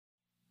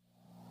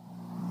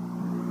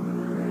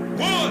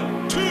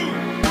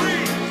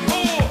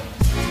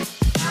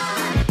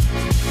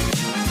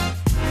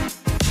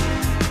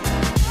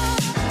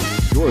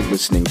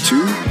listening to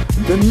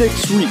the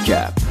Knicks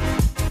Recap,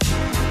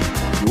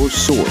 your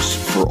source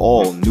for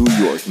all New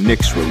York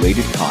Knicks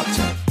related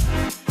content.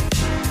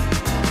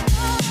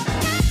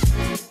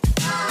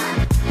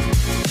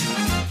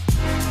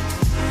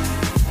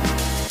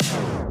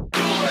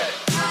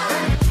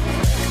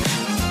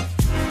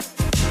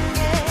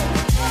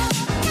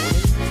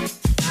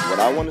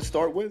 What I want to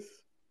start with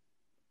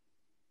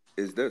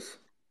is this.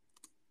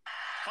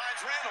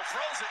 Finds Randle,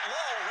 throws it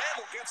low.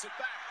 Randle gets it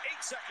back.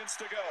 8 seconds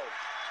to go.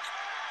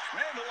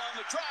 Randle on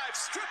the drive,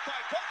 stripped by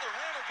Butler.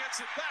 Randle gets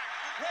it back.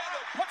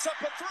 Randle puts up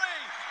a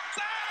three.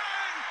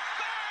 Bang!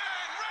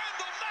 Bang!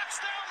 Randle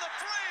knocks down the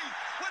three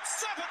with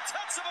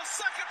 7/10 of a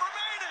second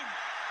remaining.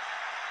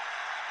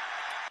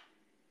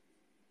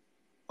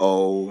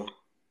 Oh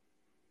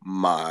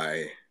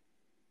my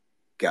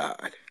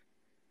God.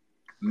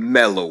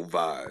 Melo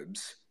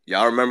vibes.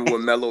 Y'all remember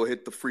when Melo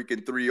hit the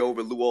freaking three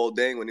over Luol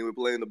Deng when he was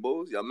playing the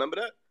Bulls? Y'all remember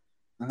that?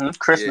 Mm-hmm.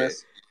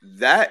 Christmas. Yeah.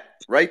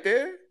 That right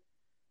there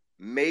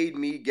made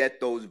me get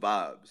those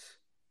vibes.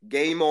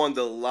 Game on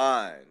the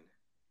line.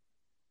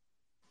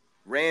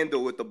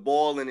 Randle with the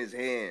ball in his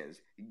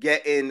hands,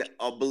 getting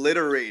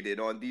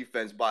obliterated on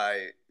defense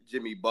by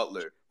Jimmy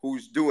Butler,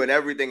 who's doing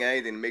everything and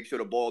anything to make sure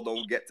the ball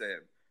don't get to him.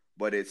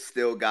 But it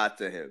still got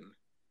to him.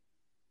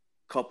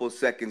 Couple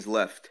seconds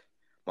left.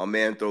 My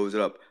man throws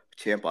it up.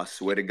 Champ, I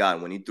swear to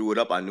God, when he threw it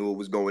up, I knew it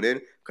was going in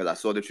because I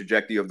saw the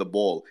trajectory of the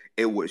ball.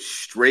 It was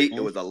straight.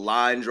 It was a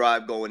line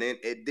drive going in.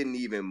 It didn't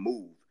even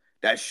move.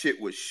 That shit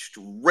was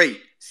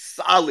straight,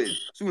 solid. As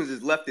soon as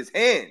it left his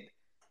hand,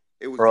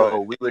 it was good.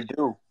 We were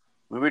due.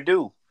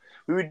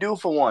 We were due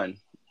for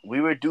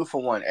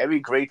one.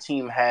 Every great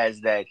team has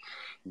that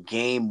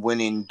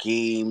game-winning,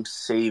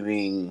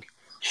 game-saving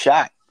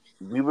shot.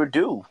 We were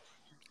due.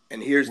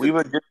 And here's we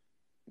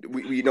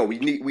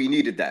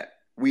needed that.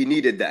 We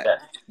needed that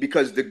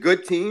because the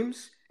good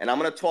teams, and I'm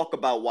going to talk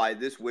about why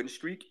this win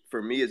streak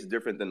for me is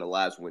different than the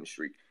last win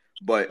streak.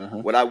 But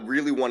what I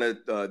really want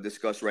to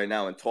discuss right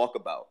now and talk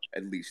about,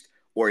 at least,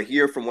 or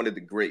hear from one of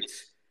the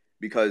greats,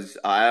 because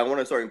I want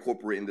to start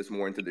incorporating this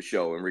more into the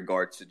show in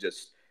regards to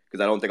just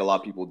because I don't think a lot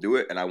of people do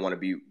it, and I want to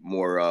be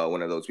more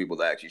one of those people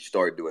that actually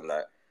start doing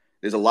that.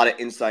 There's a lot of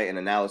insight and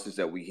analysis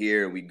that we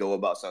hear and we go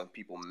about. Some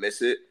people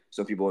miss it.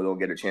 Some people don't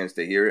get a chance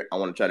to hear it. I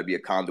want to try to be a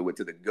conduit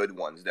to the good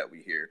ones that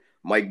we hear.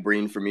 Mike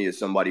Breen, for me, is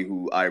somebody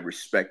who I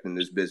respect in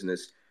this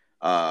business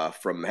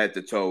from head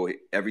to toe.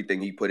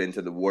 Everything he put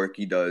into the work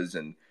he does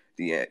and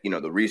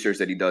the research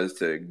that he does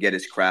to get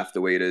his craft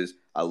the way it is.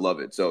 I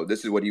love it. So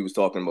this is what he was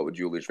talking about with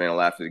Julius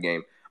Randle after the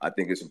game. I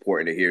think it's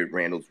important to hear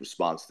Randle's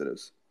response to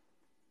this.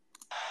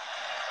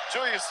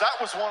 Julius, that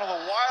was one of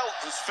the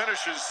wildest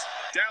finishes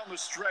down the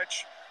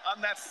stretch. On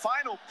that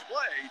final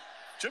play,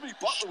 Jimmy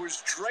Butler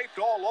was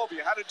draped all over you.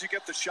 How did you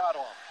get the shot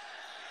off?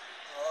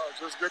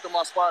 Just get to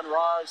my spot and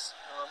rise.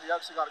 He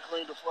actually got a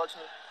clean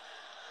deflection,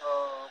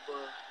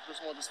 but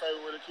just wanted to stay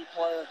with it, keep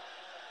playing.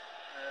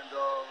 And,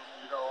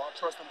 I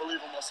trust and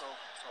believe in myself.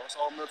 So it's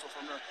all mental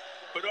from there.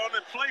 But on the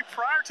play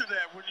prior to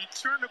that, when you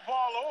turn the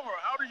ball over,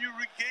 how do you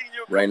regain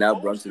your Right now,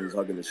 Brunson is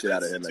hugging the shit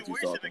out of him as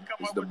he's talking.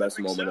 This is the best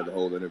moment of the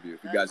whole interview.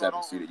 If you guys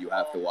haven't seen it, you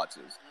have to watch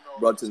this.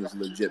 Brunson is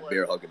legit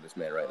bear hugging this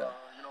man right now.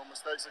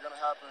 Mistakes are going to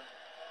happen.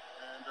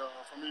 And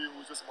for me, it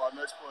was just about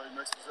next play,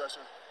 next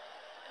possession.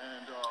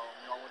 And,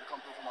 I want to come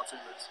through for my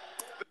teammates.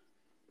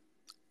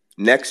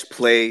 Next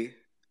play,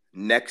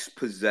 next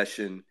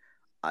possession.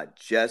 I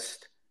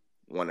just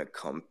want to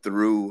come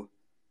through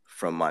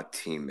from my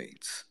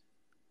teammates.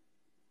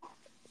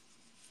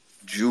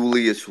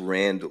 Julius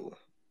Randle.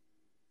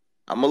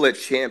 I'm going to let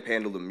Champ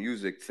handle the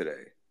music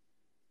today.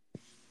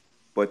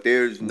 But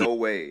there's no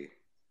way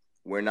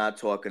we're not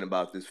talking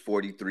about this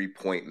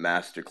 43-point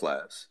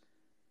masterclass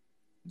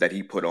that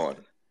he put on.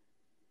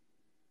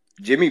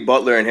 Jimmy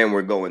Butler and him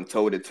were going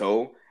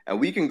toe-to-toe, and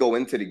we can go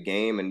into the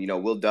game, and,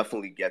 we'll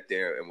definitely get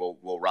there, and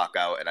we'll rock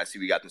out. And I see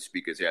we got the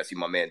speakers here. I see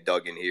my man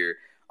Doug in here.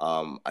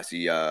 I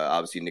see,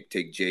 obviously, Nick,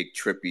 Take, Jake,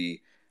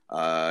 Trippy,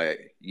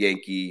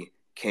 Yankee,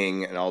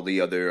 King, and all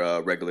the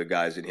other regular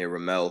guys in here,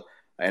 Ramel.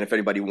 And if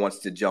anybody wants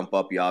to jump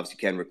up, you obviously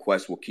can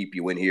request. We'll keep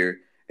you in here.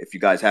 If you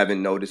guys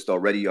haven't noticed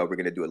already, we're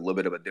going to do a little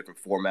bit of a different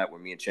format where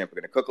me and Champ are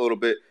going to cook a little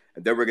bit.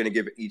 And then we're going to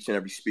give each and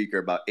every speaker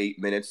about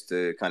 8 minutes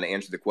to kind of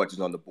answer the questions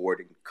on the board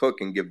and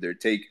cook and give their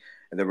take.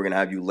 And then we're going to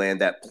have you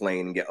land that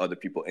plane and get other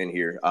people in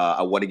here.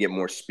 I want to get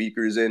more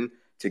speakers in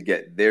to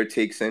get their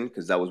takes in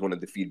because that was one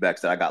of the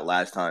feedbacks that I got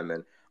last time.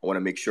 And I want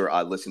to make sure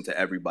I listen to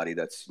everybody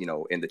that's,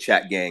 in the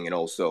chat gang and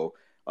also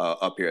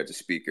up here as a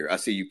speaker. I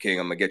see you, King.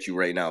 I'm going to get you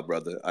right now,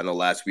 brother. I know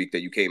last week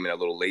that you came in a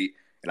little late.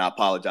 And I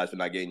apologize for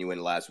not getting you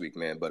in last week,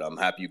 man. But I'm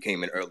happy you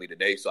came in early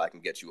today so I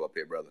can get you up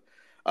here, brother.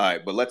 All right,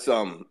 but let's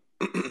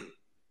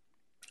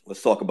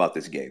talk about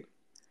this game.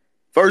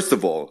 First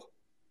of all,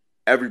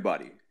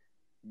 everybody,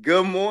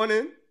 good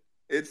morning.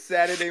 It's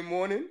Saturday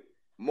morning,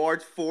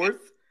 March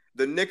 4th.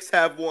 The Knicks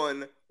have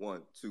won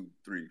 1, 2,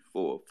 3,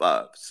 4,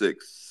 5,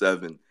 6,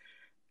 7,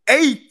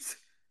 8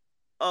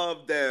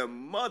 of their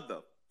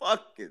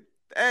motherfucking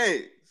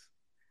things.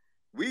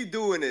 We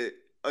doing it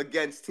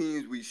against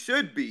teams we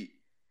should beat.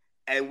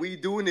 And we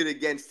doing it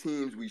against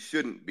teams we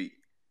shouldn't beat.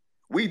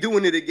 We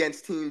doing it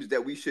against teams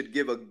that we should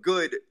give a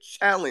good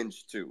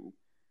challenge to.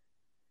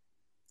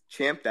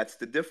 Champ, that's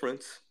the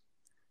difference.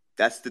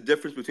 That's the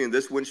difference between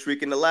this win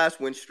streak and the last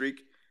win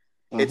streak.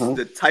 It's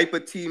the type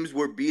of teams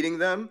we're beating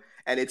them,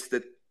 and it's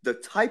the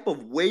type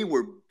of way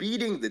we're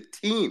beating the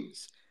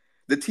teams.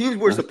 The teams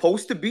we're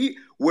supposed to beat,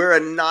 we're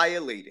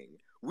annihilating.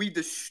 We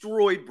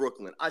destroyed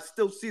Brooklyn. I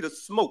still see the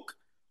smoke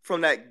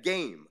from that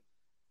game.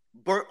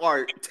 Burnt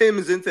our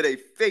Tims into their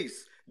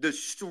face,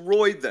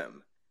 destroyed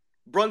them.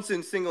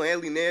 Brunson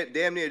single-handedly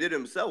damn near did it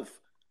himself.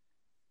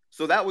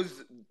 So that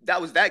was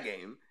that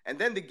game. And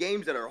then the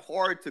games that are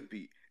hard to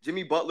beat.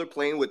 Jimmy Butler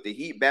playing with the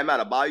Heat, Bam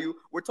Adebayo.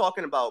 We're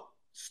talking about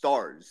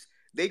stars.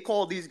 They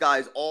call these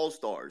guys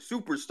all-stars,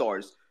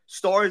 superstars,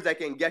 stars that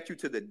can get you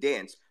to the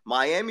dance.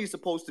 Miami's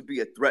supposed to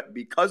be a threat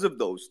because of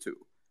those two.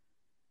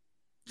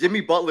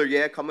 Jimmy Butler,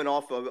 yeah, coming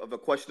off of a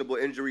questionable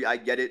injury, I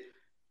get it.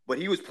 But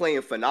he was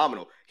playing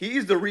phenomenal.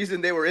 He's the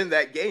reason they were in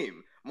that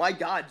game. My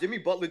God, Jimmy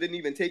Butler didn't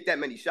even take that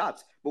many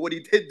shots. But what he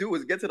did do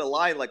was get to the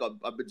line like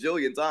a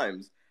bajillion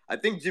times. I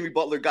think Jimmy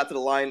Butler got to the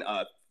line,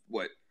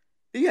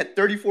 He had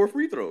 34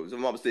 free throws, if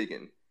I'm not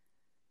mistaken.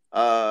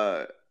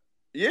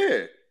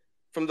 Yeah.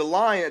 From the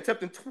line,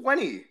 attempting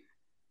 20.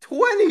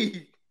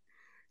 20!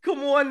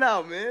 Come on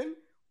now, man.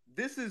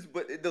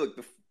 Look,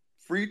 the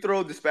free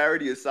throw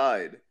disparity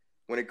aside,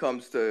 when it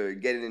comes to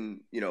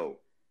getting,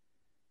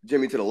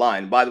 Jimmy to the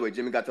line. By the way,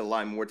 Jimmy got to the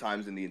line more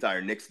times than the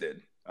entire Knicks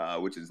did,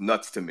 which is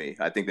nuts to me.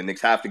 I think the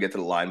Knicks have to get to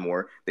the line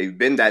more. They've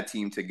been that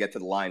team to get to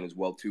the line as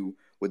well, too,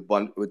 with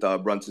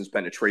Brunson's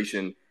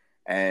penetration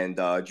and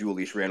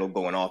Julius Randle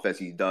going off as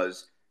he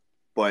does.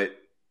 But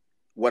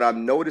what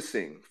I'm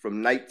noticing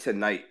from night to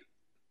night,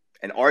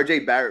 and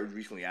RJ Barrett was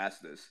recently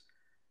asked this,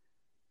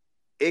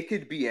 it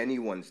could be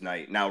anyone's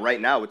night. Now, right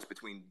now, it's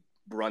between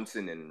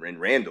Brunson and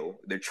Randle.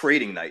 They're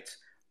trading nights.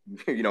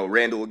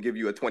 Randle will give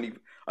you a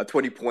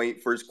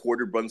 20-point first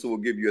quarter. Brunson will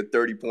give you a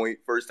 30-point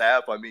first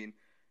half. I mean,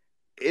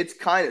 it's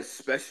kind of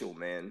special,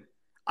 man.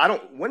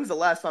 When's the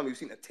last time we've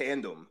seen a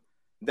tandem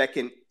that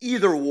can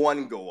either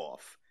one go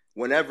off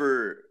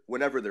whenever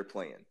they're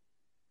playing?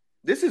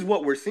 This is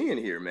what we're seeing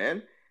here,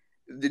 man.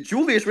 The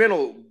Julius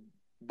Randle,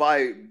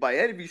 by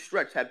any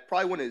stretch, had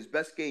probably one of his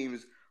best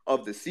games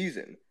of the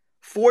season.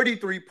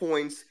 43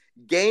 points,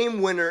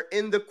 game winner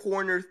in the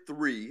corner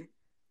 3,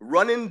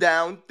 running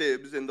down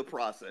Thibs in the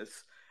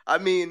process. I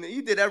mean,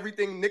 he did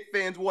everything Knicks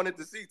fans wanted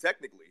to see,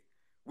 technically.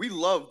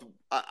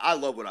 I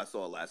love what I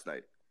saw last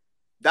night.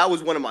 That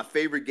was one of my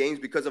favorite games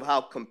because of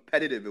how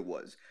competitive it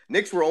was.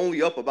 Knicks were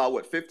only up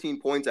about,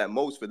 15 points at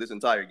most for this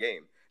entire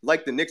game.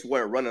 Like the Knicks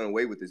weren't running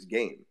away with this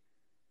game.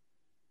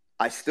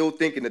 I still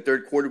think in the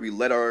third quarter we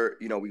let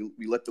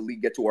we let the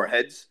league get to our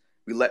heads.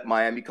 We let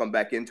Miami come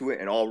back into it,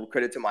 and all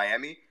credit to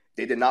Miami.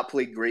 They did not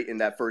play great in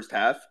that first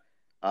half.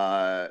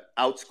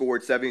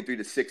 Outscored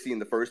 73-60 in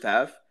the first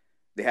half.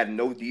 They had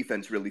no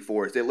defense really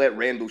for us. They let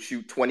Randle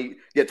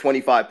get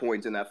 25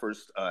 points in that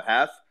first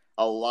half,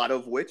 a lot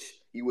of which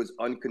he was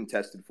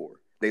uncontested for.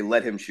 They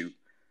let him shoot.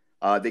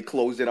 They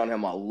closed in on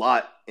him a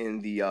lot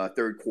in the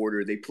third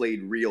quarter. They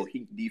played real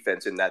Heat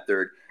defense in that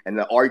third. And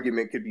the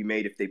argument could be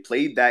made if they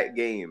played that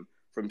game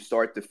from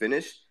start to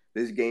finish,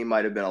 this game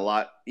might have been a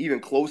lot even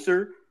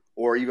closer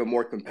or even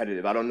more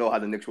competitive. I don't know how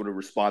the Knicks would have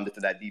responded to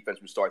that defense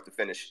from start to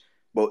finish,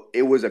 but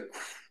it was a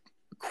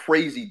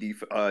crazy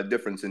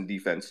difference in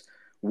defense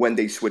when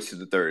they switched to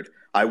the third.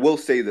 I will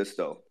say this,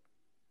 though.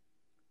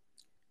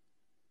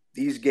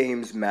 These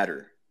games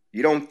matter.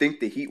 You don't think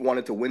the Heat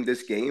wanted to win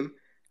this game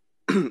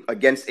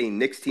against a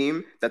Knicks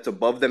team that's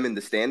above them in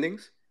the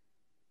standings?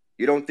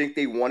 You don't think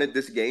they wanted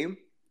this game?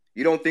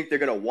 You don't think they're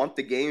going to want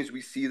the games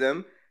we see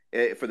them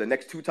for the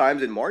next 2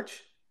 times in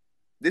March?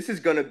 This is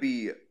going to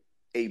be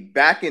a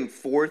back and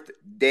forth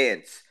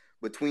dance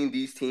between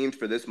these teams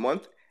for this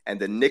month, and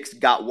the Knicks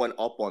got one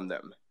up on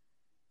them.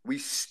 We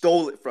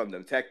stole it from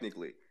them,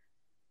 technically.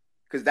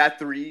 Because that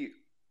 3,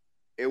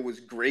 it was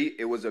great.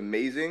 It was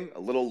amazing. A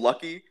little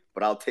lucky,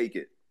 but I'll take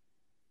it.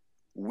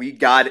 We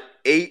got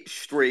 8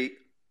 straight.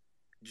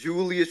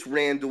 Julius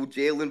Randle,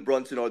 Jalen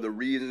Brunson are the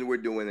reasons we're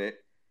doing it.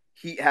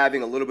 Heat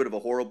having a little bit of a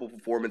horrible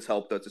performance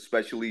helped us,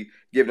 especially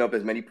giving up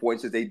as many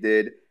points as they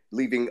did,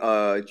 leaving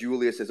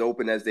Julius as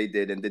open as they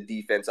did, and the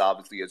defense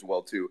obviously as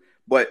well too.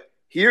 But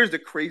here's the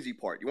crazy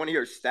part. You want to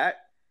hear a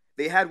stat?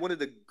 They had one of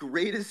the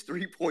greatest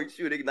 3-point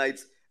shooting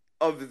nights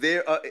of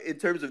their in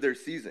terms of their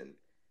season.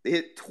 They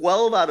hit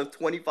 12 out of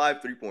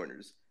 25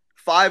 3-pointers,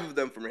 5 of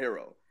them from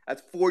Hero.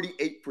 That's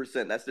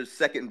 48%. That's their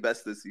second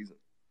best this season.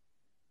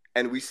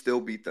 And we still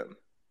beat them.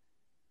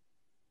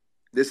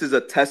 This is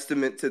a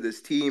testament to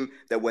this team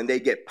that when they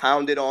get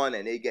pounded on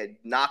and they get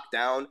knocked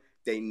down,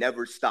 they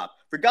never stop.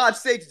 For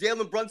God's sakes,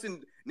 Jalen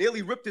Brunson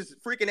nearly ripped his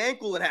freaking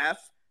ankle in half,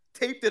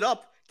 taped it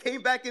up,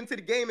 came back into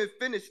the game and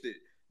finished it.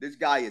 This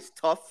guy is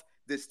tough.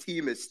 This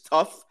team is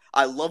tough.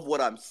 I love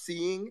what I'm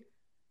seeing.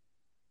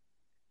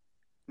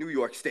 New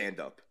York, stand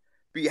up.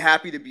 Be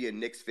happy to be a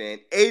Knicks fan.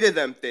 8 of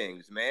them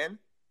things, man.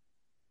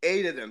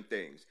 8 of them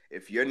things.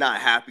 If you're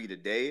not happy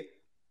today,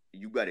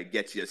 you got to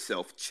get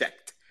yourself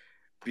checked.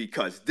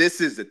 because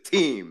this is a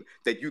team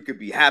that you could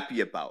be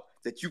happy about,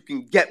 that you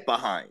can get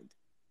behind.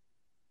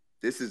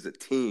 This is a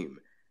team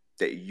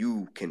that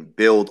you can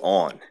build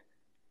on.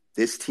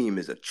 This team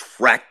is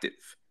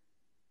attractive.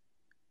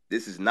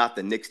 This is not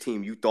the Knicks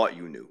team you thought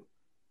you knew.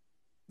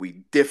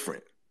 We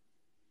different.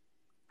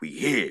 We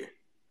here.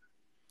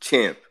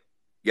 Champ.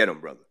 Get him,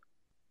 brother.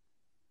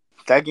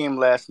 That game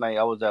last night,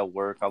 I was at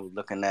work. I was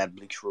looking at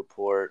Bleacher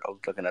Report. I was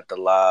looking at the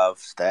live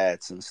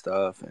stats and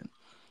stuff. And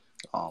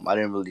I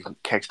didn't really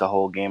catch the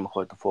whole game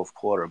before the fourth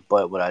quarter.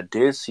 But what I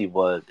did see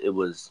was it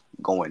was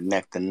going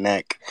neck to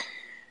neck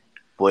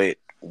with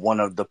one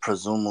of the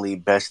presumably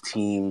best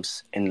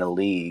teams in the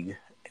league,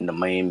 in the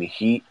Miami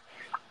Heat.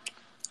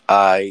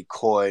 I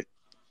caught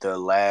the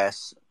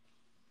last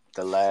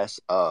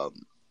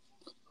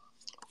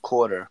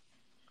quarter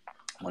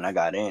when I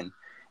got in,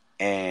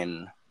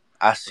 and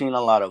I seen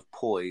a lot of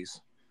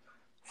poise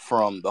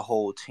from the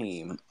whole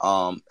team.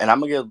 And I'm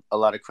gonna give a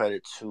lot of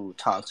credit to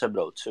Tom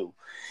Thibodeau too.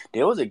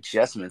 There was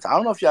adjustments. I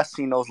don't know if y'all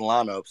seen those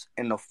lineups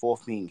in the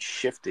fourth being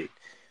shifted.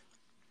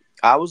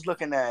 I was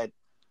looking at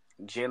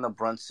Jalen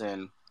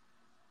Brunson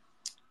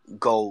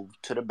go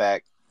to the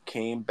back,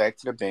 came back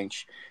to the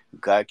bench,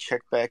 got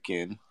checked back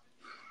in.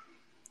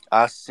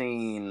 I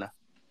seen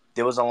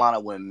there was a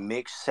lineup when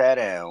Mick sat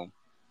down.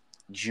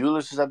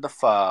 Julius was at the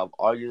 5,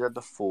 RJ was at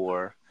the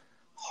 4,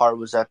 Hart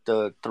was at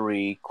the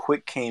 3,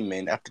 Quick came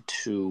in at the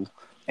 2,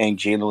 and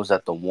Jalen was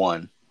at the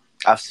 1.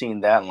 I've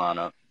seen that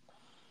lineup.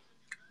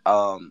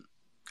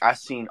 I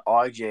seen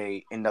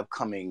RJ end up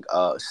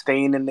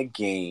staying in the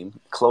game,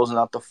 closing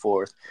out the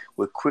fourth,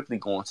 with quickly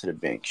going to the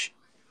bench.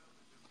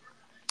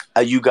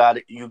 You got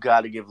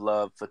to give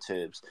love for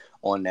Tibbs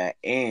on that,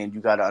 and you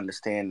got to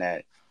understand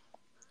that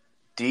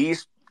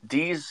these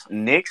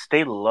Knicks,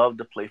 they love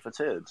to play for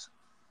Tibbs.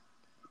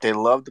 They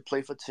love to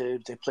play for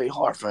Tibbs. They play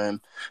hard for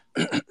him,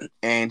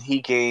 and he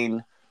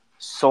gained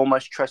so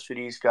much trust for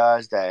these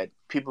guys that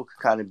people could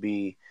kind of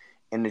be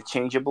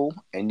interchangeable,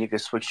 and you could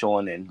switch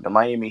on. And the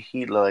Miami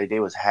Heat, like, they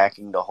was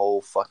hacking the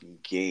whole fucking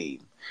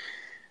game.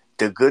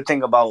 The good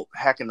thing about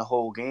hacking the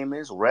whole game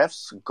is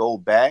refs go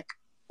back,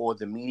 or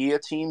the media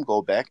team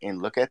go back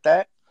and look at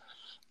that.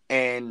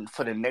 And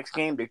for the next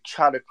game, they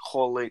try to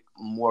call it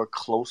more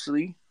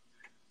closely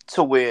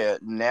to where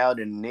now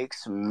the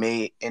Knicks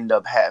may end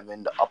up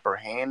having the upper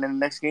hand in the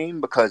next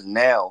game, because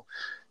now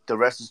the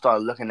refs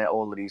start looking at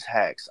all of these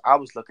hacks. I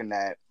was looking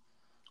at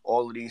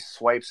all of these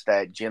swipes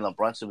that Jalen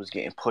Brunson was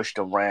getting pushed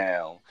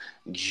around.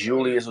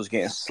 Julius was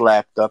getting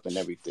slapped up and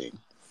everything.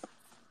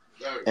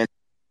 And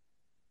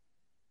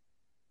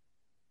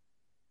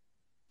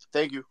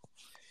thank you.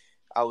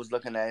 I was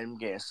looking at him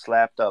getting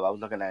slapped up. I was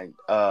looking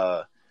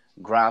at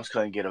Grimes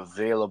couldn't get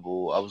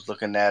available. I was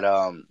looking at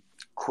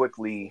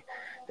quickly.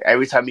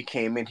 Every time he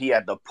came in, he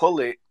had to pull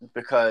it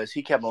because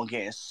he kept on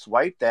getting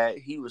swiped at.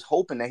 He was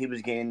hoping that he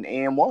was getting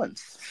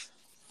and-ones.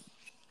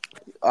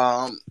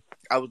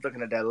 I was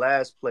looking at that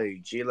last play,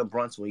 Jalen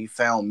Brunson, when he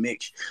found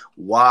Mitch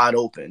wide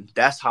open.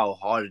 That's how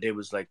hard they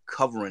was like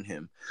covering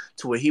him,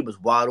 to where he was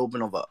wide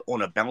open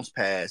on a bounce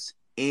pass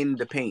in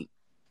the paint.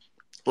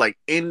 Like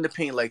in the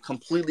paint, like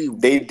completely.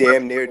 They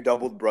damn near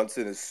doubled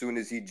Brunson as soon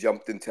as he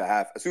jumped into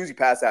half. As soon as he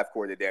passed half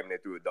court, they damn near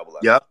threw a double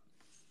out.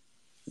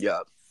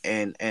 Yep.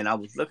 And I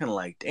was looking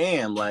like,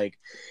 damn, like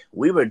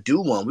we would do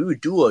one. We would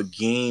do a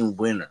game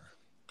winner.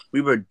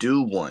 We would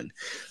do one.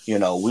 You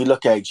know, we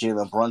look at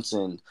Jalen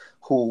Brunson,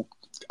 who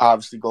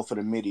obviously go for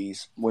the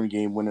middies when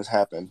game winners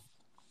happen,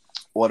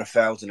 or the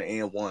fouls and the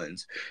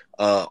and-ones.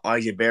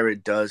 RJ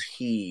Barrett does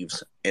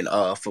heaves and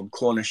from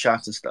corner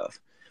shots and stuff.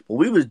 But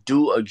we would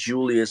do a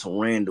Julius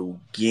Randle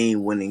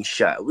game-winning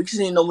shot. We just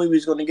didn't know when we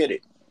was going to get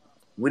it.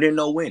 We didn't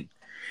know when.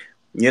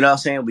 You know what I'm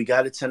saying? We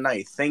got it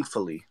tonight,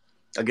 thankfully,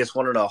 against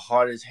one of the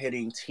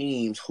hardest-hitting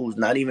teams who's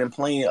not even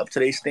playing up to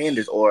their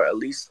standards, or at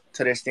least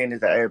to their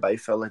standards that everybody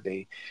felt like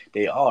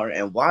they are.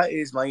 And why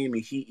is Miami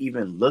Heat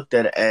even looked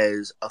at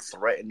as a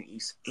threat in the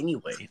East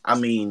anyway? I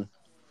mean,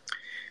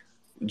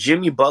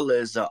 Jimmy Butler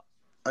is an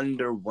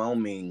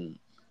underwhelming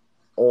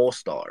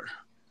all-star,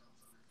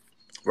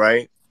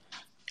 right?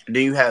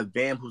 Then you have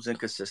Bam, who's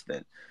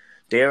inconsistent.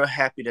 They're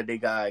happy that they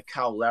got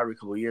Kyle Lowry a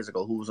couple years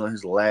ago, who was on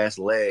his last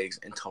legs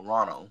in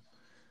Toronto.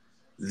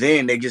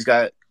 Then they just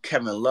got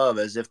Kevin Love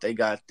as if they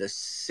got the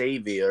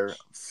savior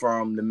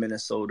from the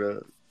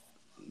Minnesota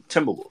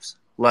Timberwolves.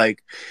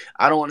 Like,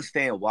 I don't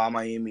understand why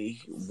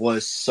Miami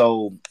was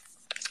so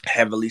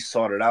heavily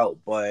sorted out,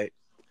 but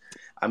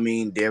I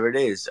mean, there it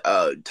is.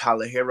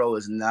 Tyler Hero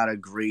is not a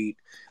great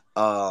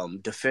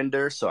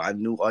defender, so I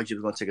knew RJ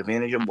was going to take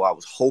advantage of him. Well, I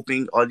was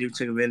hoping RJ would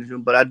take advantage of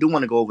him, but I do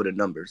want to go over the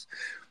numbers.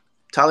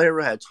 Tyler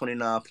Hero had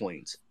 29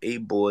 points,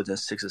 8 boards, and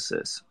 6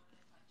 assists.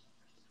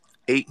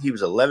 He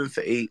was 11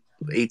 for 8,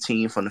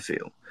 18 from the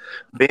field.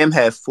 Bam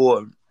had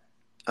 4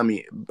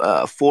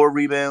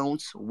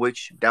 rebounds,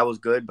 which that was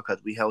good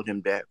because we held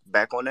him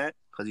back on that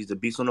because he's a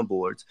beast on the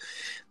boards.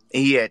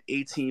 And he had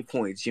 18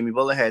 points. Jimmy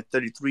Butler had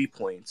 33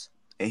 points,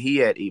 and he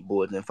had 8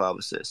 boards and 5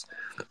 assists.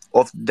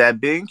 Off that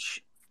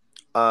bench,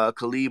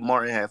 Khalid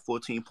Martin had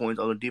 14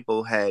 points.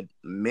 Oladipo had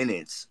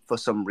minutes for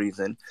some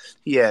reason.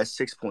 He had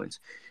 6 points.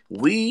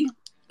 We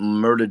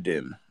murdered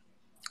them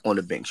on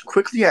the bench.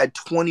 Quickly had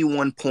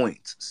 21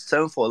 points,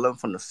 7 for 11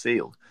 from the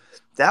field.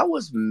 That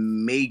was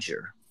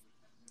major.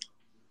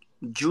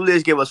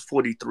 Julius gave us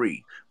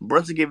 43.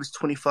 Brunson gave us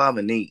 25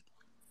 and 8.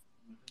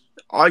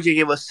 RJ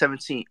gave us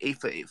 17, 8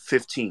 for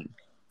 15.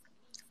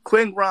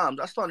 Quinn Grimes,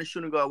 I started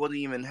shooting guard, wasn't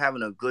even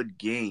having a good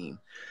game,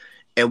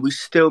 and we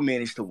still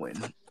managed to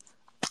win.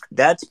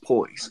 That's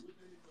poise.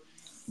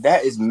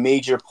 That is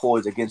major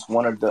poise against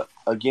one of the,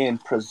 again,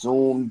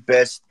 presumed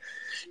best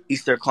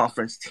Eastern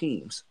Conference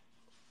teams.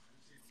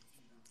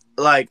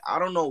 Like, I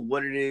don't know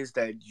what it is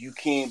that you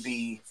can't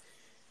be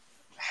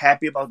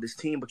happy about this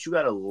team, but you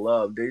gotta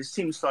love. This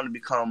team is starting to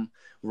become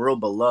real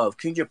beloved.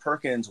 Kendrick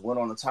Perkins went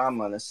on the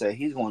timeline and said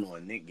he's going to a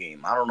Knick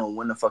game. I don't know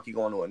when the fuck he's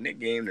going to a Knick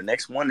game. The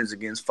next one is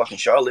against fucking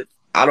Charlotte.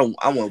 I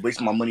won't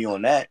waste my money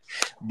on that.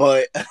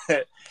 But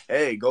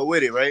hey, go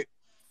with it, right?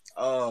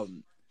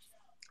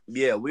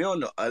 Yeah, we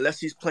don't know unless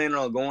he's planning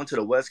on going to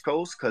the West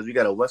Coast because we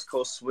got a West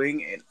Coast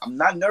swing, and I'm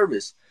not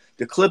nervous.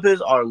 The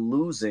Clippers are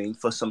losing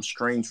for some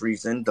strange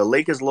reason. The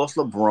Lakers lost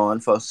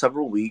LeBron for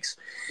several weeks,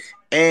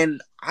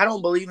 and I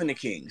don't believe in the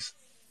Kings.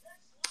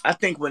 I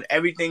think when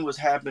everything was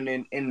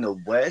happening in the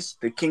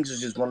West, the Kings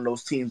was just one of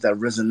those teams that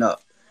risen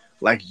up,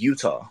 like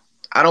Utah.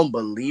 I don't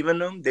believe in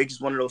them. They're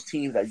just one of those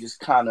teams that just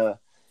kind of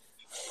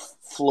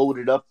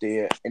floated up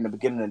there in the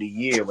beginning of the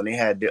year when they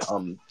had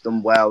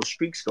them wild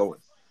streaks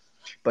going.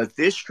 But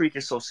this streak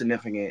is so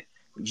significant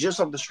just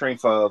off the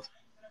strength of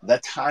the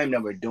time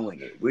that we're doing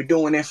it. We're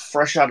doing it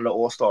fresh out of the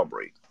All-Star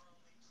break.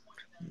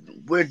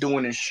 We're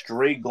doing it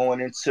straight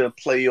going into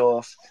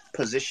playoff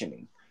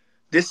positioning.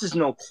 This is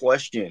no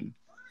question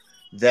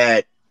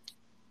that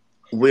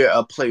we're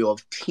a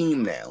playoff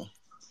team now.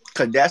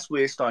 Because that's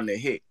where it's starting to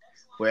hit.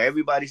 Where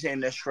everybody's in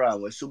their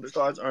stride. Where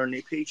superstars earn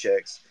their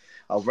paychecks.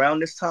 Around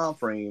this time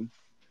frame,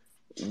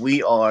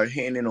 we are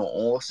hitting it on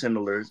all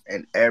cylinders,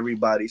 and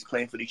everybody's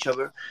playing for each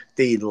other.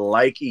 They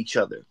like each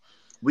other.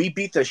 We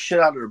beat the shit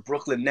out of the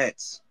Brooklyn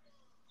Nets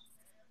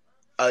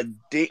a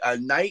day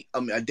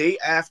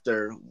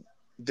after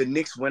the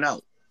Knicks went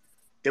out.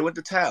 They went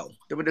to Tao.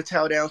 They went to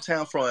Tao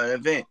downtown for an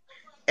event,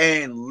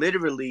 and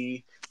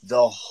literally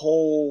the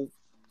whole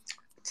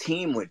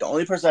team went. The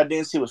only person I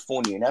didn't see was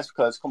Fournier, and that's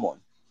because, come on,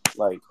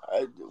 like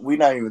we're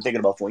not even thinking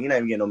about Fournier. You're not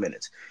even getting no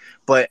minutes.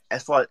 But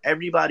as far as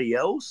everybody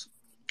else,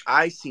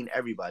 I seen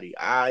everybody.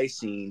 I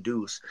seen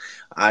Deuce.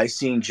 I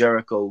seen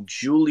Jericho.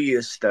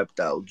 Julius stepped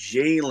out.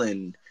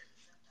 Jalen,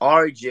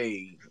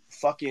 RJ,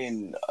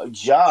 fucking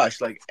Josh.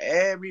 Like,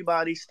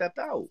 everybody stepped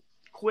out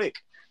quick.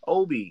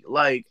 Obi.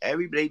 Like,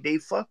 everybody, they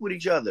fuck with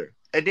each other.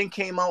 And then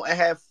came out and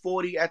had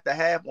 40 at the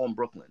half on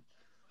Brooklyn.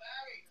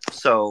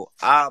 So,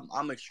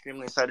 I'm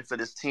extremely excited for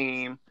this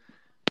team.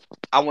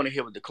 I want to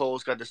hear what the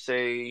Coles got to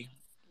say.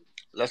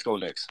 Let's go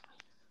Knicks.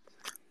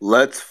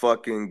 Let's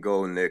fucking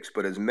go Knicks.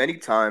 But as many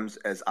times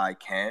as I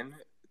can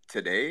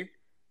today,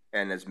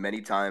 and as many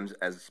times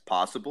as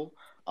possible,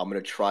 I'm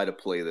going to try to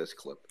play this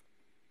clip.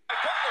 Butler,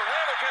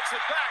 Randle gets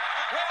it back.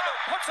 Randle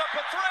puts up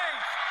a three.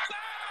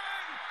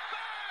 Bang!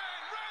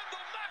 Bang!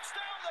 Randle knocks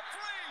down the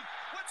three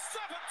with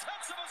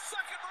 0.7 of a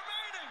second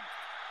remaining.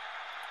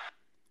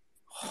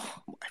 Oh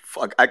my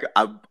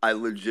fuck. I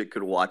legit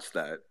could watch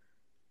that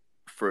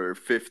for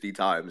 50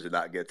 times and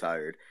not get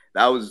tired.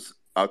 That was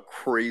a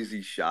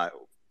crazy shot.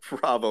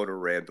 Bravo to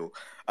Randle.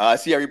 I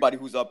see everybody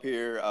who's up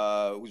here,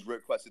 who's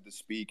requested to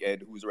speak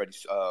and who's already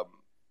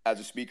as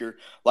a speaker.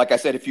 Like I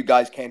said, if you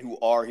guys who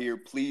are here,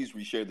 please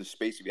reshare the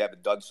space if you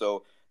haven't done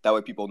so. That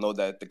way people know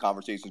that the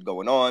conversation is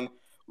going on.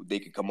 They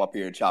can come up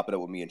here and chop it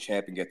up with me and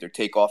Champ and get their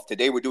take off.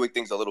 Today we're doing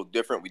things a little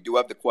different. We do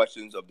have the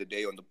questions of the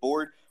day on the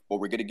board, but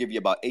we're going to give you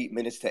about 8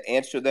 minutes to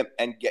answer them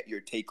and get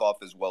your take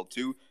off as well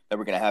too. Then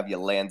we're going to have you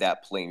land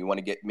that plane. We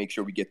want to make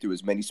sure we get through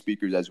as many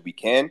speakers as we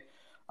can.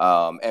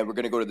 And we're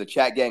going to go to the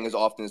chat gang as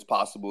often as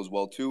possible as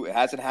well, too. It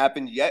hasn't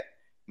happened yet.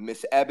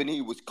 Miss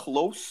Ebony was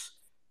close,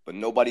 but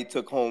nobody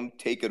took home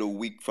Take It a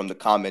Week from the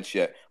comments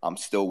yet. I'm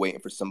still waiting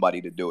for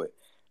somebody to do it.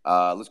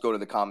 Let's go to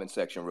the comment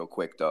section real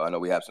quick, though. I know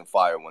we have some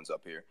fire ones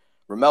up here.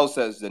 Ramel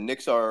says, the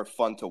Knicks are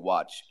fun to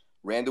watch.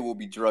 Randle will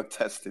be drug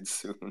tested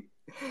soon.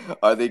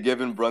 Are they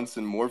giving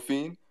Brunson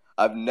morphine?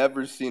 I've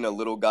never seen a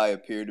little guy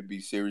appear to be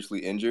seriously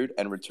injured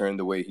and return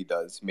the way he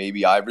does.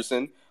 Maybe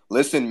Iverson.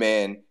 Listen,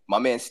 man, my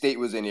man State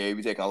was in here. He'd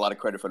be taking a lot of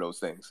credit for those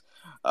things.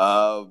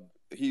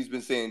 He's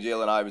been saying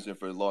Jalen Iverson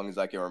for as long as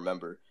I can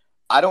remember.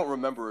 I don't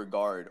remember a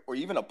guard or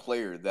even a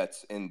player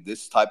that's in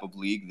this type of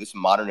league, this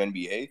modern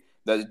NBA,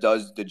 that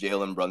does the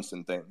Jalen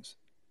Brunson things.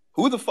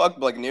 Who the fuck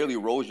nearly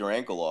rolls your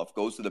ankle off,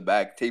 goes to the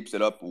back, tapes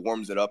it up,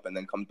 warms it up, and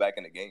then comes back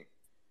in the game?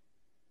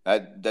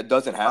 That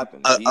doesn't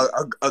happen.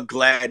 A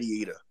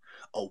gladiator,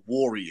 a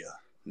warrior.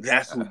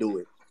 That's who do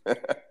it.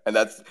 And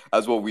that's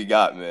what we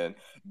got, man.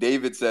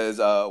 David says,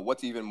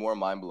 what's even more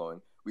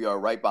mind-blowing? We are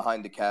right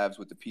behind the Cavs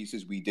with the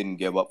pieces we didn't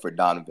give up for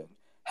Donovan.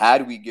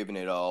 Had we given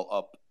it all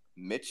up,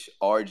 Mitch,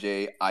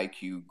 RJ,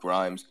 IQ,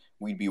 Grimes,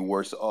 we'd be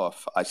worse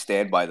off. I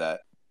stand by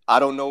that. I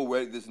don't know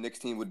where this Knicks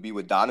team would be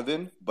with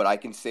Donovan, but I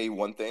can say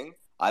one thing.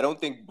 I don't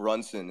think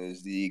Brunson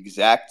is the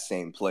exact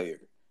same player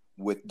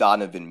with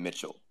Donovan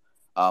Mitchell.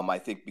 I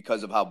think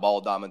because of how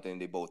ball dominant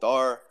they both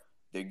are,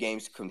 their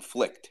games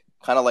conflict.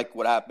 Kind of like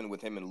what happened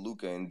with him and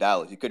Luka in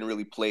Dallas. He couldn't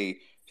really play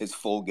his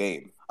full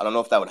game. I don't know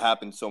if that would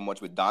happen so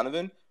much with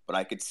Donovan, but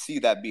I could see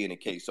that being the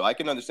case. So I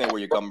can understand where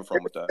you're coming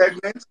from with that.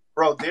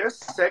 There's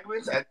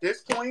segments at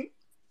this point,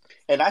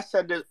 and I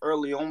said this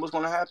early on was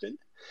going to happen.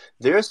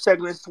 There's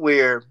segments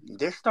where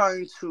they're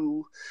starting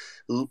to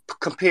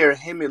compare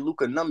him and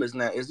Luka numbers.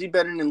 Now, is he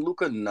better than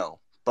Luka? No.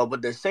 But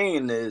what they're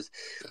saying is,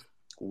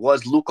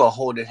 was Luka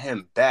holding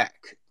him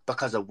back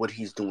because of what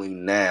he's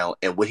doing now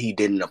and what he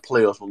did in the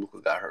playoffs when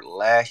Luka got hurt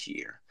last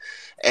year?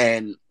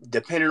 And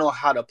depending on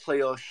how the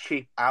playoffs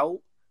shape out,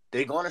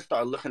 they're going to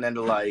start looking at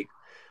it like,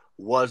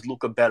 was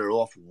Luka better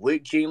off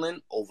with Jalen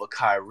over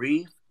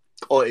Kyrie?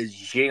 Or is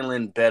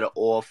Jalen better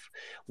off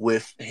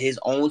with his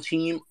own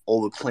team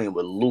over playing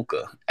with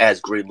Luka,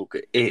 as great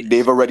Luka is?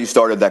 They've already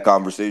started that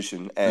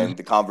conversation, and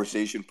the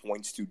conversation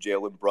points to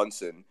Jalen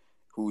Brunson,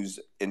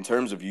 who's in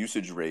terms of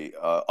usage rate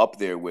up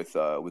there with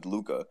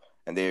Luka,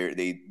 and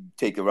they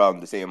take around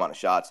the same amount of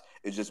shots.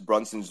 It's just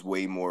Brunson's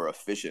way more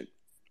efficient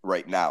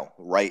right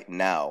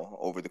now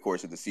over the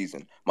course of the season.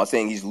 I'm not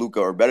saying he's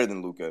Luka or better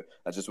than Luka.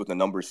 That's just what the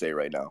numbers say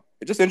right now.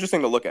 It's just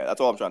interesting to look at. That's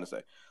all I'm trying to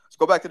say. Let's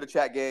go back to the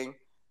chat, gang.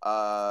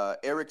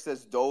 Eric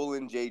says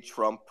Dolan J.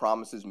 Trump,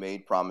 promises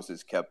made,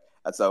 promises kept.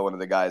 That's one of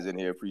the guys in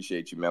here.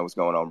 Appreciate you, man. What's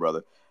going on,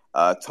 brother?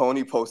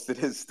 Tony posted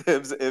his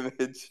Stibbs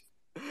image.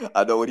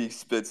 I know when he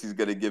spits, he's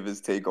gonna give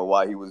his take on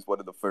why he was one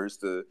of the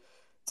first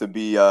to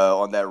be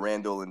on that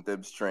Randle and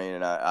Tibbs train,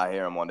 and I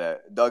hear him on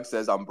that. Doug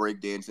says I'm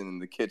breakdancing in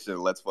the kitchen.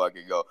 Let's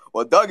fucking go.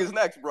 Well, Doug is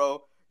next,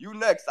 bro. You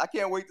next. I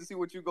can't wait to see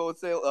what you go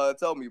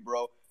tell me,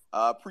 bro.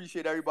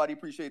 Appreciate everybody.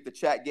 Appreciate the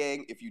chat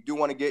gang. If you do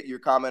want to get your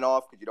comment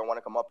off because you don't want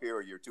to come up here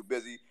or you're too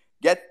busy,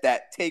 get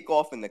that take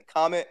off in the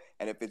comment.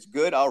 And if it's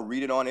good, I'll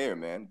read it on air,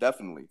 man.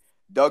 Definitely.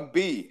 Doug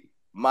B,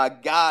 my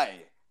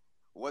guy.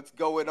 What's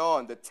going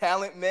on? The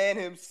talent man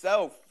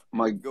himself.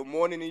 Good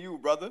morning to you,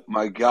 brother.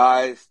 My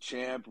guys,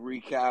 champ,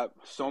 recap.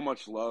 So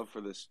much love for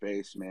this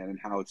space, man, and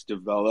how it's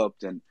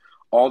developed and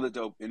all the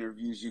dope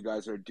interviews you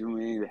guys are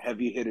doing, the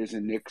heavy hitters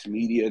in Knicks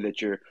media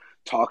that you're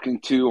talking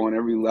to on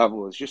every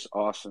level is just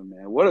awesome,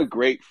 man. What a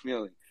great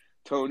feeling.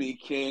 Tony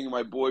King,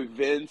 my boy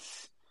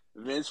Vince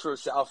from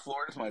South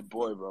Florida is my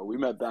boy, bro. We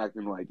met back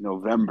in like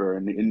November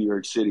in New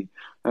York City.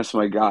 That's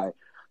my guy.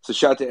 So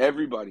shout out to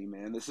everybody,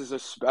 man. This is a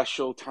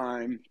special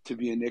time to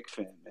be a Knicks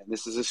fan, man.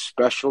 This is a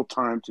special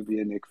time to be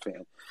a Knicks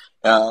fan.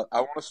 I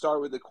want to start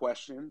with the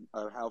question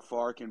of how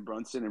far can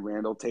Brunson and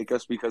Randle take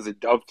us, because it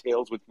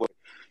dovetails with what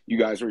you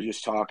guys were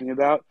just talking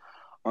about.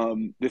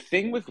 The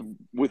thing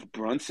with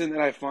Brunson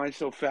that I find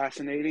so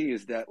fascinating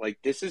is that, like,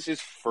 this is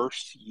his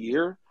first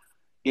year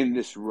in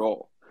this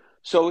role.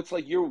 So it's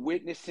like you're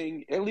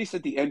witnessing, at least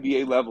at the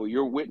NBA level,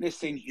 you're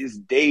witnessing his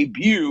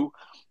debut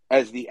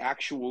as the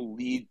actual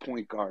lead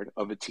point guard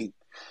of a team.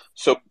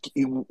 So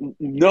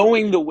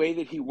knowing the way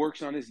that he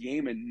works on his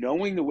game and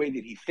knowing the way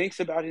that he thinks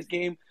about his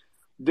game,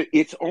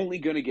 it's only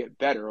going to get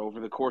better over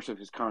the course of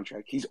his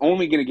contract. He's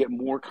only going to get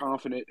more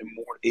confident and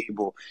more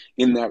able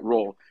in that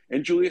role.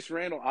 And Julius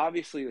Randle,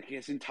 obviously,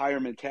 his entire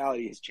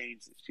mentality has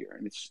changed this year,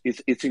 and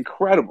it's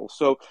incredible.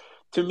 So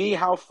to me,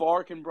 how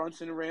far can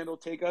Brunson and Randle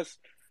take us?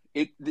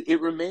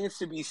 It remains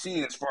to be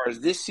seen. As far as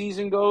this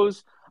season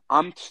goes,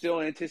 I'm still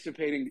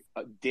anticipating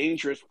a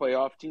dangerous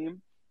playoff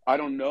team. I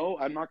don't know.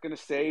 I'm not going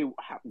to say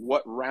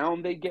what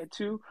round they get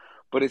to,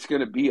 but it's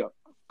going to be a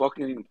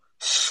fucking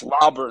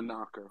slobber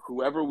knocker,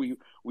 whoever we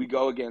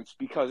go against,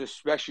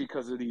 especially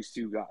because of these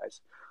two guys.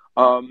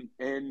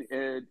 And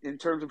in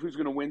terms of who's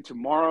going to win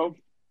tomorrow,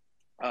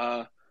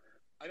 I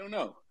don't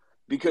know.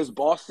 Because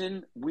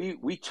Boston,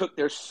 we took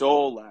their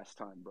soul last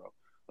time, bro.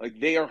 Like,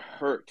 they are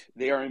hurt.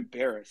 They are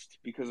embarrassed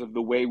because of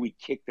the way we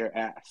kicked their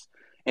ass.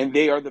 And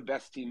they are the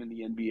best team in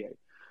the NBA.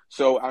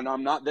 So, and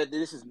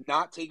this is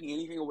not taking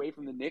anything away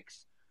from the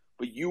Knicks,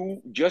 but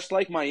you, just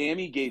like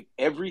Miami gave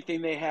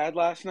everything they had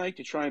last night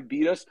to try and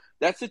beat us,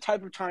 that's the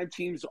type of time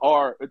teams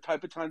are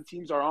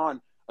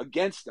on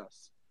against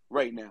us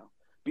right now,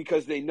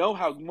 because they know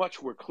how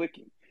much we're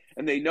clicking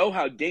and they know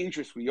how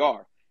dangerous we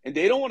are. And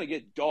they don't want to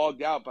get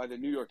dogged out by the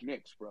New York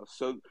Knicks, bro.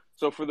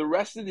 So for the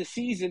rest of the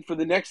season, for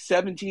the next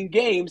 17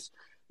 games,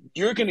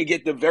 you're going to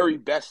get the very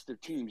best of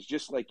teams,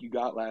 just like you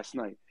got last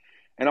night.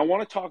 And I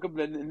want to talk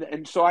about,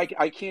 and so I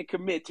can't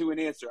commit to an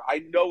answer. I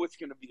know it's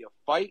going to be a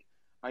fight.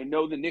 I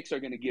know the Knicks are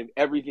going to give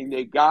everything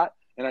they've got,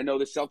 and I know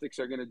the Celtics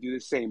are going to do the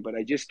same. But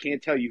I just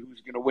can't tell you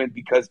who's going to win,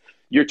 because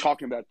you're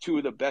talking about two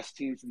of the best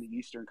teams in the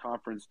Eastern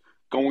Conference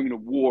going to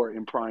war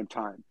in prime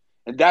time.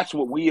 And that's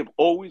what we have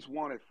always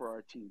wanted for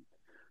our team,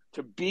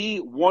 to be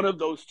one of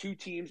those two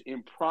teams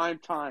in prime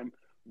time,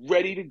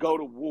 ready to go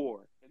to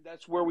war. And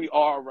that's where we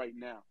are right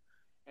now.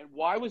 And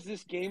why was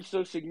this game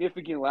so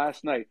significant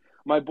last night?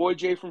 My boy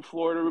Jay from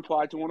Florida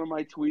replied to one of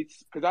my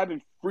tweets, because I've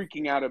been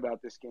freaking out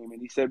about this game.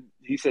 And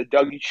he said,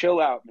 Doug, you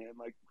chill out, man.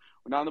 Like,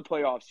 we're not in the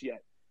playoffs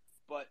yet.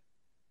 But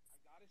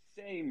I got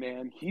to say,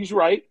 man, he's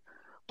right.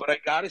 But I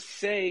got to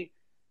say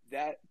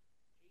that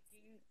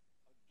taking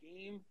a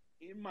game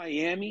in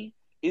Miami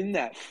in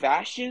that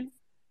fashion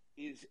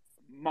is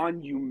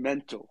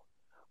monumental.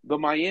 The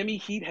Miami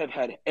Heat have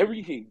had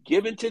everything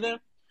given to them.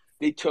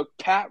 They took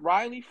Pat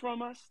Riley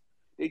from us.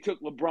 They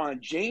took LeBron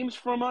James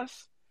from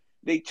us.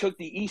 They took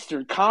the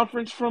Eastern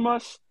Conference from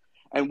us.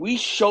 And we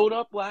showed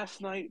up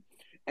last night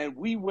and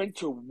we went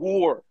to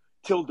war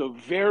till the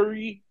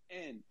very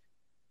end.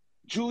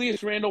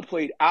 Julius Randle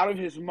played out of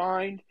his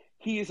mind.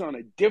 He is on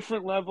a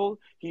different level.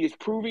 He is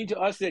proving to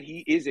us that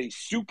he is a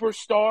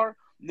superstar.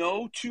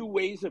 No two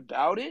ways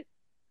about it.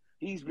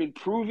 He's been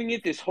proving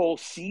it this whole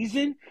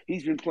season.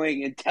 He's been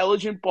playing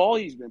intelligent ball.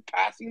 He's been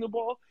passing the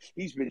ball.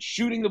 He's been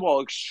shooting the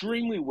ball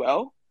extremely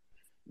well.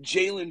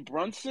 Jalen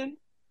Brunson,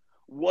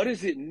 what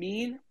does it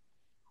mean?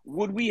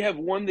 Would we have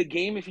won the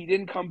game if he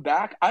didn't come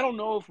back? I don't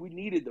know if we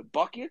needed the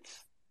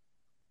buckets.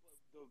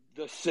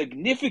 The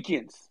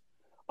significance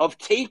of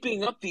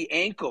taping up the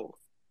ankle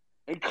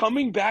and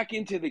coming back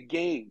into the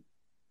game,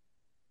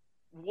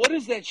 what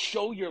does that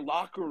show your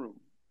locker room?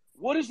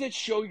 What does that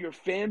show your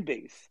fan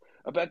base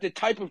about the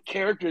type of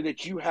character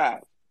that you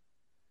have?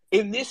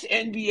 In this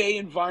NBA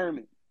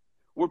environment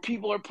where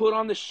people are put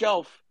on the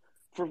shelf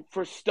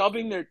for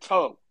stubbing their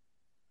toe,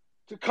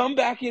 to come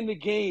back in the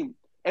game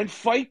and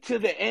fight to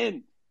the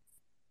end.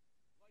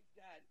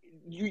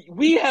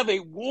 We have a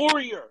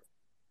warrior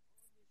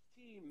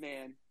team,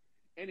 man,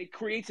 and it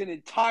creates an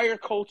entire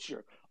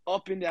culture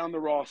up and down the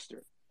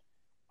roster.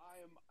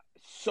 I am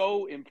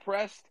so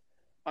impressed.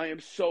 I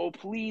am so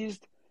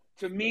pleased.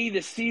 To me,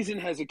 the season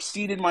has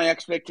exceeded my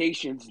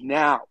expectations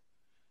now.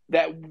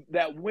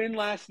 That win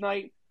last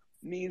night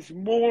means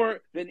more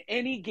than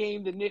any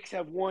game the Knicks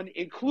have won,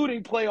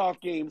 including playoff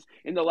games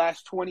in the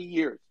last 20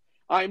 years.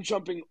 I am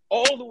jumping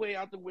all the way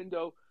out the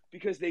window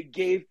because they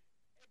gave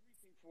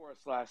everything for us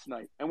last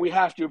night, and we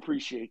have to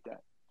appreciate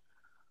that.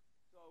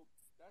 So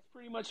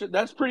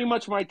that's pretty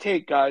much my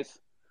take, guys.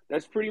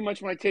 That's pretty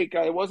much my take,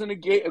 guys. It wasn't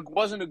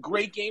a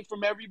great game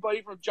from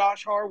everybody. From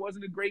Josh Hart,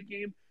 wasn't a great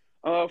game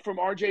from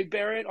R.J.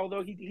 Barrett,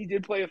 although he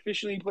did play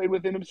efficiently. He played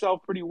within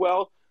himself pretty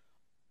well.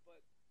 But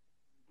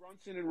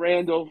Brunson and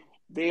Randle,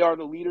 they are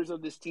the leaders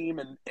of this team,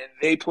 and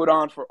they put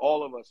on for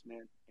all of us,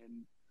 man.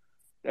 And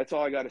that's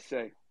all I got to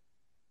say.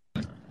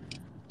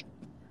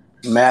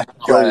 Matt,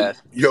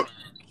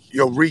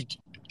 yo, Reek,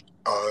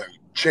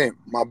 champ,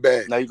 my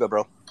bad. Now you go,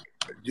 bro.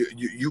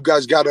 You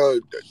guys got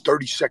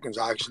 30 seconds.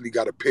 I actually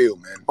got a pill,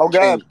 man. Oh, go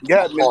ahead.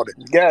 I'm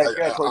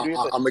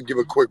gonna give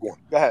a quick one.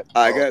 Go ahead.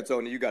 All right, go ahead,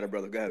 Tony. You got it,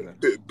 brother. Go ahead,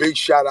 man. Big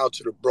shout out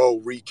to the bro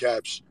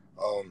recaps.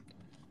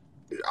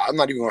 I'm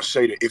not even gonna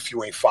say that if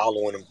you ain't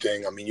following them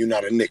thing. I mean, you're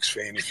not a Knicks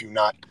fan if you're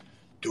not.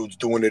 Dude's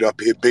doing it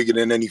up here bigger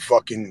than any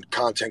fucking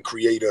content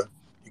creator.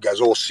 You guys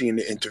all seeing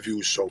the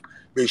interviews, so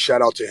big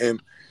shout out to him.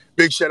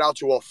 Big shout out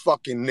to all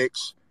fucking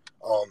Knicks.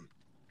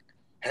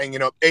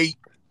 Hanging up 8,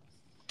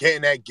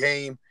 getting that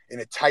game in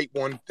a tight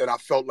one that I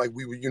felt like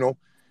we were,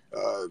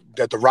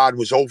 that the ride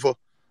was over.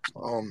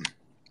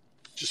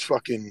 Just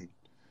fucking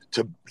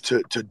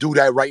to do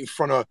that right in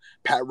front of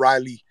Pat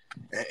Riley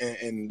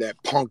and that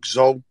punk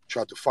Zoe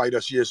tried to fight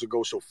us years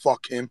ago, so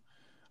fuck him.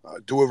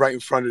 Do it right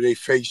in front of their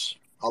face.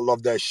 I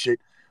love that shit.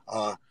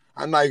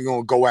 I'm not even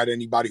going to go at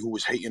anybody who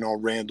was hating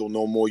on Randle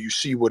no more. You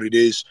see what it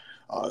is.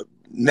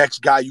 Next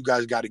guy you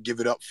guys got to give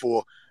it up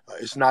for.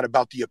 It's not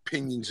about the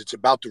opinions. It's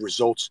about the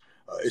results.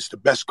 It's the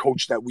best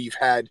coach that we've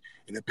had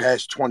in the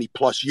past 20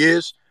 plus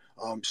years.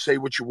 Say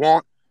what you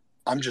want.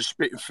 I'm just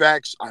spitting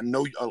facts. I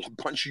know a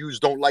bunch of yous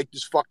don't like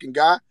this fucking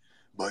guy,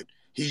 but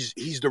he's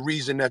the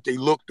reason that they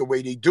look the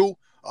way they do.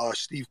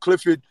 Steve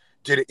Clifford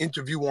did an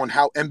interview on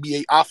how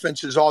NBA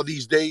offenses are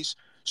these days.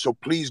 So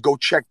please go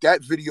check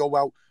that video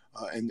out,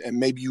 and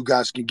maybe you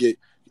guys can get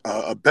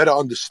a better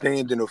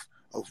understanding of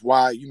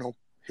why,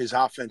 his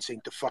offense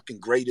ain't the fucking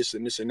greatest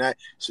and this and that.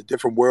 It's a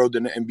different world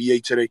than the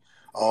NBA today.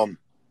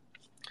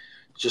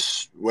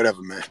 Just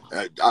whatever, man.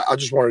 I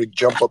just wanted to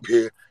jump up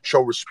here,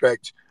 show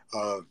respect.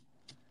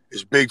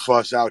 It's big for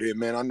us out here,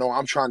 man. I know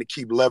I'm trying to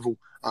keep level.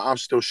 I'm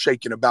still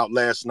shaking about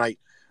last night.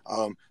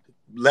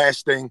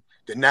 Last thing,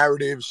 the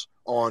narratives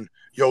on,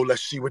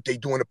 let's see what they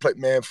do in the play.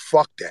 Man,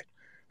 fuck that.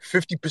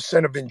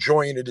 50% of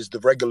enjoying it is the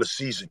regular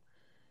season.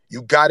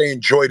 You got to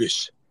enjoy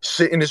this.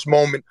 Sit in this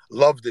moment.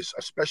 Love this.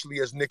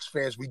 Especially as Knicks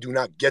fans, we do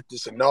not get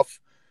this enough.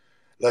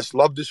 Let's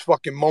love this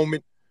fucking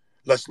moment.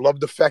 Let's love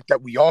the fact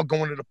that we are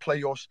going to the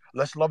playoffs.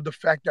 Let's love the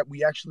fact that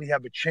we actually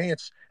have a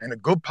chance and a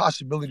good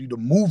possibility to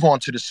move on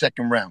to the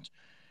second round.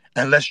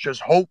 And let's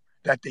just hope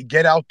that they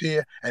get out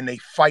there and they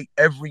fight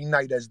every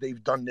night as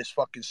they've done this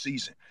fucking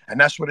season. And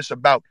that's what it's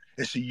about.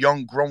 It's a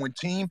young, growing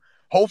team.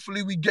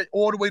 Hopefully we get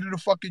all the way to the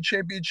fucking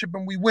championship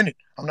and we win it.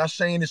 I'm not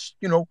saying it's,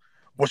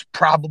 what's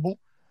probable,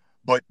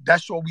 but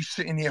that's all we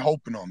sitting here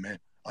hoping on, man.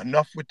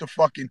 Enough with the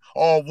fucking,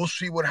 we'll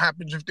see what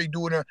happens if they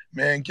do it.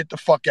 Man, get the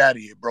fuck out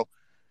of here, bro.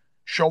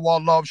 Show our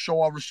love,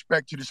 show our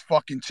respect to this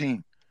fucking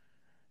team.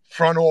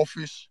 Front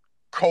office,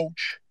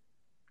 coach,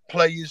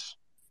 players.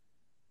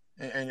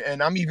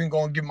 And I'm even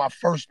going to give my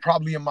first,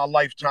 probably in my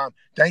lifetime,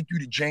 thank you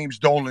to James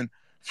Dolan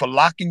for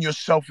locking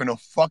yourself in a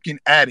fucking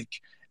attic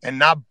and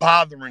not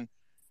bothering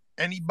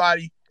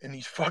anybody in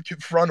these fucking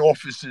front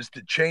offices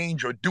to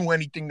change or do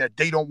anything that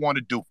they don't want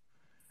to do.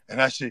 And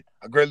that's it.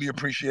 I greatly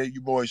appreciate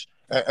you boys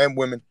and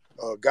women.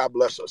 God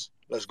bless us.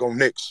 Let's go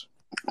Knicks.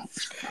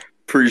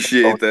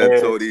 Appreciate that,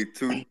 Tony.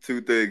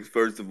 Two things.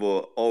 First of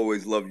all,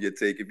 always love your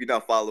take. If you're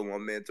not following my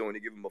man Tony,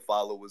 give him a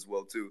follow as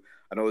well too.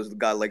 I know this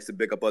guy likes to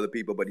pick up other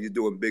people, but he's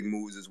doing big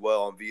moves as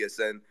well on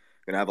VSN.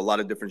 Gonna have a lot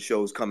of different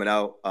shows coming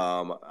out.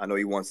 I know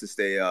he wants to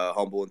stay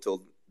humble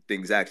until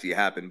things actually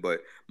happen,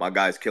 but my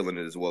guy's killing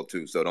it as well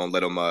too. So don't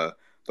let him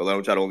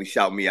try to only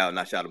shout me out and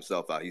not shout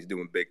himself out. He's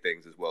doing big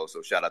things as well.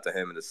 So shout out to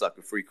him and the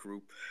Sucker Free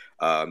crew.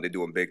 They're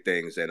doing big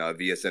things, and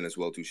VSN as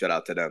well too. Shout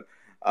out to them.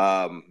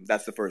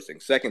 That's the first thing.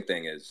 Second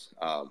thing is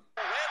Randle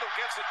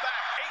gets it back.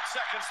 8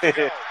 seconds to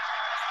go.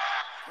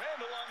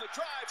 Randle on the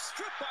drive,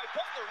 stripped by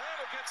Butler.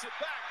 Randle gets it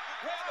back.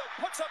 Randle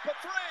puts up a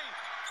three.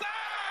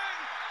 Bang!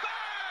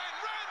 Bang!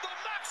 Randle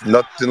knocks it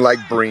Nothing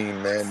like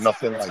Breen, man.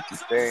 Nothing like it.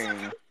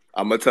 Dang.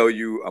 I'm gonna tell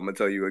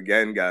you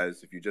again,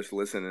 guys. If you're just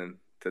listening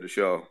to the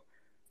show,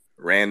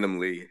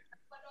 randomly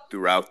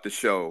throughout the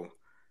show,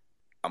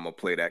 I'm gonna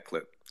play that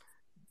clip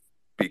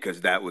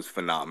because that was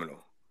phenomenal.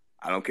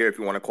 I don't care if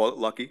you want to call it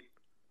lucky.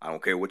 I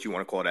don't care what you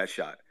want to call that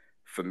shot.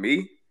 For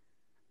me,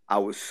 I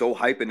was so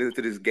hyping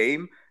into this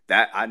game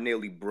that I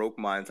nearly broke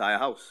my entire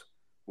house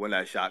when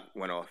that shot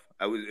went off.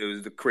 It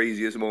was the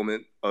craziest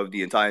moment of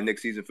the entire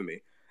Knicks season for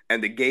me.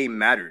 And the game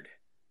mattered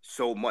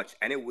so much,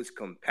 and it was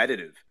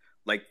competitive.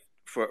 Like,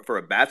 for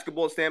a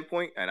basketball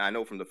standpoint, and I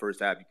know from the first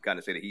half you can kind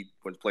of say that he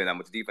wasn't playing that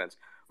much defense,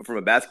 but from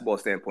a basketball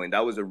standpoint,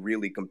 that was a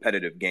really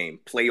competitive game,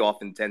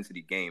 playoff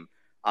intensity game.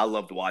 I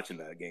loved watching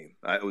that game.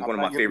 It was one of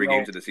my favorite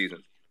games of the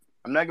season.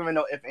 I'm not giving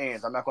no ifs,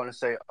 ands. I'm not going to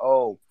say,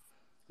 oh,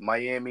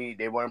 Miami,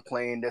 they weren't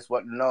playing this,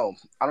 what? No.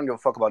 I don't give a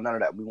fuck about none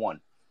of that. We won.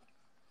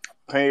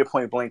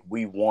 Point blank,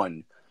 we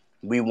won.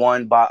 We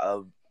won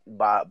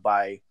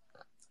by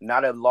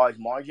not a large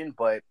margin,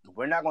 but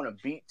we're not going to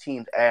beat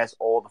teams' ass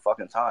all the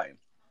fucking time.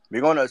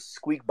 We're going to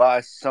squeak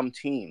by some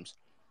teams.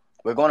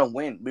 We're going to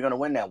win. We're going to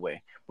win that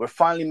way. We're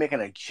finally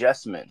making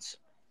adjustments.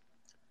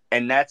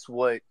 And that's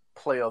what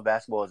playoff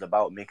basketball is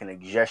about, making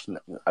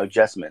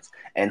adjustments.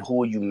 And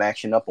who are you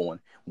matching up on?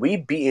 We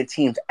beating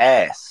teams'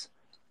 ass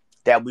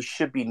that we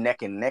should be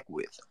neck and neck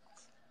with.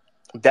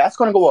 That's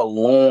going to go a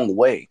long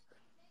way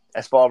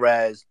as far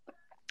as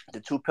the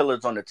two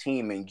pillars on the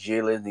team in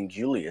Jalen and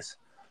Julius,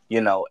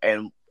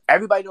 and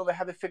everybody don't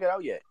have it figured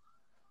out yet.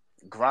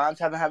 Grimes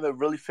haven't it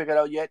really figured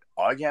out yet.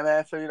 RJ haven't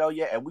it figured out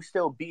yet, and we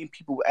still beating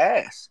people's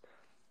ass.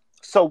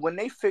 So when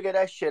they figure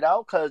that shit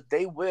out, because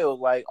they will,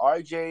 like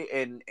RJ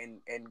and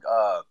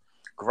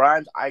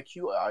Grimes'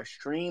 IQ are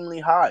extremely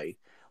high.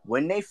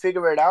 When they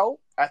figure it out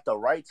at the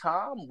right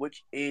time,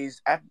 which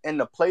is in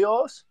the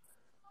playoffs,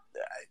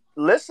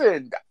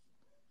 listen,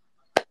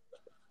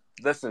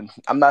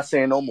 I'm not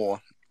saying no more.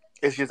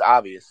 It's just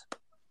obvious.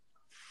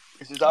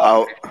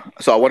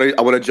 So I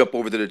want to jump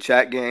over to the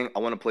chat, gang. I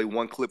want to play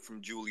one clip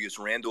from Julius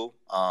Randle,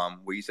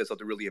 where he said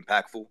something really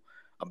impactful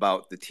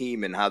about the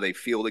team and how they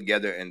feel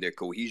together and their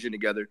cohesion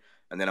together.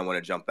 And then I want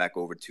to jump back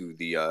over to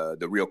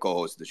the real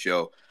co-host of the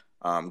show,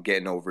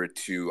 getting over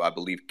to, I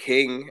believe,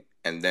 King,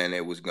 and then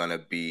it was gonna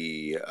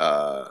be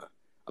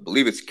I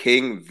believe it's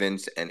King,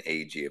 Vince, and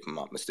AG, if I'm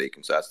not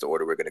mistaken. So that's the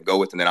order we're gonna go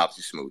with, and then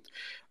obviously Smooth,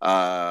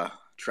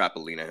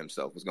 Trapolina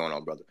himself. What's going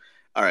on, brother?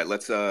 All right,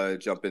 let's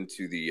jump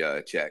into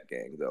the chat,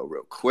 gang, though,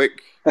 real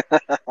quick.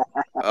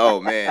 Oh,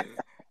 man.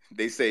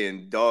 They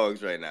saying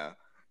dogs right now.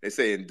 They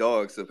saying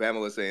dogs, so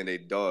Pamela's saying they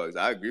dogs.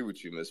 I agree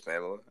with you, Miss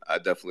Pamela. I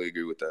definitely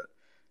agree with that.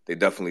 They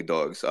definitely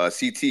dogs.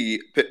 CT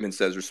Pittman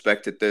says,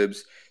 respect to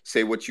Thibs.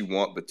 Say what you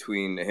want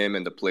between him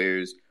and the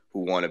players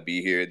who want to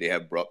be here. They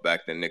have brought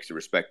back the Knicks to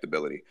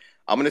respectability.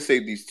 I'm going to say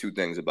these two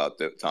things about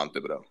Tom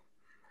Thibodeau.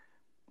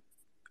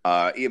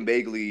 Ian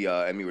Bagley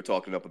and me were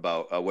talking up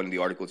about one of the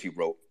articles he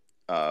wrote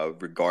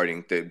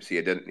regarding Thibs.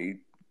 He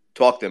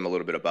talked to him a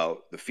little bit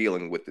about the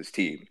feeling with this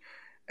team.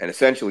 And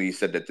essentially he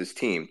said that this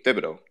team,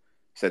 Thibodeau,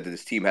 said that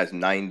this team has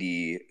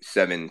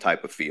 97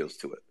 type of feels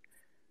to it.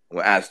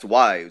 When asked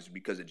why, it was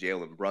because of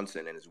Jalen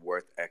Brunson and his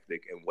work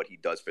ethic and what he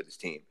does for this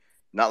team.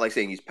 Not like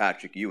saying he's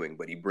Patrick Ewing,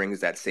 but he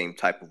brings that same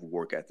type of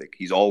work ethic.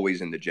 He's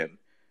always in the gym.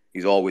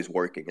 He's always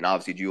working. And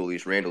obviously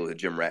Julius Randle is a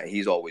gym rat.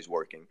 He's always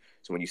working.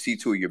 So when you see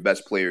two of your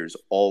best players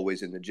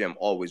always in the gym,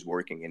 always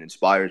working, it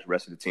inspires the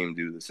rest of the team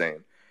to do the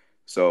same.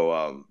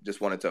 So just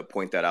wanted to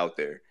point that out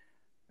there.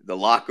 The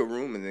locker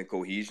room and the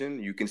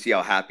cohesion, you can see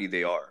how happy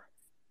they are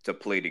to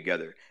play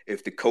together.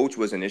 If the coach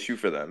was an issue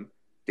for them,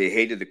 they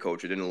hated the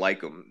coach or didn't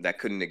like him, that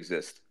couldn't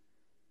exist.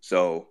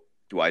 So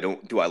do I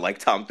like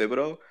Tom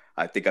Thibodeau?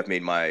 I think I've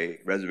made my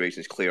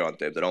reservations clear on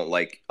Thibs. I don't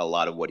like a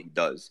lot of what he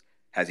does.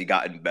 Has he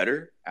gotten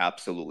better?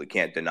 Absolutely.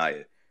 Can't deny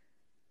it.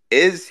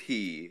 Is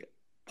he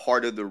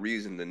part of the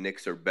reason the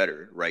Knicks are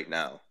better right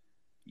now?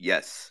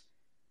 Yes.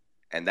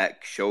 And that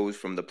shows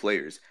from the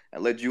players.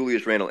 And let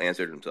Julius Randle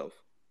answer it himself.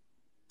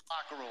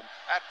 Locker room,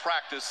 at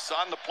practice,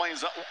 on the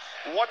plains.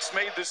 What's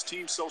made this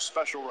team so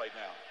special right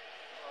now?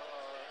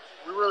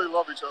 We really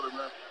love each other,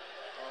 man.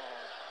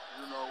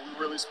 You know, we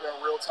really spent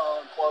real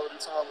time, quality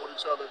time with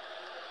each other,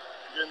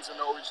 getting to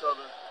know each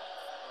other,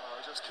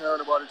 just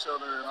caring about each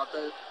other, and I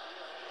think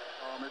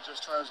it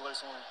just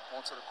translates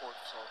onto the court.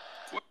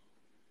 So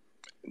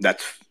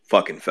That's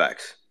fucking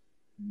facts.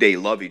 They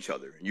love each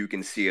other. You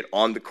can see it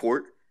on the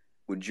court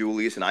with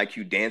Julius and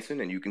IQ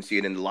dancing, and you can see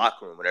it in the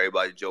locker room when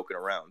everybody's joking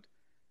around.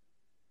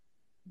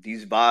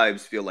 These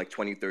vibes feel like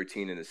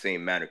 2013 in the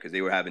same manner because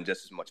they were having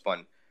just as much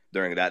fun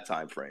during that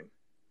time frame.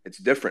 It's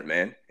different,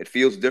 man. It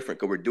feels different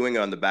because we're doing it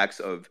on the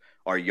backs of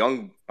our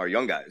young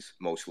guys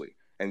mostly,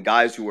 and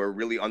guys who are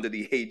really under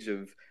the age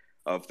of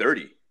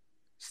 30,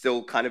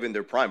 still kind of in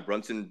their prime.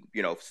 Brunson,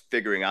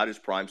 figuring out his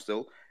prime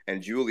still,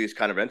 and Julius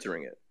kind of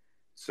entering it.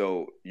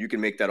 So you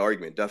can make that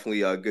argument.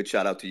 Definitely a good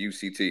shout out to you,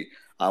 CT.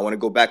 I want to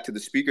go back to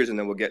the speakers, and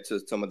then we'll get to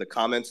some of the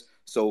comments.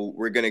 So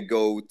we're going to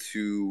go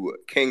to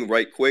King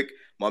right quick.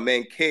 My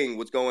man King,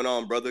 what's going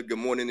on, brother? Good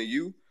morning to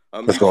you.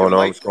 What's going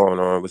on? What's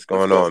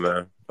going on,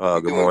 man?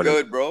 Good Good morning. morning.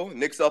 Good, bro.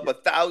 Knicks up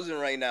 1,000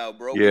 right now,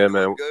 bro. Yeah, We're doing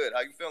man. good.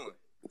 How you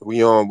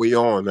feeling? We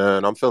on,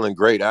 man. I'm feeling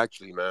great,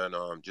 actually, man.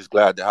 Just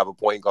glad to have a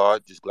point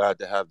guard. Just glad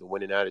to have the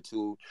winning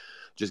attitude.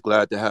 Just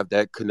glad to have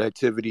that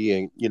connectivity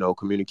and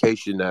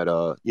communication that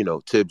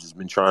Tibbs has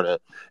been trying to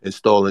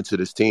install into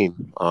this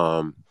team.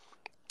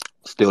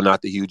 Still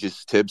not the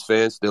hugest Tibbs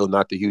fan, still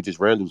not the hugest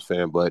Randle's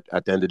fan, but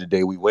at the end of the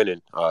day, we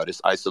winning.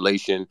 This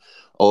isolation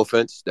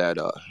offense that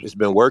it's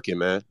been working,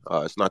 man.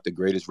 It's not the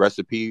greatest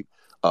recipe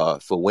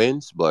for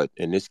wins, but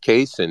in this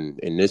case and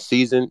in this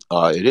season,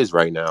 it is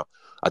right now.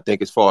 I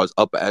think as far as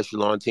upper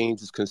echelon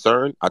teams is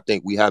concerned, I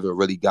think we haven't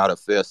really got a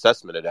fair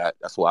assessment of that.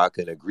 That's why I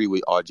can agree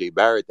with RJ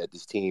Barrett that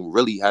this team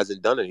really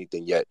hasn't done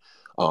anything yet.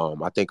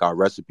 I think our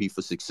recipe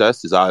for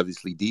success is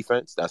obviously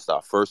defense. That's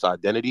our first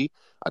identity.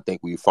 I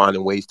think we're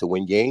finding ways to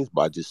win games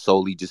by just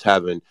solely just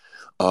having,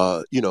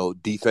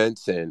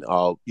 defense and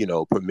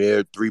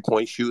premier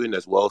 3-point shooting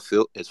as well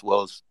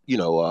as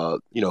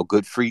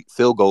good free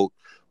field goal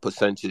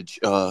percentage.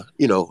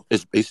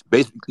 It's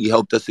basically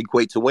helped us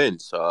equate to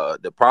wins.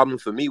 The problem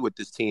for me with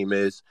this team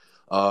is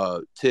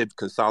Tibbs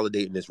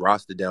consolidating his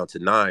roster down to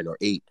 9 or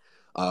 8.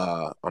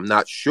 I'm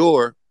not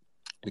sure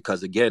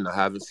because again, I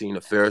haven't seen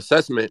a fair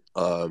assessment.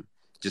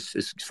 Just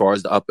as far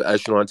as the upper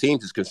echelon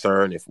teams is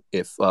concerned,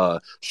 if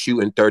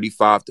shooting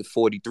 35 to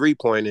 43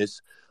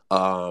 pointers,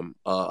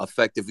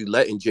 effectively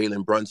letting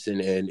Jalen Brunson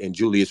and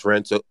Julius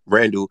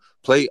Randle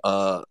play,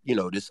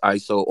 this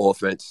ISO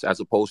offense as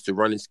opposed to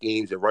running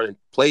schemes and running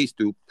plays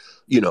through,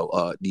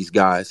 these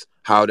guys,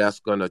 how that's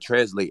going to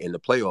translate in the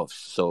playoffs.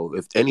 So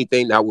if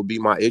anything, that would be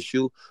my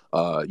issue.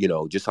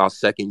 Just our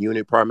second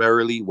unit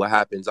primarily, what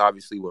happens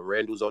obviously when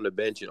Randle's on the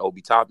bench and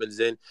Obi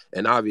Toppin's in,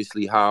 and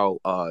obviously how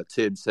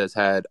Tibbs has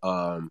had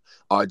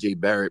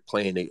RJ Barrett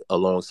playing it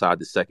alongside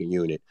the second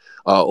unit.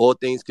 All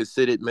things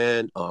considered,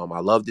 man, I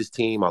love this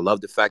team. I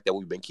love the fact that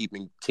we've been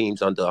keeping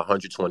teams under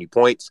 120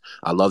 points.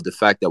 I love the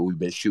fact that we've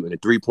been shooting the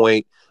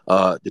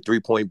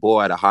three-point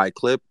ball at a high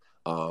clip.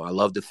 I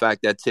love the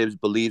fact that Tibbs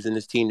believes in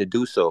this team to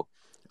do so.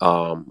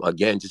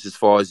 Again, just as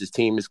far as this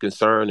team is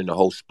concerned and the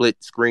whole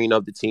split screen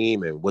of the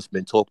team and what's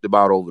been talked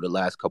about over the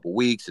last couple of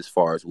weeks as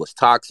far as what's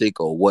toxic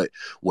or what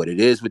it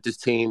is with this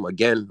team.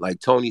 Again, like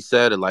Tony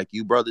said, or like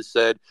you brothers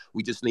said,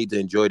 we just need to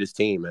enjoy this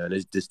team, man.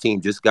 This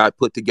team just got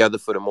put together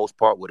for the most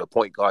part with a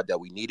point guard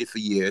that we needed for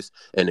years,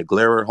 and the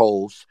glaring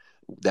holes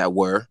that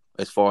were,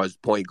 as far as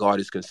point guard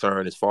is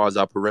concerned, as far as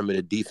our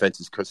perimeter defense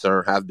is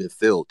concerned, have been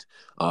filled.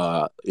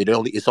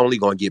 It's only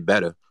going to get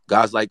better.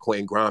 Guys like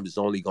Quentin Grimes is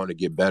only going to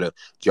get better.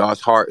 Josh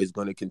Hart is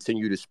going to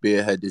continue to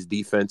spearhead this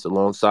defense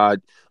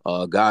alongside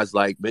guys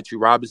like Mitchell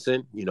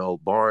Robinson,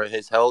 barring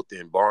his health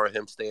and barring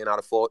him staying out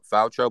of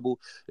foul trouble.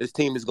 This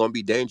team is going to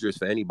be dangerous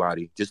for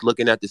anybody. Just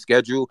looking at the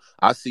schedule,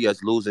 I see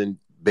us losing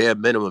bare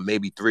minimum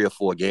maybe 3 or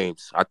 4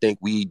 games. I think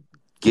we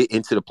get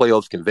into the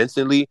playoffs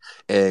convincingly,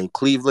 and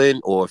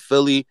Cleveland or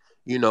Philly,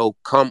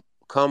 come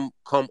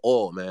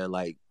all, man.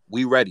 Like,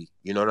 we ready.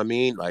 You know what I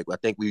mean? Like, I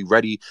think we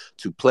ready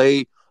to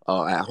play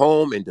at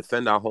home and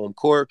defend our home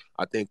court.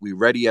 I think we're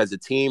ready as a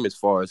team as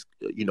far as,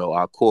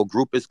 our core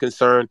group is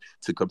concerned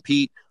to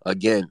compete.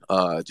 Again,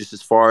 just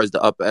as far as the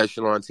upper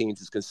echelon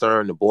teams is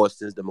concerned, the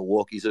Bostons, the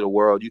Milwaukees of the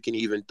world, you can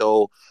even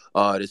throw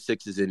the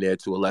Sixers in there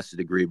to a lesser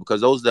degree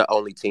because those are the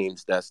only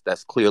teams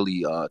that's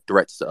clearly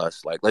threats to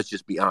us. Like, let's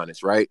just be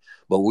honest, right?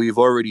 But we've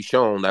already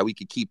shown that we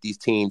could keep these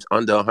teams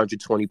under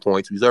 120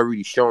 points. We've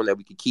already shown that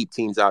we could keep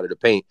teams out of the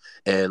paint.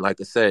 And like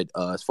I said,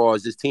 as far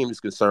as this team is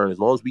concerned, as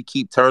long as we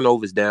keep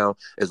turnovers down,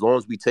 as long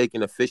as we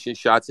taking efficient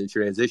shots in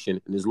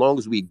transition, and as long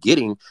as we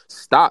getting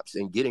stops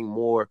and getting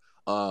more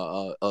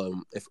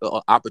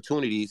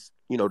opportunities,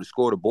 to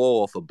score the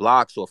ball off of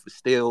blocks or for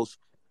steals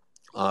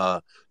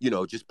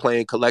Just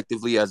playing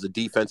collectively as a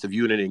defensive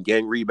unit and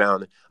gang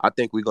rebounding, I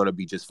think we're going to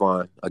be just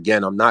fine.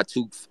 Again,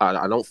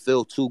 I don't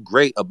feel too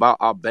great about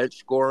our bench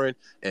scoring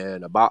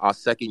and about our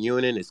second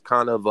unit. It's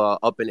kind of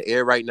up in the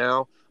air right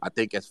now. I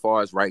think as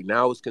far as right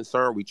now is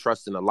concerned, we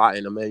trusting a lot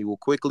in Emmanuel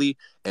quickly.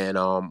 And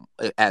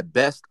at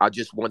best, I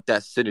just want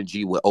that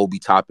synergy with Obi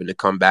Toppin to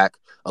come back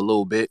a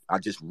little bit.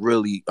 I'm just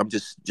really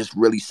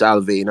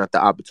salivating at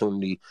the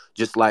opportunity,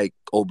 just like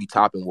Obi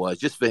Toppin was,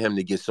 just for him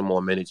to get some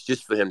more minutes,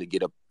 just for him to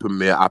get a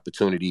premier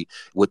opportunity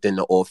within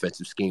the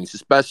offensive schemes,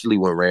 especially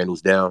when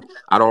Randle's down.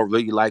 I don't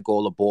really like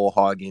all the ball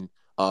hogging.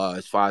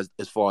 As far as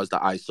the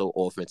ISO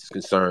offense is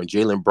concerned,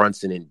 Jalen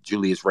Brunson and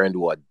Julius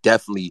Randle are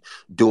definitely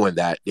doing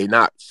that. They're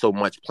not so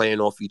much playing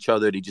off each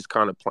other. They just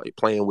kind of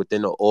playing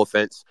within the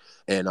offense.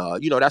 And,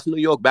 that's New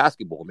York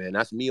basketball, man.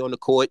 That's me on the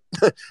court.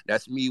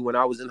 That's me when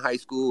I was in high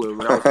school and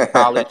when I was in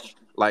college.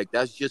 Like,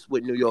 that's just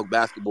what New York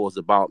basketball is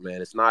about,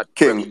 man. It's not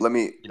King, really, let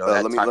me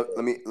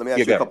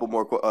ask you a couple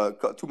more,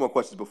 two more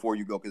questions before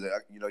you go, because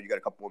you got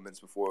a couple more minutes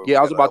before. Yeah,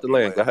 I was about to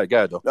land. Go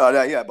ahead, though. No,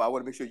 yeah, but I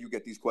want to make sure you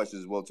get these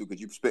questions as well too,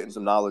 because you're spitting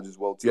some knowledge as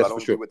well too. Yes, I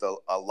don't agree with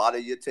a lot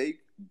of your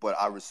take, but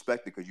I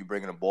respect it because you're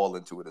bringing a ball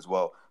into it as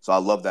well. So I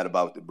love that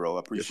about it, bro. I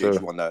appreciate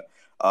you on that.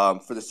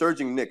 For the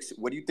surging Knicks,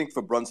 what do you think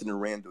for Brunson and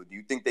Randle? Do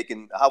you think they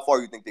can? How far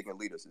do you think they can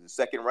lead us? Is it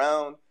second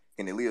round?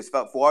 Can they lead us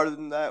farther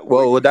than that?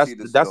 Well, that's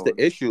the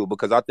issue,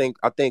 because I think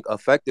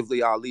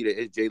effectively our leader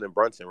is Jalen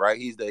Brunson, right?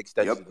 He's the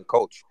extension of the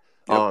coach.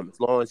 As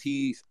long as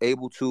he's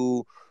able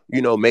to,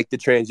 make the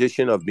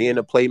transition of being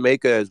a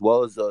playmaker as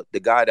well as the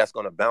guy that's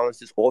going to balance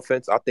this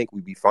offense, I think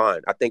we'd be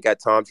fine. I think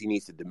at times he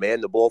needs to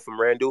demand the ball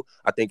from Randle.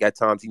 I think at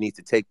times he needs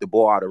to take the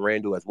ball out of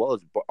Randle as well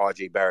as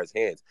R.J. Barrett's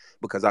hands,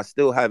 because I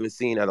still haven't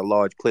seen at a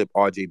large clip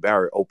R.J.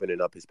 Barrett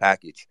opening up his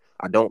package.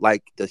 I don't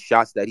like the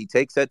shots that he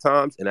takes at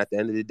times, and at the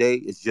end of the day,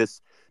 it's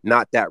just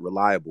not that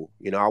reliable.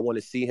 I want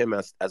to see him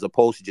as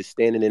opposed to just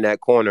standing in that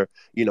corner,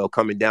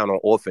 coming down on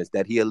offense,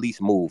 that he at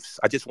least moves.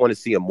 I just want to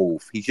see him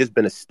move. He's just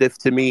been a stiff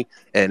to me,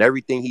 and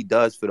everything he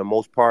does for the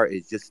most part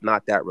is just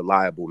not that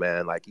reliable,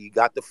 man. Like, he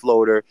got the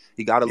floater,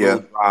 he got a little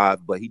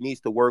drive, but he needs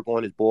to work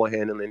on his ball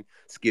handling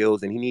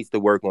skills, and he needs to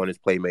work on his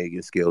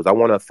playmaking skills. I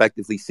want to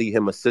effectively see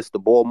him assist the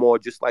ball more,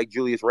 just like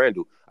Julius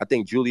Randle. I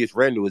think Julius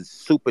Randle is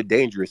super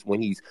dangerous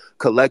when he's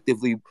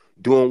collectively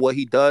doing what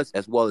he does,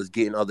 as well as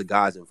getting other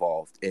guys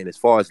involved. And as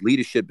far as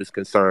leadership is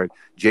concerned,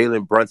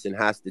 Jalen Brunson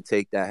has to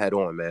take that head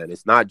on, man.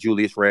 It's not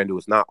Julius Randle.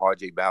 It's not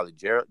R.J. Barrett.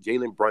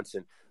 Jalen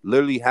Brunson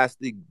literally has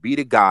to be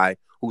the guy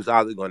who's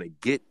either going to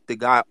get the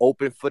guy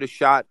open for the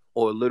shot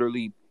or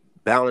literally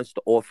balance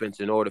the offense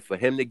in order for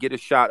him to get a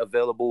shot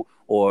available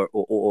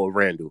or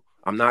Randle.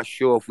 I'm not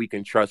sure if we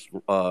can trust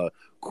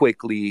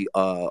quickly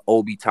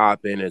Obi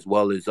Toppin as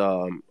well as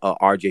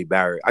R.J.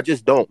 Barrett. I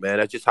just don't, man.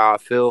 That's just how I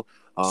feel.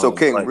 So,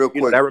 King, real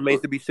quick, that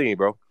remains to be seen,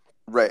 bro.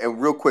 Right,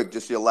 and real quick,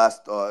 just your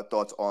last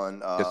thoughts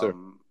on yes,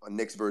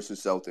 Knicks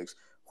versus Celtics.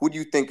 Who do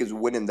you think is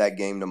winning that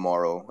game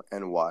tomorrow,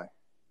 and why?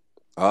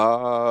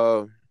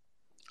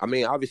 I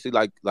mean, obviously,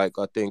 like I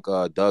think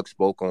Doug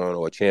spoke on,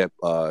 or Champ,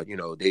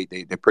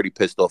 they're pretty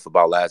pissed off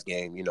about last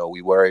game.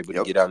 We were able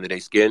to get under their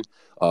skin.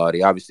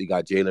 They obviously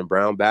got Jalen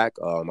Brown back.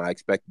 I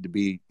expected to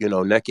be,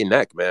 neck and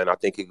neck, man. I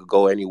think it could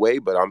go any way,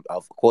 but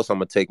of course I'm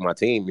gonna take my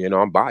team.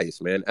 I'm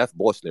biased, man. F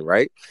Boston,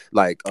 right?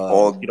 Like,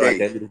 all day. At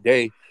the end of the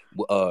day,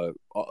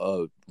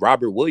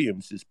 Robert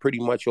Williams is pretty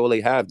much all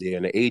they have there,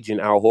 and the agent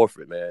Al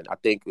Horford, man. I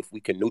think if we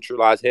can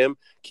neutralize him,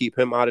 keep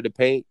him out of the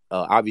paint,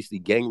 obviously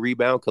gang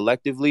rebound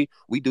collectively,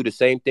 we do the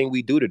same thing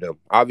we do to them.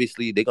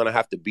 Obviously, they're going to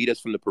have to beat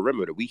us from the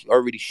perimeter. We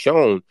already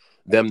shown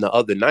them the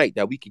other night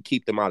that we can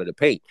keep them out of the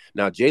paint.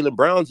 Now, Jalen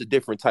Brown's a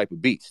different type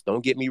of beast.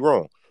 Don't get me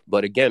wrong.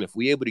 But again, if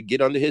we're able to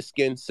get under his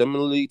skin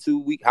similarly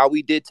to how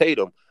we did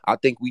Tatum, I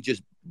think we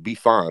just be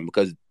fine,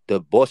 because the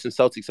Boston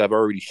Celtics have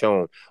already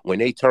shown when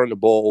they turn the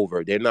ball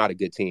over, they're not a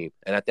good team.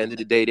 And at the end of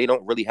the day, they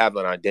don't really have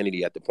an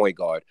identity at the point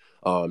guard.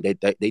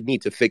 They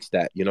need to fix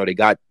that. They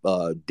got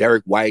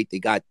Derek White, they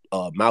got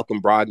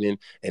Malcolm Brogdon,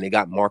 and they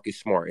got Marcus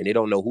Smart, and they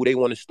don't know who they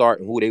want to start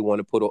and who they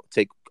want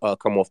to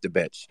come off the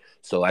bench.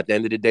 So at the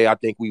end of the day, I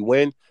think we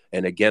win.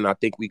 And again, I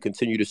think we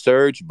continue to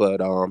surge,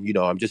 but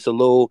I'm just a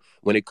little,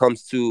 when it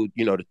comes to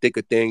the thick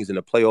of things in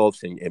the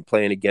playoffs and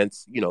playing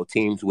against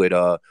teams with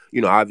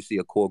obviously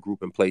a core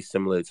group in place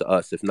similar to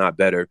us, if not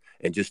better,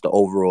 and just the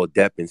overall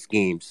depth and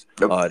schemes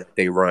that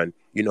they run.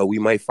 We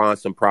might find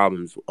some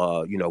problems,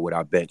 with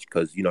our bench,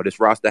 because this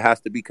roster has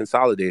to be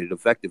consolidated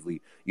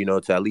effectively,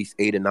 to at least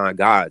 8 or 9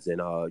 guys. And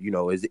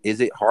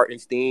is it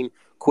Hartenstein,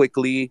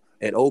 quickly,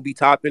 and Obi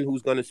Toppin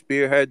who's going to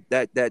spearhead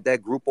that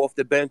group off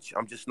the bench?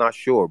 I'm just not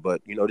sure,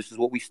 but this is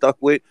what we stuck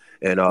with,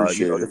 and this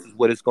is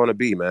what it's going to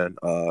be, man.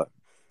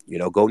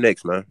 Go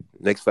Knicks, man.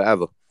 Knicks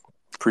forever.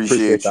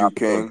 Appreciate you,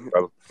 King.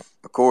 Brother.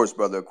 Of course,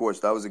 brother. Of course,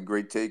 that was a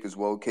great take as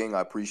well, King.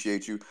 I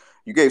appreciate you.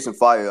 You gave some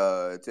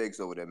fire takes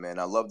over there, man.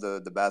 I love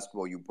the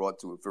basketball you brought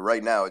to it. For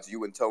right now, it's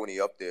you and Tony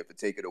up there for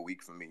Take It a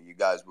Week for me. You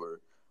guys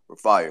were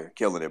fire,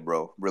 killing it,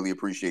 bro. Really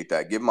appreciate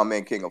that. Give my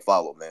man King a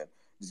follow, man.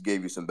 Just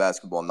gave you some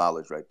basketball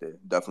knowledge right there.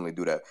 Definitely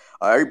do that.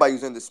 Everybody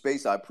who's in the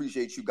space, I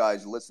appreciate you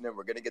guys listening.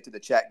 We're going to get to the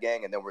chat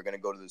gang, and then we're going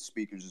to go to the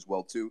speakers as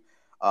well, too.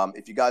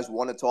 If you guys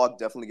want to talk,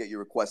 definitely get your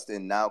request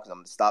in now because I'm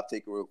going to stop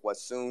taking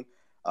requests soon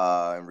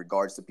in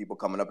regards to people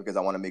coming up because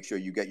I want to make sure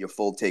you get your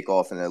full take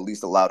off and at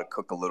least allow to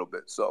cook a little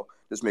bit. So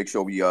just make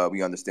sure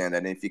we understand that.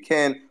 And if you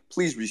can,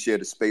 please reshare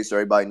the space so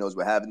everybody knows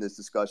we're having this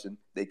discussion.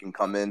 They can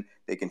come in,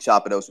 they can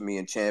chop it up with me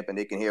and Champ, and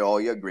they can hear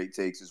all your great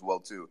takes as well,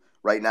 too.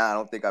 Right now, I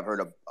don't think I've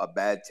heard a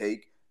bad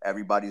take.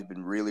 Everybody's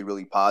been really,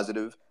 really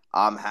positive.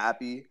 I'm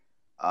happy.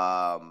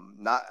 I'm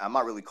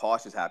not really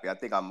cautious happy. I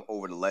think I'm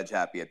over the ledge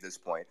happy at this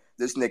point.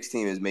 This Knicks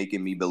team is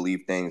making me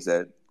believe things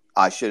that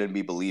I shouldn't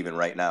be believing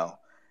right now.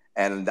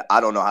 And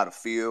I don't know how to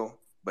feel,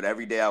 but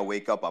every day I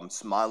wake up, I'm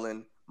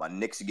smiling. My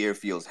Knicks gear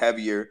feels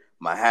heavier.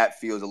 My hat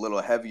feels a little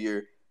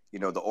heavier. You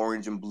know, the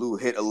orange and blue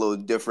hit a little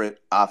different.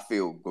 I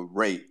feel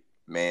great,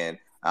 man.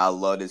 I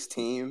love this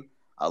team.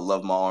 I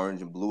love my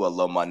orange and blue. I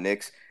love my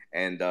Knicks.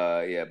 And,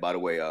 by the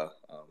way,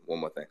 one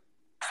more thing.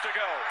 To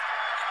go.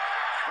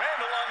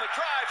 Randle on the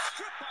drive,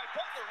 stripped by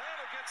Butler.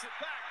 Randle gets it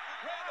back.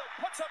 Randle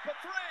puts up a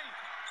three.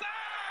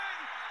 Bang!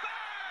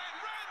 Bang!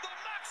 Randle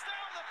knocks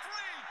down the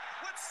three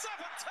with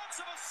 0.7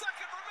 of a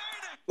second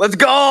remaining. Let's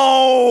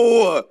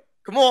go!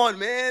 Come on,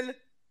 man.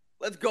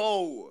 Let's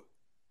go.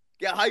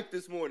 Get hyped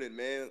this morning,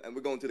 man. And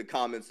we're going to the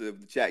comments of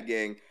the chat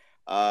gang.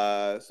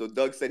 So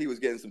Doug said he was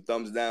getting some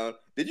thumbs down.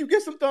 Did you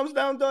get some thumbs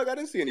down, Doug? I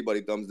didn't see anybody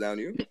thumbs down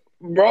you.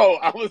 Bro,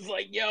 I was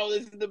like, yo,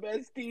 this is the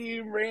best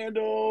team.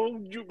 Randle,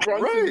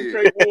 Brunson,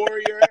 straight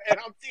warrior. And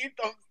I'm seeing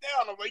thumbs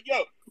down. I'm like,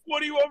 yo,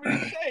 what do you want me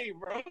to say,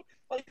 bro?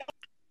 Like,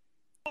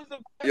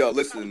 yo,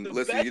 listen.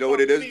 You know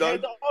what it is,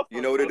 Doug?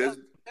 You know what it is?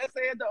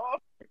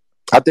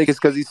 I think it's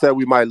because he said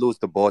we might lose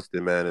to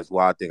Boston, man. That's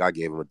why I think I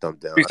gave him a thumb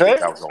down. I think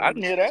that was I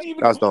didn't hear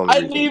that. I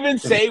didn't even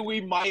say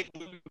we might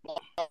lose.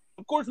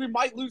 Of course, we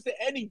might lose to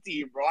any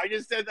team, bro. I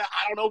just said that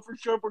I don't know for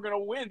sure if we're going to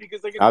win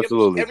because they're going to give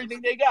us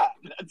everything they got.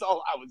 That's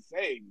all I was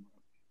saying.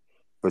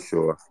 For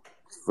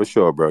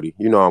sure, Brody.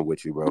 You know I'm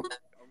with you, bro. Of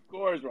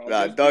course, bro.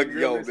 Nah, Doug,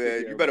 yo,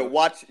 man, you better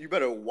watch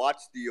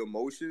the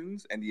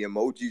emotions and the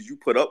emojis you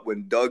put up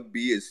when Doug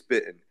B is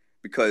spitting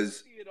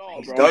because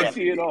I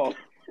see it all.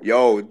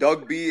 Yo,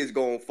 Doug B is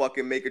gonna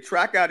fucking make a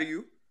track out of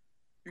you.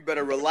 You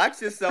better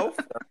relax yourself.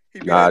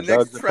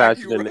 Doug's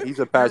he's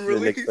a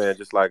passionate Knicks fan,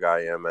 just like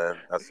I am, man.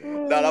 That's it.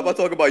 Nah, I'm not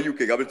talking about you,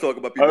 King. I've been talking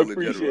about people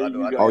in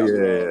general. Oh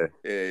yeah.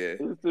 This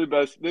is the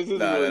best. This is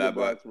really the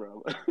best,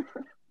 bro.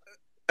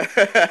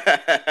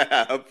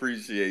 I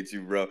appreciate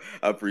you, bro.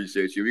 I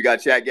appreciate you. We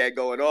got chat gang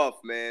going off,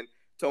 man.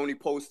 Tony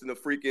posting the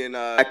freaking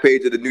back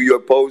page of the New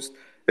York Post.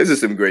 This is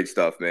some great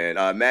stuff, man.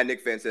 Mad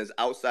Knick fan says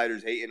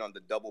outsiders hating on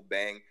the double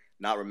bang.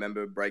 Not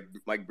remember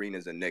Mike Breen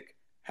is a Knick.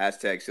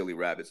 Hashtag silly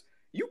rabbits.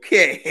 You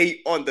can't hate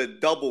on the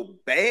double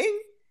bang,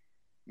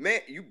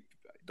 man. You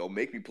don't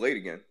make me play it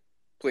again.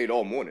 Played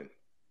all morning.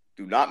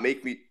 Do not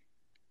make me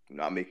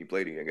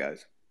play it again,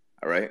 guys.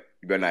 All right.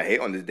 You better not hate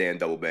on this damn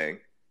double bang.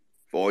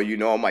 For all you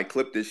know, I might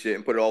clip this shit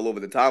and put it all over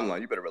the timeline.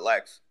 You better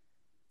relax.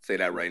 Say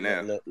that right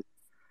now.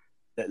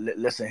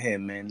 Listen here,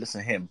 man.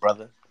 Listen here,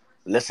 brother.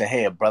 Listen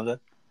here, brother.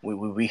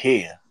 We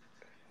here.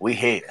 We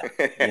here.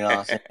 You know what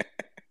I'm saying?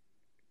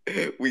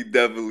 We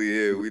definitely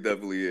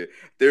here.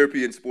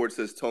 Therapy in Sports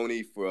says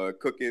Tony for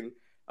cooking.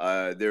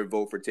 Their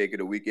vote for take of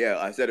the week. Yeah,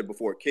 I said it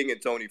before. King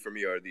and Tony for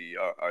me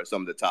are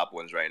some of the top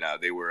ones right now.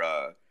 They were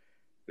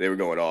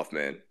going off,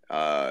 man.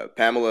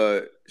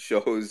 Pamela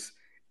shows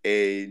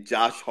a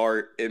Josh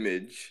Hart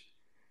image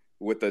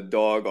with a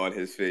dog on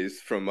his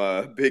face from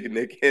Big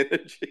Nick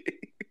Energy.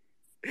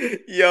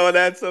 Yo,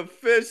 that's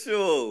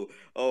official.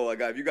 Oh my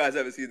God. If you guys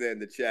haven't seen that in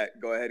the chat,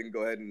 go ahead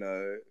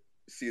and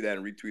see that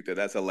and retweet that.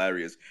 That's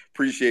hilarious.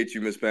 Appreciate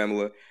you, Miss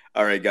Pamela.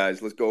 All right,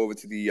 guys, let's go over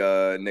to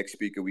the next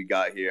speaker we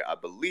got here. I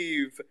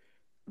believe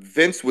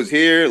Vince was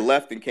here,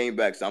 left, and came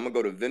back. So I'm going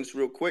to go to Vince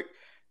real quick.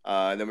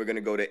 Then we're going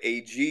to go to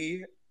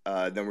AG.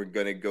 Then we're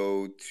going to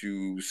go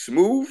to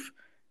Smooth.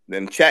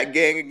 Then Chat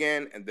Gang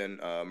again, and then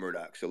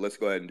Murdoch. So let's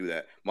go ahead and do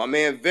that. My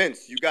man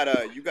Vince, you got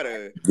a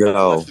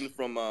question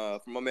from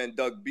my man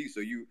Doug B.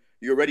 So you're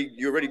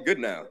already good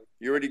now.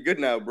 You're already good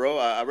now, bro.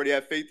 I already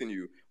have faith in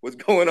you. What's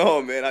going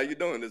on, man? How you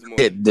doing this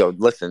morning? Yo,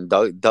 listen,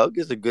 Doug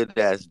is a good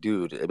ass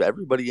dude.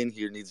 Everybody in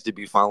here needs to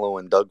be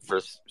following Doug for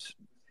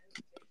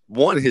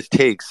one, his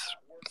takes,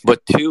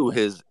 but two,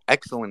 his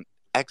excellent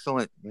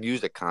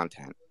music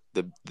content.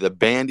 The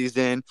band he's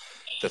in,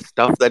 the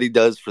stuff that he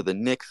does for the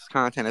Knicks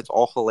content, it's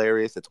all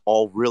hilarious. It's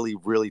all really,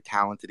 really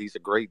talented. He's a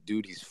great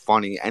dude. He's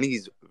funny, and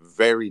he's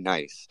very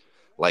nice.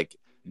 Like,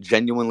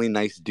 genuinely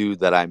nice dude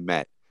that I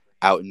met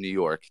out in New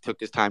York. He took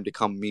his time to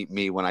come meet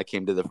me when I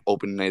came to the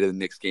opening night of the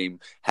Knicks game,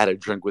 had a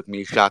drink with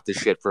me, shot the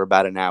shit for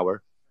about an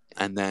hour,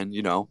 and then,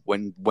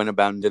 went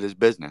about and did his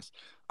business.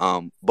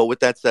 But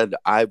with that said,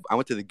 I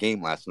went to the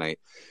game last night,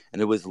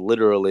 and it was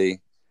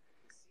literally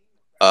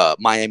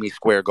Miami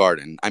Square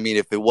Garden. I mean,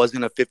 if it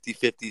wasn't a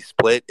 50-50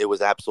 split, it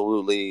was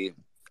absolutely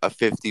a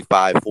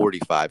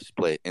 55-45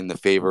 split in the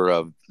favor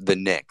of the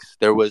Knicks.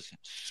 There was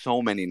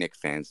so many Knicks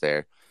fans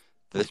there.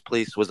 This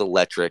place was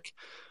electric.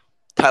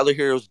 Tyler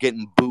Hero's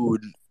getting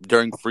booed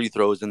during free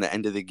throws in the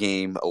end of the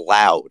game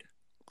loud.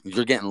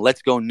 You're getting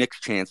let's go Knicks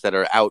chants that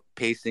are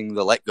outpacing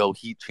the let go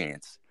Heat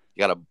chants.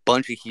 You got a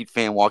bunch of Heat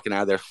fan walking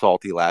out of there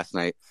salty last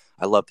night.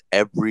 I loved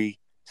every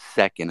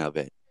second of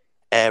it.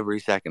 Every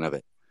second of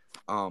it.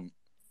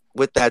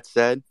 With that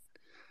said,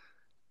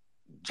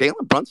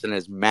 Jalen Brunson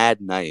is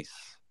mad nice.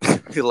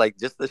 Like,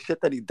 just the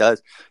shit that he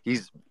does.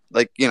 He's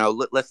like,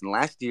 listen,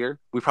 last year,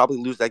 we probably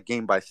lose that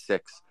game by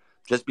 6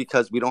 just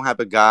because we don't have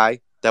a guy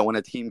that when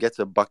a team gets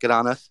a bucket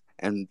on us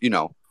and,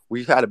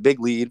 we've had a big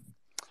lead,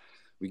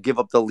 we give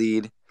up the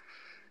lead.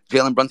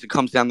 Jalen Brunson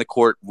comes down the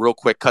court real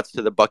quick, cuts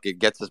to the bucket,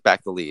 gets us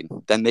back the lead.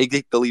 Then they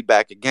get the lead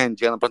back again.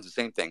 Jalen Brunson,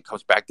 same thing,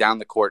 comes back down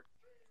the court,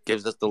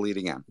 gives us the lead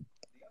again.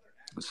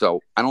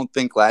 So I don't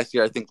think last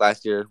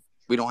year,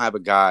 we don't have a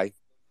guy. I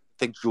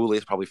think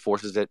Julius probably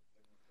forces it,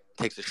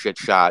 takes a shit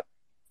shot,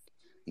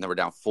 and then we're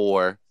down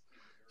 4.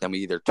 Then we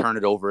either turn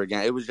it over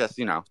again. It was just,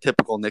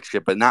 typical Knicks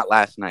shit, but not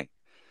last night.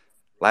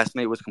 Last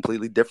night was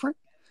completely different,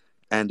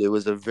 and it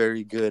was a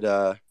very good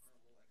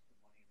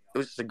it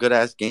was just a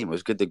good-ass game. It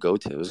was good to go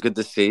to. It was good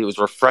to see. It was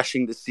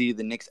refreshing to see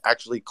the Knicks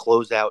actually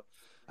close out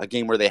a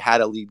game where they had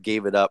a lead,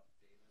 gave it up.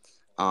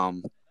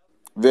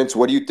 Vince,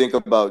 what do you think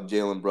about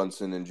Jalen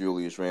Brunson and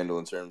Julius Randle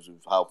in terms of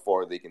how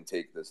far they can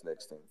take this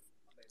next team?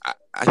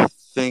 I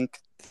think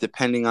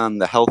depending on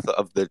the health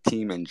of the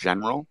team in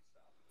general,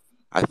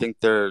 I think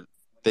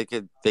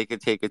they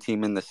could take a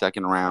team in the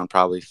second round,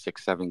 probably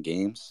 6-7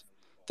 games,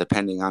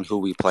 depending on who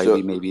we play.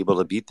 We may be able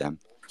to beat them.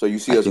 So you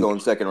see us going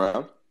second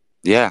round?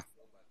 Yeah,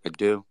 I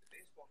do.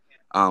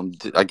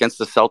 Against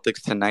the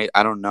Celtics tonight,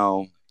 I don't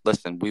know.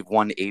 Listen, we've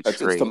won 8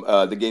 straight.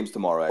 The game's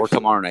tomorrow, actually. Or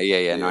tomorrow night.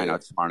 Yeah. No, I know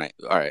it's tomorrow night.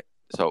 All right.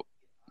 So,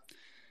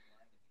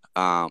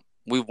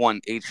 we've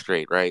won 8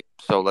 straight, right?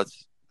 So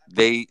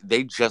they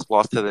just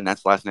lost to the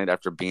Nets last night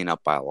after being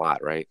up by a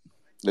lot, right?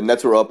 The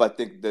Nets were up. I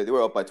think they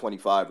were up by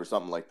 25 or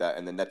something like that,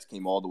 and the Nets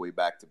came all the way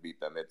back to beat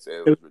them. It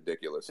was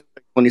ridiculous.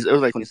 It was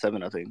like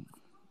 27, I think.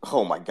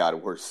 Oh my God,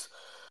 worse.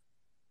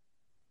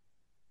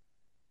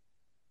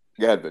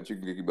 Go ahead, Vince. You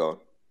can keep going.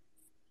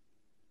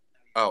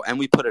 Oh, and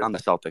we put it on the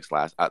Celtics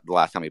the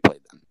last time we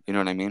played them. You know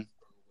what I mean?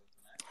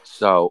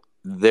 So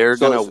they're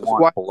gonna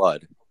want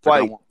blood. They're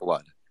gonna want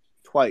blood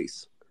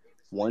twice.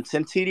 Once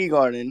in TD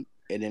Garden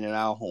and then in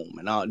our home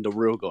and out in the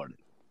real Garden.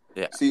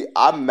 Yeah. See,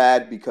 I'm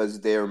mad because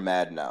they're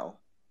mad now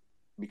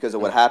because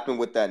of what happened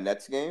with that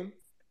Nets game.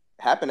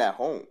 It happened at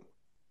home.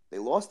 They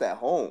lost at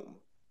home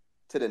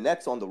to the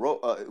Nets on the road,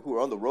 who are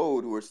on the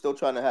road, who are still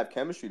trying to have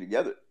chemistry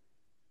together.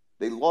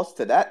 They lost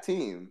to that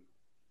team,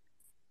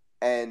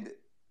 and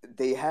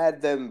they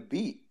had them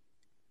beat.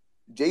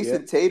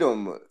 Jason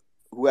Tatum,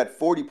 who had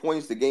 40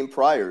 points the game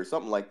prior or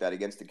something like that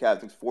against the Cavs, I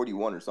think it's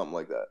 41 or something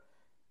like that.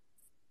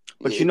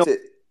 But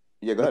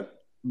yeah, go ahead.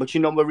 But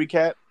what,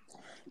 recap?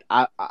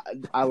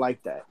 I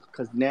like that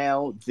because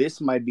now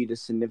this might be the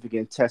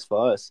significant test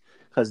for us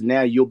because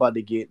now you're about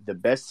to get the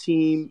best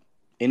team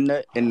in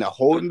the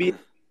whole NBA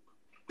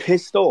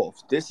pissed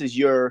off. This is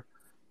your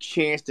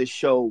chance to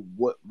show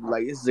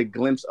this is a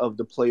glimpse of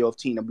the playoff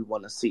team that we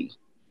want to see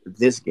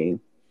this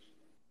game.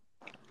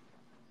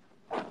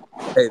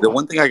 Hey, the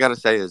one thing I gotta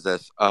say is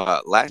this: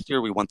 last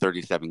year we won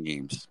 37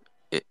 games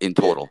in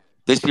total.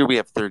 This year we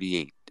have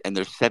 38, and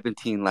there's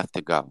 17 left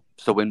to go.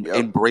 So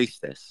embrace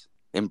this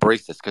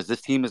because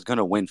this team is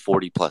gonna win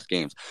 40+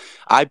 games.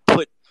 I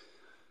put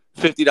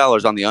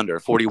 $50 on the under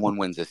 41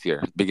 wins this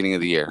year, beginning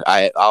of the year.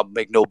 I'll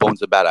make no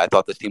bones about it. I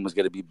thought this team was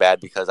gonna be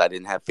bad because I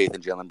didn't have faith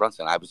in Jalen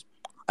Brunson.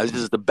 This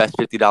is the best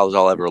 $50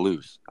 I'll ever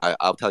lose.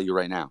 I'll tell you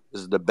right now.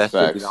 This is the best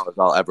 $50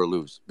 I'll ever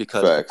lose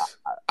because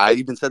I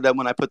even said that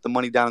when I put the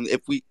money down.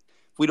 If we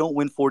don't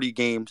win 40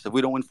 games, if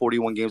we don't win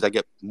 41 games, I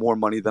get more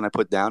money than I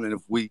put down. And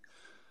if we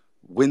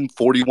win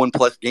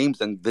 41+ games,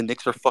 then the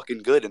Knicks are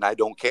fucking good, and I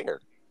don't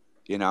care,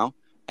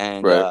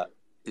 And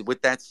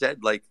with that said,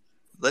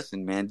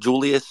 listen, man,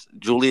 Julius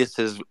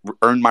has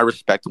earned my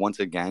respect once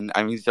again.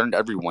 I mean, he's earned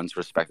everyone's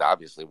respect,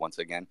 obviously, once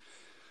again.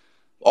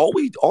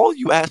 All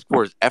you ask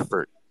for is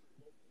effort.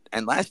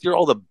 And last year,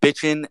 all the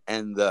bitching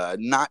and the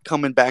not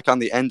coming back on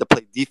the end to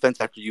play defense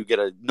after you get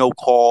a no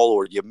call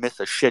or you miss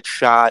a shit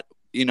shot,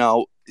 you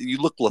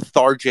look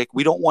lethargic.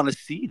 We don't want to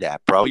see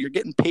that, bro. You're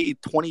getting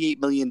paid $28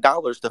 million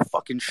to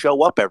fucking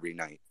show up every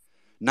night,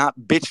 not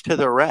bitch to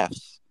the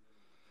refs.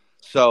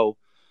 So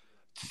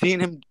seeing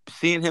him.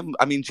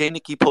 I mean, Jay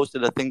Nicky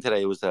posted a thing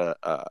today. It was a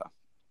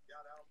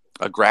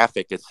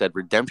graphic. It said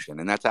redemption,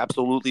 and that's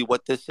absolutely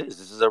what this is.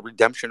 This is a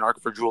redemption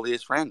arc for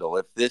Julius Randle.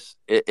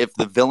 If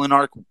the villain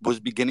arc was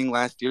beginning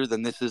last year,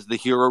 then this is the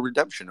hero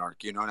redemption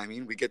arc. You know what I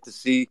mean? We get to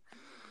see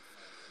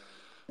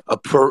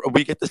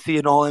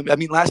it all. I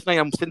mean, last night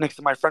I'm sitting next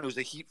to my friend who's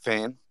a Heat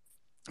fan,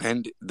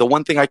 and the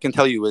one thing I can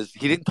tell you is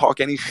he didn't talk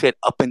any shit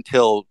up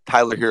until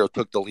Tyler Hero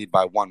took the lead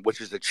by 1,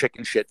 which is a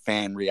chicken shit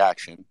fan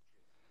reaction.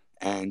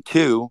 And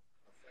 2,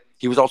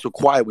 he was also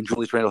quiet when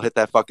Julius Randle hit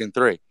that fucking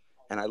 3.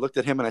 And I looked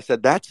at him and I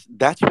said, that's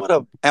what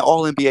an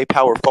all-NBA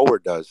power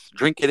forward does.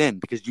 Drink it in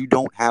because you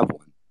don't have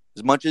one.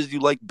 As much as you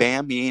like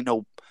Bam,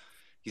 bro,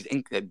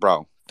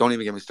 don't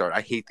even get me started.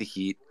 I hate the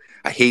Heat.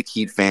 I hate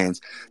Heat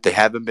fans. They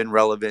haven't been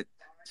relevant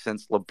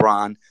since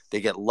LeBron.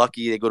 They get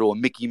lucky. They go to a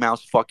Mickey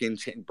Mouse fucking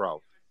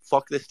bro.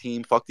 Fuck this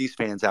team. Fuck these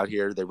fans out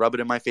here. They rub it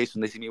in my face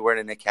when they see me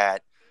wearing a Knick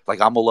hat. Like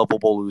I'm a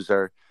lovable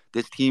loser.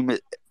 This team,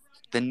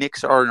 the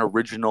Knicks are an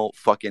original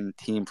fucking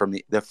team from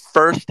the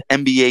first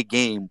NBA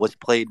game was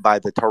played by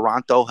the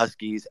Toronto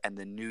Huskies and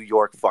the New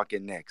York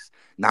fucking Knicks,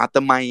 not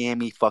the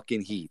Miami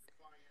fucking Heat.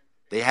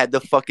 They had the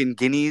fucking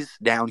guineas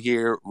down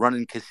here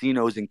running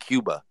casinos in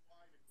Cuba.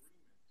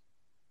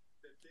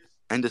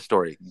 End of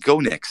story. Go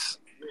Knicks.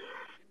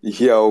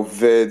 Yo,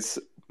 Vince,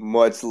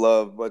 much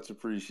love, much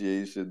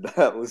appreciation.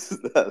 That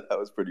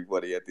was pretty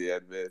funny at the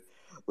end, man.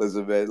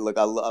 Listen, man, look,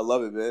 I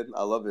love it, man.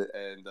 I love it,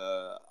 and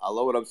I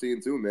love what I'm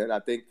seeing too, man. I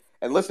think,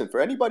 and listen, for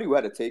anybody who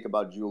had a take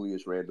about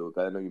Julius Randle,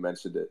 because I know you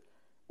mentioned it,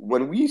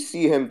 when we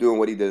see him doing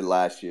what he did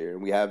last year,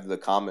 and we have the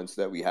comments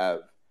that we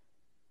have,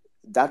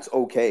 that's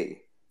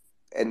okay.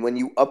 And when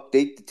you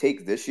update the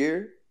take this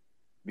year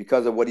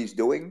because of what he's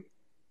doing,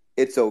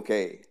 it's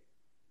okay.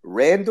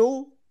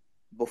 Randle,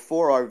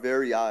 before our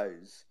very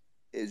eyes,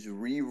 is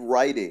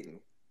rewriting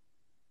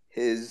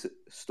his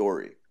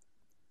story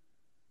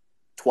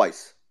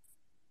twice.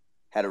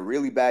 Had a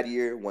really bad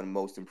year, won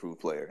most improved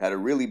player. Had a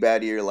really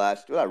bad year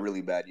last year. Not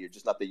really bad year,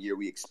 just not the year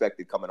we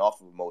expected coming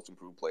off of a most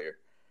improved player.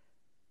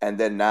 And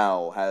then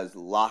now has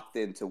locked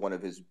into one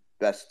of his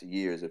best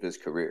years of his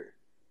career.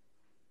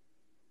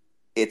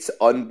 It's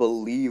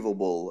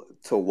unbelievable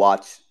to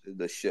watch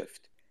the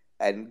shift.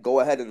 And go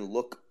ahead and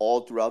look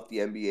all throughout the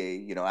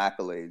NBA,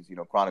 accolades,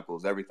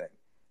 chronicles, everything.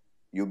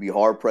 You'll be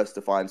hard-pressed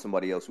to find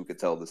somebody else who could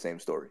tell the same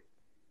story.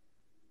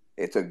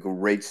 It's a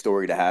great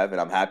story to have,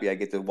 and I'm happy I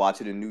get to watch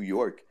it in New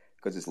York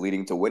because it's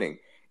leading to winning.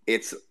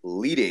 It's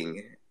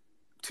leading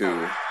to...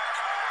 Randle on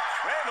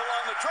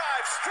the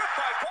drive, stripped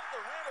by Butler.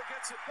 Randle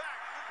gets it back.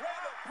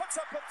 Randle puts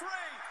up a three.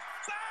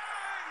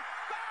 Bang!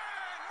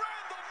 Bang!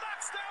 Randle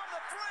knocks down the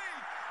three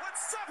with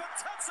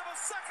 0.7 of a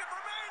second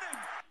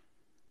remaining.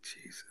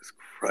 Jesus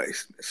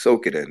Christ.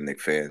 Soak it in, Knick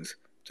fans.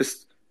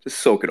 Just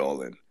soak it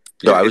all in.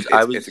 No,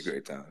 it's a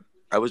great time.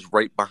 I was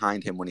right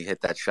behind him when he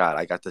hit that shot.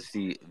 I got to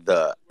see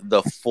the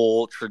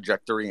full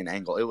trajectory and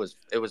angle. It was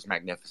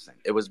magnificent.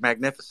 It was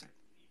magnificent.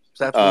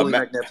 It's absolutely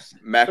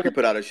magnificent. Macri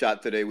put out a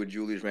shot today with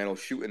Julius Randle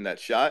shooting that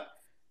shot,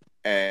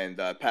 and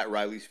Pat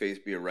Riley's face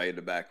being right in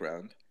the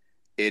background.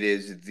 It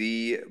is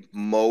the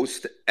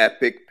most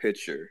epic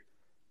picture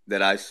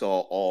that I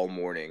saw all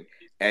morning,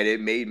 and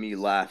it made me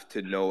laugh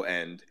to no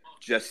end.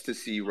 Just to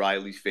see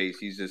Riley's face,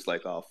 he's just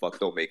like, "Oh fuck,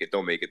 don't make it,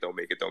 don't make it, don't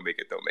make it, don't make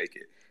it, don't make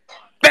it."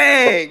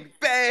 Bang,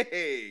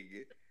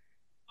 bang,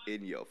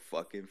 in your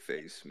fucking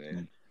face,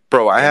 man.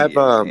 Bro, I have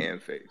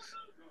face.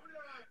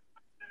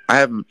 I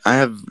have.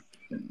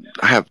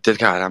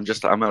 God,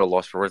 I'm at a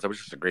loss for words. That was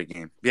just a great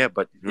game. Yeah,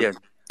 but yeah.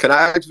 Can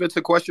I ask Vince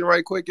a question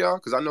right quick, y'all?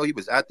 Because I know he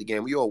was at the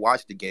game. We all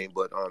watched the game,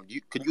 but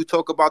can you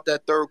talk about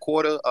that third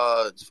quarter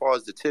as far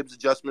as the Tibbs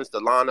adjustments, the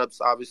lineups,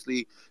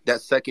 obviously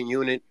that second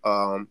unit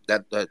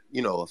that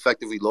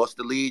effectively lost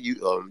the lead. You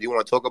want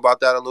to talk about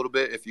that a little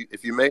bit,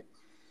 if you may?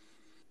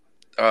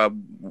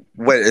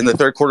 When in the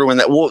third quarter when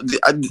that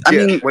I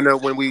mean when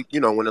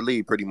the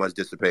lead pretty much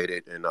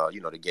dissipated and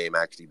the game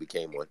actually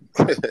became one.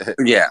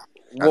 Yeah.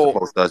 As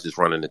opposed to us just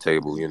running the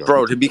table,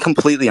 Bro, to be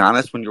completely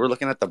honest, when you were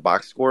looking at the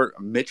box score,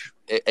 Mitch,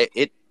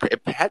 it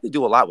had to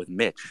do a lot with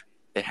Mitch.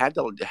 It had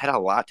a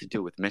lot to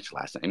do with Mitch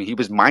last night. I mean, he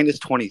was minus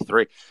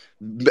 23.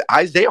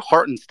 Isaiah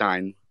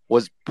Hartenstein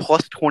was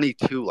plus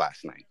 22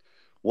 last night.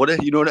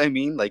 You know what I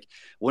mean? Like,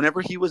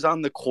 whenever he was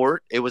on the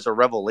court, it was a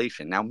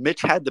revelation. Now,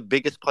 Mitch had the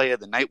biggest play of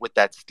the night with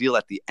that steal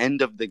at the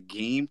end of the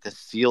game to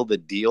seal the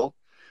deal,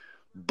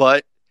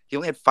 but he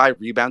only had 5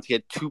 rebounds. He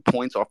had 2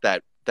 points off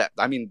that.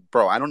 I mean,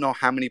 bro, I don't know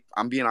how many.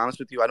 I'm being honest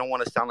with you. I don't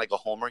want to sound like a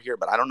homer here,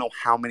 but I don't know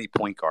how many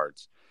point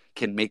guards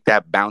can make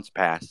that bounce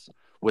pass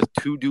with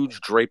 2 dudes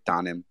draped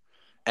on him.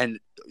 And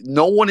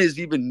no one has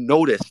even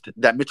noticed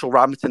that Mitchell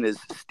Robinson is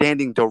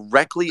standing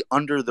directly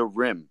under the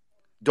rim.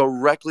 But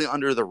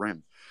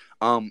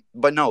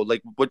no,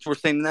 like what you were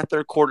saying in that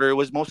third quarter, it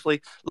was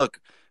mostly, look,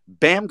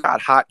 Bam got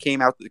hot,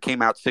 came out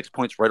 6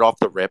 points right off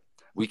the rip.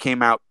 We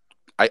came out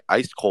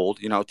ice cold,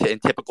 in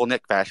typical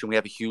Knick fashion. We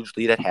have a huge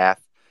lead at half.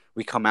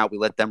 We come out, we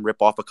let them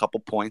rip off a couple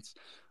points.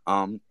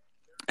 And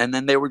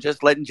then they were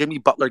just letting Jimmy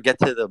Butler get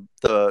to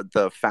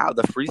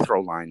the free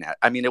throw line.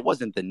 I mean, it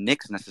wasn't the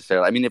Knicks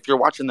necessarily. I mean, if you're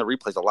watching the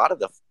replays, a lot of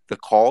the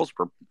calls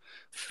were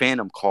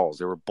phantom calls.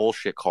 They were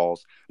bullshit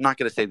calls. I'm not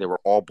going to say they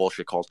were all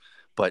bullshit calls,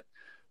 but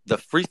the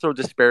free throw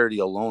disparity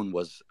alone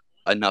was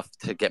enough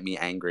to get me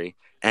angry.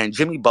 And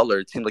Jimmy Butler,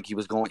 it seemed like he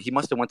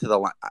must have went to the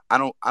line. I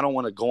don't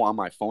want to go on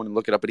my phone and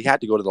look it up, but he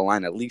had to go to the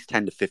line at least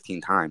 10 to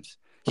 15 times.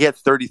 He had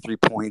 33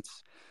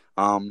 points.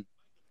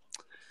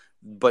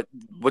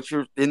 But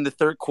you're in the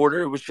third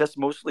quarter, it was just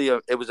mostly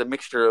it was a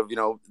mixture of,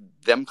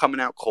 them coming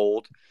out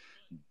cold,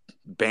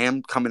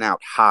 Bam coming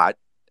out hot,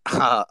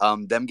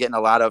 them getting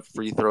a lot of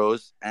free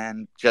throws,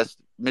 and just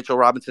Mitchell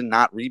Robinson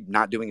not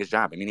doing his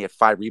job. I mean, he had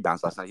 5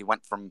 rebounds last night. He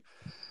went from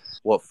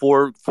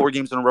four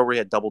games in a row where he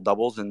had double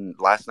doubles, and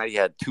last night he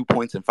had 2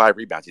 points and 5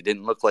 rebounds. He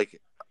didn't look like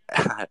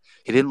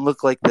he didn't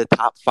look like the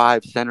top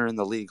 5 center in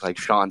the league, like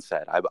Sean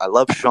said. I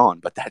love Sean,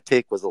 but that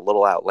take was a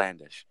little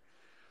outlandish.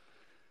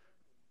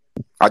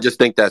 I just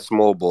think that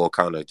small ball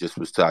kind of just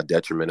was to our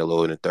detriment a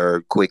little in the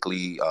third.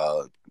 Quickly,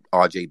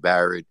 R.J.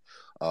 Barrett,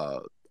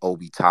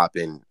 Obi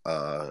Toppin,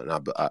 and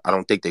I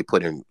don't think they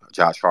put in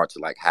Josh Hart to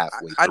like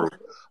halfway through.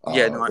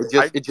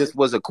 It just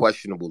was a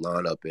questionable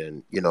lineup,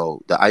 and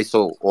the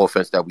ISO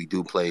offense that we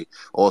do play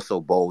also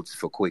bodes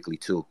for Quickly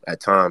too.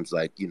 At times,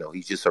 like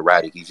he's just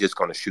erratic. He's just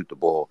gonna shoot the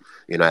ball.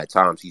 At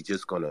times he's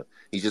just gonna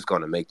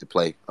make the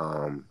play.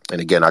 And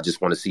again, I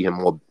just want to see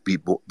him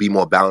be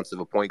more balanced of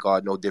a point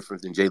guard. No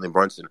different than Jalen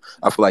Brunson.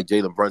 I feel like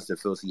Jalen Brunson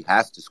feels he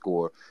has to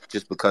score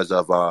just because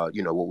of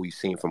what we've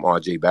seen from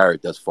R.J.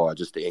 Barrett thus far,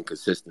 just the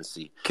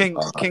inconsistency. King,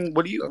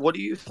 what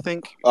do you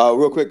think?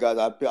 Real quick, guys.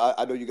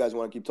 I know you guys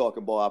want to keep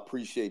talking ball. I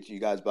appreciate you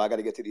guys, but I got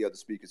to get to the other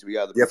speakers. We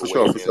got for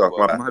sure.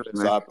 Well.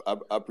 So I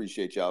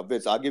appreciate y'all.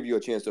 Vince, I'll give you a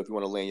chance if you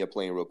want to land your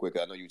plane real quick.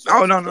 I know you.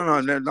 Oh no,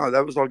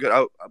 that was all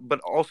good. But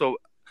also,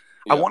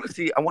 yeah. I want to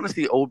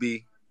see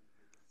Obi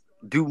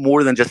do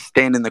more than just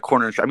stand in the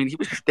corner. I mean,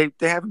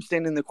 they have him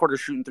stand in the corner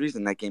shooting threes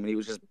in that game, and he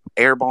was just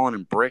airballing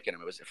and bricking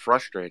him. It was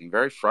frustrating,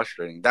 very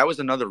frustrating. That was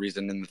another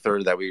reason in the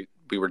third that we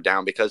were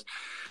down because.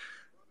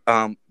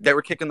 They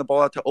were kicking the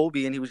ball out to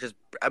Obi, and he was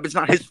it's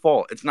not his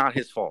fault. It's not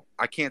his fault.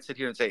 I can't sit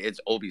here and say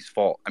it's Obi's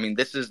fault. I mean,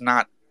 this isn't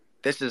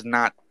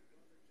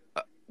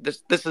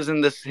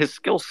his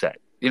skill set.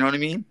 You know what I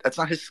mean? That's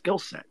not his skill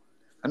set.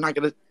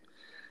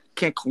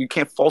 You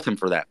can't fault him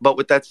for that. But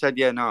with that said,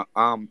 I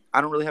don't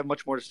really have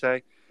much more to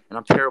say, and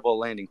I'm terrible at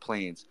landing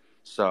planes.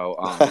 So,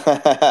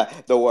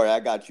 don't worry. I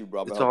got you,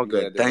 bro. It's all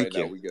good. Thank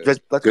you. Let's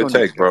good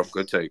take, bro.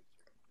 Good take.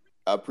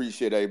 I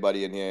appreciate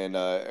everybody in here and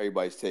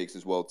everybody's takes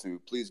as well, too.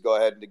 Please go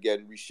ahead and,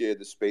 again, reshare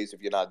the space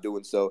if you're not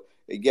doing so.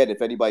 Again,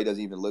 if anybody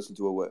doesn't even listen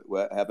to it,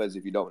 what happens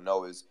if you don't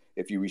know is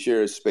if you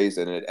reshare a space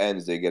and it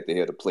ends, they get to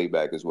hear the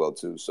playback as well,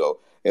 too.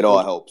 So it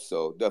all helps.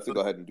 So definitely go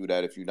ahead and do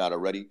that if you're not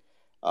already.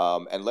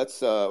 And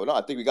let's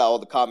I think we got all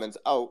the comments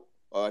out.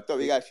 I thought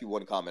we got actually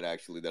one comment,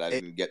 actually, that I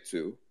didn't get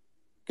to.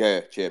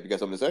 Okay, Champ, you got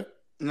something to say?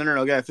 No.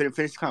 Go ahead.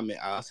 Finish the comment.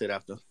 I'll say it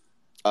after.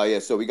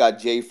 So we got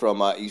Jay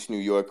from East New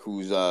York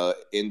who's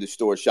in the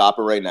store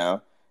shopping right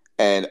now.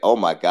 And, oh,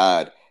 my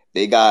God,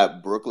 they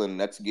got Brooklyn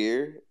Nets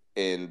gear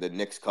in the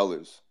Knicks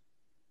colors.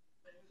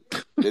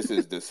 This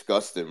is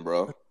disgusting,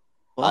 bro.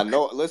 I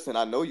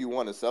know you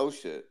want to sell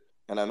shit.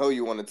 And I know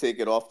you want to take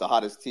it off the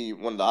hottest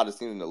team, one of the hottest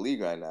teams in the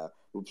league right now.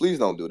 But please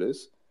don't do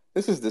this.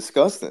 This is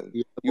disgusting.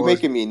 Yeah, you're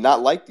making me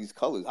not like these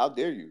colors. How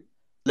dare you?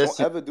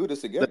 Don't ever do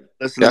this again.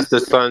 That's the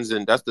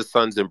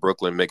Suns in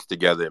Brooklyn mixed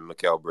together in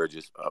Mikal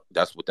Bridges.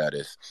 That's what that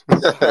is.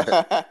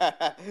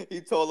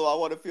 He told him, "I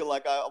want to feel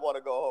like I want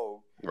to go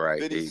home."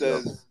 Right. Vinny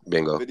says,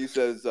 "Bingo." Vinny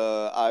says,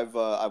 "I've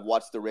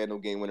watched the Randle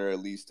game winner at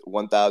least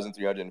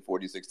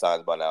 1,346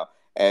 times by now."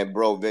 And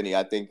bro, Vinny,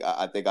 I think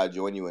I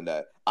join you in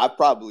that. I've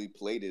probably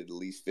played it at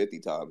least 50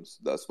 times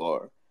thus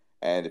far.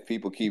 And if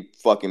people keep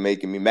fucking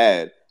making me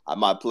mad, I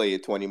might play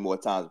it 20 more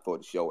times before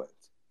the show ends.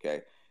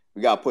 Okay.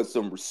 We got to put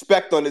some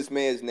respect on this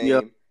man's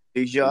name.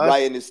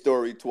 Right in his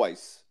story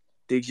twice.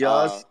 Did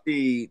y'all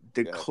see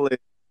the clip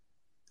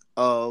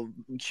of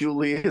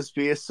Julius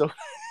being so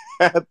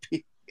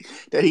happy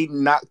that he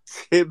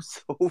knocked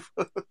Tibbs over?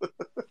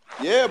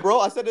 Yeah, bro.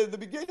 I said it at the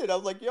beginning. I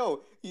was like,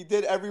 yo, he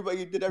did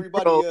everybody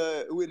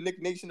with Knick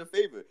Nation a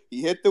favor.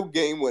 He hit the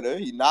game winner.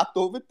 He knocked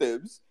over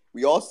Tibbs.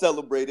 We all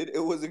celebrated. It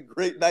was a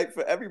great night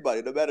for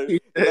everybody, no matter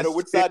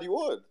which side you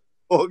on.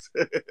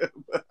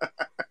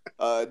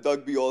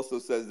 Doug B also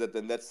says that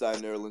the Nets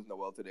signed Nerlens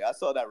Noel today. I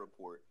saw that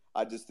report.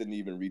 I just didn't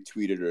even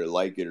retweet it or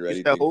like it or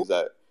anything.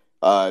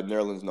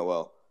 Nerlens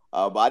Noel.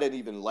 But I didn't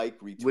even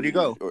retweet. Where'd he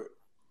go?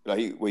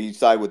 He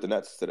signed with the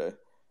Nets today.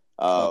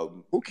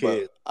 Who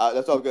cares?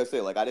 That's what I was gonna say.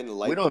 I didn't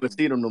like. We don't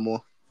see them no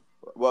more.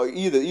 Well,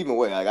 even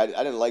way, I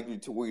didn't like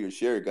retweet or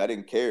share it. I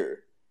didn't care.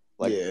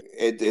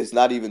 It's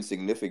not even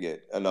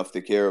significant enough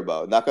to care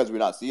about. Not because we're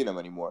not seeing them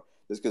anymore.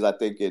 Just because I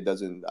think it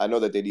doesn't. I know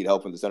that they need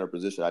help in the center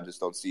position. I just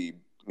don't see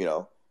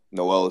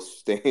Noel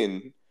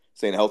staying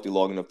healthy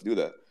long enough to do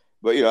that.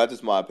 But that's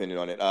just my opinion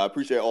on it. I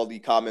appreciate all the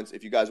comments.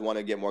 If you guys want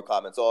to get more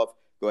comments off,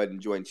 go ahead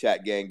and join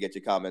chat gang. Get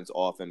your comments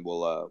off, and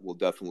we'll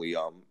definitely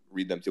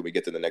read them till we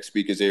get to the next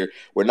speakers here.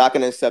 We're not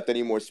going to accept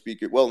any more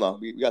speakers. Well, no,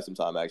 we got some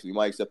time actually. We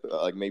might accept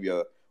maybe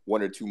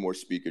one or two more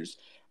speakers.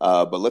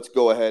 But let's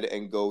go ahead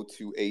and go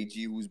to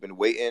AG, who's been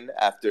waiting.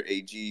 After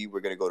AG, we're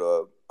going to go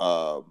to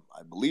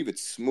I believe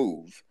it's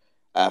Smooth.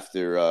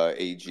 After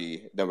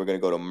AG, then we're going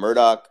to go to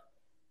Murdoch,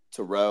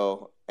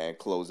 Terrell, and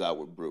close out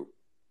with Brew.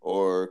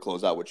 Or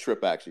close out with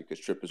Trip, actually, because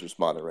Trip is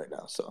responding right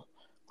now. So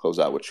close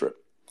out with Trip.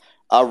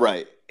 All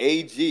right.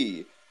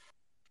 AG,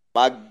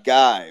 my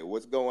guy,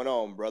 what's going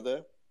on,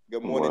 brother?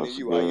 Good morning to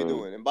you. How you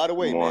doing? And by the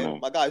way, man,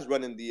 my guy's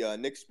running the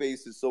Knick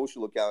Spaces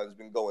social account. Has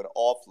been going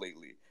off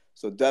lately.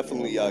 So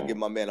definitely give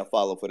my man a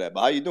follow for that. But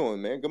how you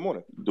doing, man? Good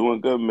morning.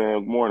 Doing good, man.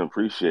 Good morning.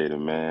 Appreciate it,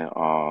 man.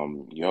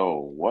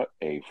 What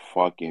a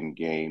fucking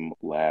game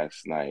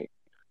last night.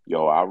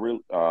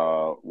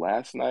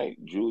 Last night,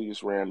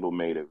 Julius Randle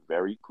made it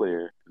very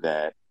clear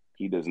that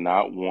He does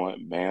not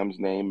want Bam's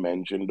name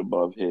mentioned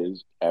above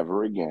his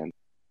ever again.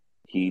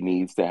 He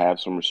needs to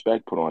have some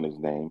respect put on his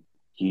name.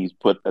 He's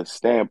put a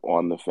stamp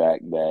on the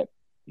fact that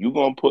you're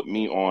going to put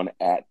me on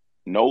at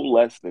no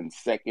less than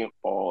second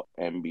all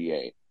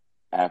NBA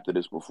after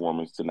this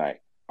performance tonight.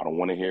 I don't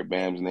want to hear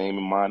Bam's name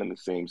and mine in the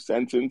same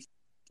sentence.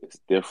 It's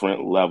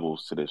different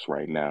levels to this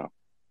right now.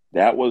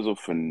 That was a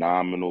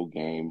phenomenal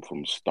game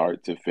from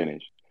start to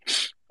finish.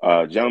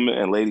 Gentlemen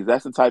and ladies,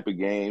 that's the type of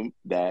game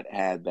that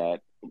had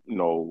that,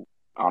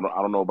 I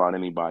don't know about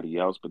anybody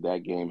else, but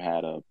that game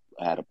had a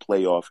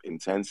playoff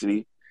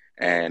intensity.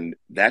 And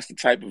that's the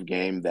type of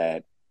game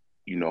that,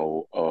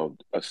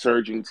 a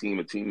surging team,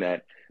 a team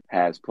that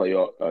has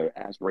playoff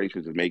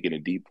aspirations of making a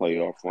deep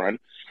playoff run.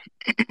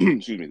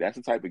 Excuse me. That's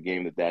the type of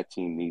game that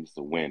team needs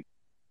to win.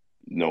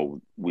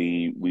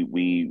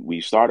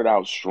 We started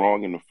out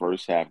strong in the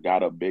first half,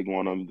 got a big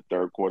one on the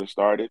third quarter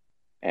started.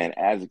 And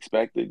as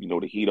expected,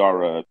 the Heat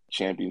are a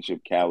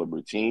championship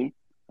caliber team.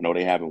 I know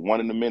they haven't won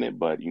in a minute,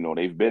 but,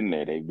 they've been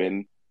there. They've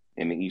been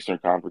in the Eastern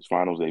Conference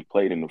Finals. They've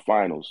played in the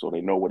finals, so they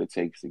know what it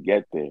takes to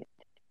get there.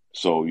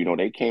 So,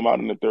 they came out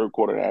in the third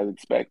quarter as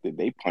expected.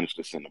 They punched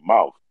us in the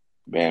mouth.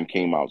 Bam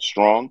came out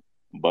strong,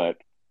 but,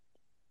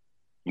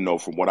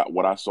 from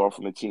what I saw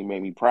from the team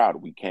made me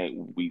proud. We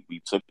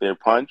took their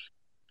punch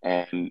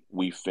and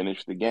we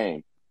finished the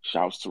game.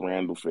 Shouts to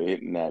Randle for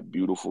hitting that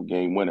beautiful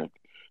game winner.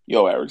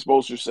 Yo, Eric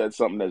Spoelstra said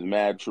something that's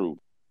mad true.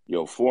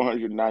 Yo,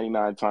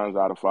 499 times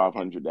out of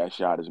 500, that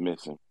shot is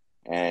missing.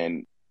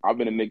 And I've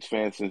been a Knicks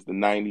fan since the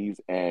 90s,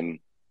 and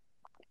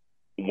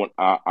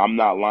I'm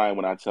not lying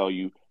when I tell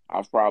you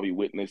I've probably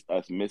witnessed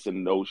us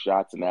missing those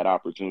shots and that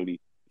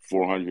opportunity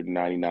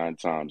 499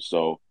 times.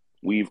 So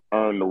we've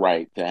earned the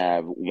right to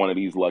have one of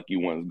these lucky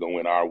ones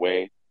going our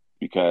way,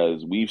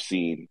 because we've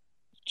seen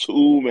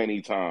too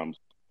many times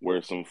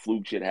where some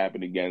fluke shit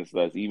happened against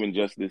us, even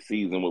just this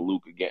season with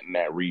Luka getting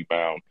that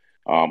rebound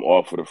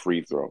off of the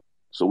free throw.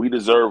 So we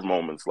deserve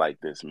moments like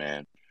this,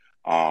 man.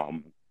 I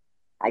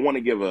want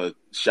to give a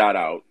shout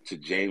out to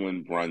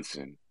Jalen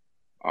Brunson.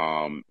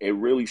 It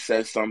really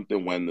says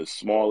something when the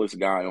smallest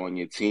guy on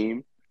your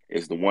team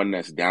is the one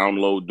that's down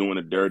low doing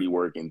the dirty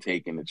work and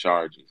taking the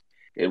charges.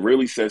 It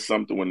really says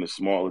something when the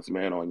smallest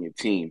man on your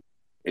team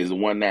is the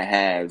one that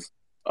has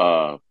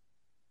an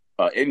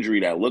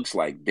injury that looks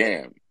like,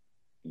 damn,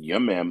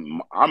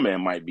 our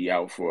man might be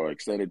out for an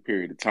extended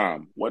period of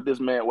time. What does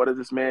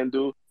this man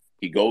do?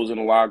 He goes in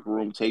the locker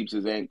room, tapes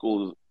his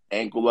ankle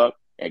up,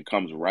 and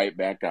comes right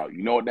back out.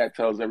 You know what that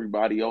tells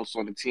everybody else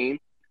on the team?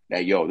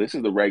 That, yo, this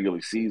is the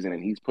regular season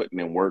and he's putting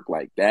in work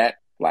like that.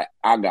 Like,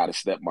 I got to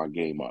step my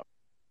game up.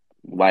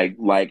 Like,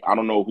 I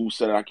don't know who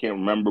said it, I can't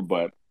remember,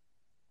 but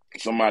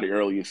somebody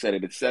earlier said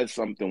it. It says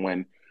something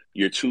when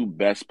your two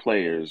best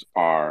players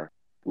are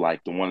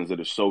like the ones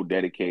that are so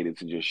dedicated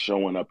to just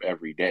showing up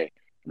every day.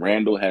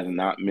 Randle has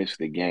not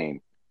missed a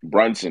game.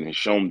 Brunson has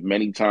shown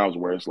many times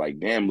where it's like,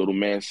 damn, little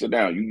man, sit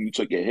down. You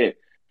took a hit.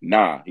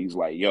 Nah, he's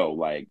like, yo,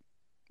 like,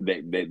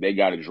 they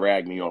got to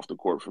drag me off the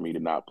court for me to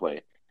not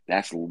play.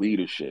 That's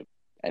leadership.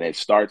 And it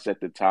starts at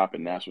the top,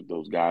 and that's what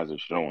those guys are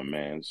showing,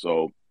 man.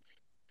 So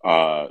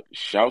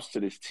shouts to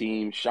this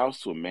team.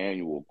 Shouts to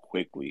Emmanuel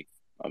quickly.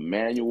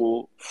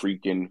 Emmanuel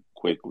freaking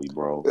quickly,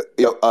 bro.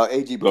 Yo,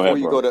 AG, Go ahead,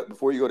 bro.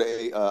 before you go to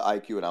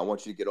IQ, and I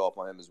want you to get off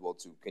on him as well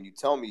too. Can you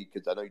tell me,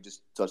 because I know you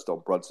just touched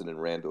on Brunson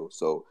and Randle,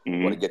 so I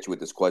want to get you with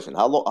this question.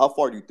 How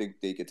far do you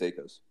think they could take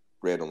us,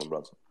 Randle and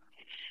Brunson?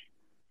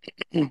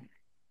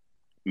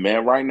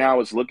 Man, right now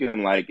it's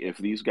looking like if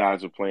these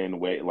guys are playing the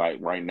way, like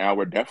right now,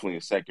 we're definitely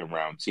a second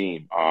round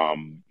team.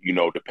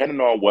 Depending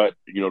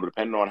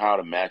on how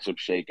the matchups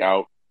shake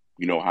out,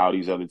 how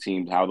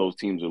those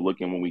teams are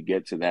looking when we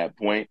get to that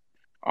point.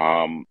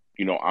 I'm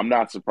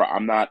not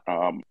surprised.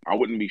 I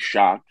wouldn't be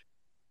shocked.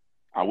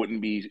 I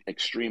wouldn't be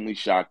extremely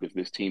shocked if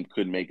this team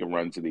could make a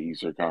run to the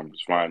Eastern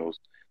Conference Finals,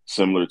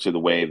 similar to the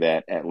way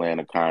that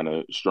Atlanta kind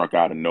of struck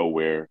out of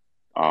nowhere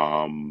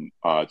 3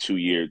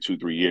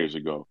 years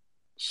ago.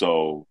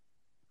 So,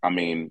 I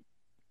mean,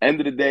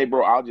 end of the day,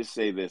 bro, I'll just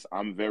say this.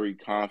 I'm very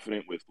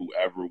confident with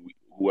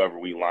whoever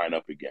we line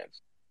up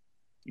against.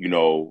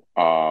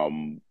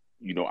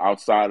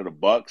 Outside of the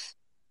Bucks,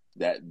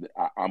 that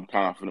I'm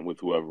confident with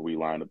whoever we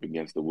line up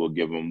against that we'll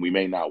give them. We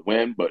may not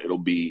win, but it'll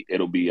be a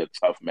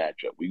tough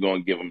matchup. We're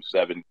going to give them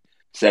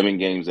seven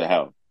games of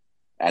hell.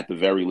 At the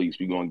very least,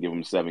 we're going to give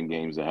them 7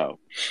 games of hell.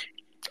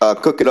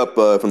 Cook It Up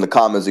from the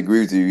comments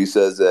agrees with you. He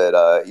says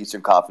that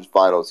Eastern Conference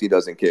Finals, he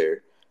doesn't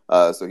care.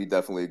 So he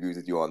definitely agrees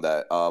with you on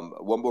that.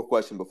 One more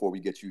question before we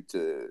get you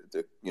to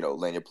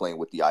land your plane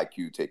with the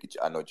IQ take it.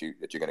 I know that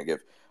you're going to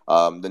give.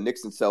 The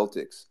Knicks and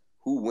Celtics,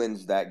 who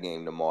wins that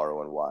game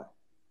tomorrow and why?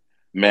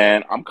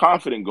 Man, I'm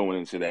confident going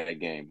into that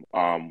game.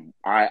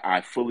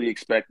 I fully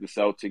expect the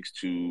Celtics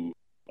to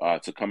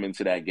come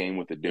into that game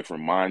with a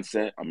different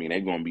mindset. I mean, they're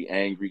going to be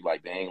angry,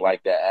 like they ain't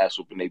like that ass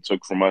whooping they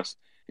took from us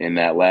in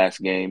that last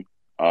game.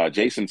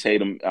 Jason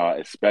Tatum,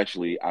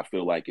 especially, I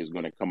feel like is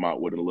going to come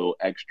out with a little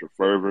extra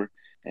fervor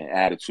and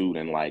attitude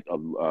and like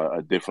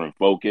a different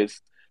focus.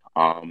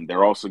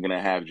 They're also going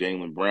to have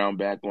Jalen Brown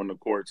back on the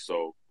court.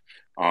 So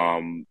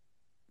I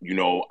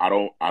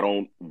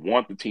don't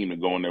want the team to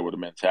go in there with a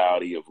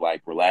mentality of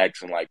like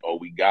relaxing, like, oh,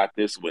 we got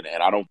this one,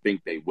 and I don't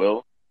think they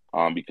will.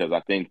 Because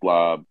I think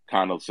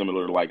kind of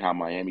similar to like how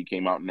Miami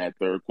came out in that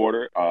third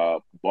quarter,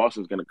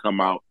 Boston's going to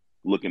come out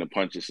looking to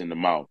punch us in the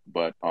mouth.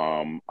 But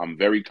I'm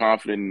very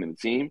confident in the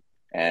team,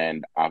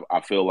 and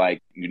I feel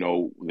like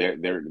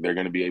they're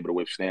going to be able to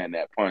withstand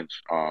that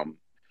punch.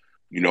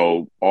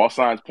 All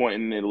signs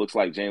pointing, it looks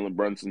like Jalen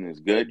Brunson is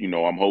good.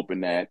 I'm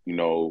hoping that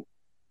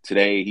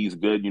today he's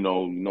good. You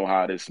know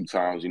how it is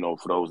sometimes.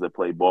 For those that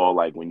play ball,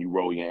 like when you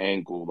roll your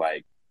ankle,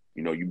 like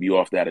you be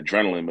off that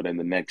adrenaline, but then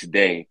the next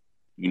day,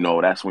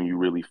 that's when you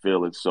really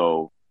feel it.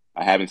 So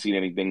I haven't seen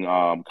anything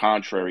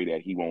contrary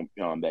that he won't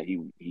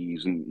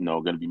he's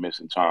going to be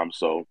missing time.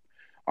 So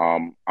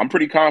I'm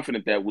pretty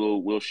confident that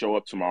we'll show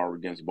up tomorrow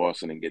against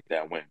Boston and get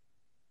that win.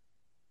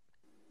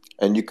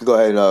 And you could go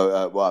ahead.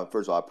 Well,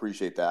 first of all, I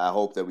appreciate that. I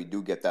hope that we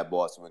do get that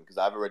Boston win because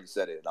I've already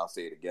said it and I'll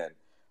say it again.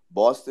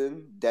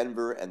 Boston,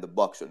 Denver, and the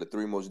Bucks are the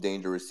three most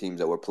dangerous teams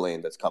that we're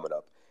playing that's coming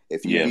up.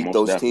 If you beat most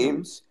those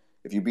definitely. teams,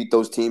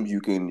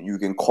 you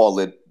can call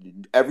it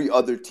every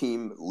other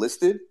team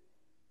listed.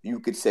 You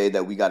could say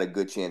that we got a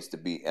good chance to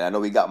beat. And I know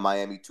we got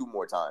Miami 2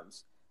 more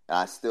times, and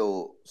I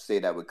still say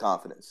that with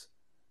confidence.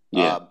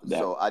 Yeah.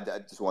 So I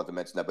just wanted to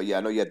mention that. But yeah,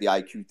 I know you had the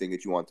IQ thing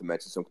that you wanted to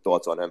mention. Some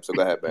thoughts on him. So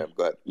go ahead, man.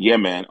 Go ahead. Yeah,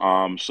 man.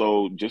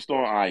 So just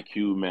on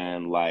IQ,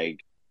 man,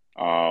 like,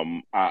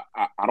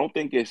 I don't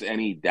think there's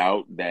any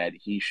doubt that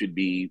he should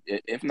be,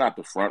 if not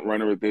the front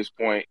runner at this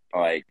point,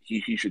 like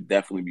he should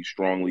definitely be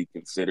strongly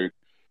considered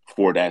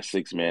for that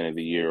 6 Man of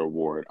the Year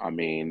award. I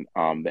mean,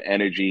 the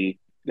energy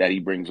that he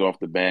brings off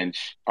the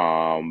bench,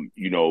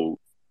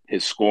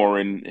 his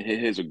scoring,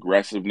 his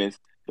aggressiveness,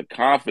 the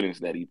confidence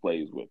that he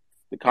plays with,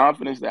 the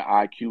confidence that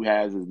IQ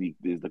has is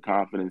the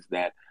confidence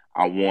that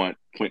I want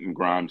Quentin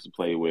Grimes to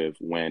play with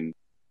when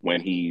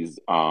he's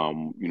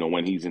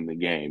when he's in the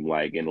game.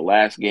 Like in the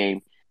last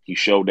game, he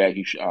showed that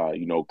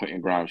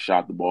Quentin Grimes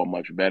shot the ball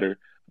much better.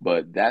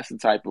 But that's the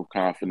type of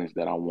confidence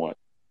that I want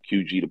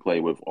QG to play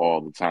with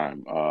all the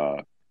time.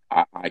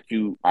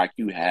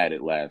 IQ had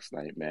it last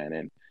night, man,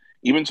 and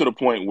even to the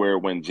point where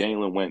when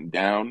Jalen went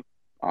down,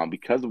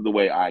 because of the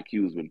way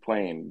IQ has been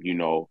playing,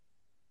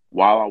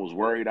 while I was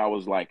worried, I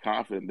was like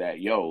confident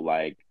that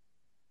like,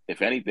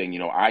 if anything,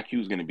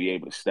 IQ is going to be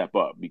able to step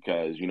up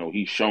because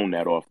he's shown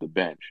that off the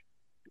bench.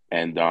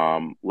 And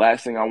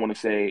last thing I want to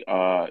say,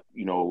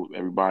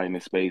 everybody in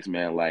this space,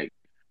 man, like,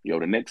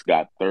 the Knicks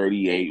got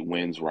 38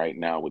 wins right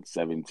now with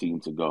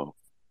 17 to go.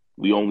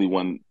 We only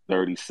won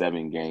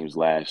 37 games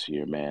last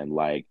year, man.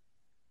 Like,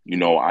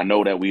 I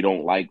know that we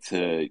don't like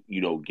to,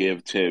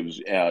 give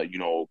Tibbs,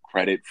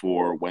 credit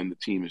for when the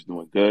team is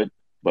doing good,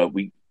 but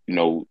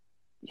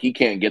he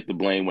can't get the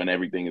blame when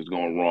everything is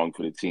going wrong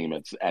for the team.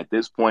 At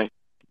this point,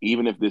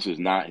 even if this is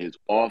not his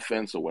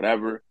offense or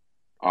whatever,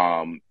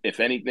 if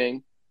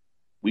anything,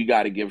 we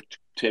got to give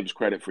Tibbs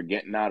credit for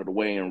getting out of the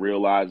way and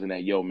realizing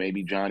that,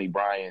 maybe Johnny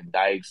Bryant,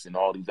 Dykes, and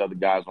all these other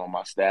guys on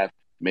my staff,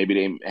 maybe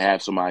they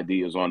have some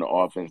ideas on the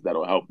offense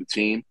that'll help the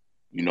team.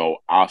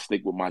 I'll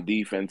stick with my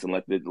defense and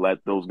let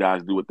those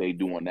guys do what they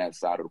do on that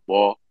side of the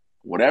ball.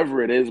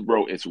 Whatever it is,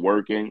 bro, it's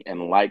working.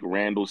 And like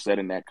Randle said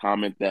in that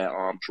comment that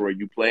Troy,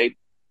 you played,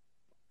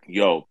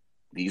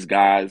 these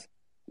guys,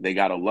 they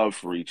got a love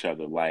for each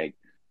other. Like,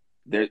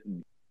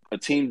 a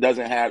team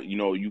doesn't have,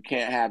 you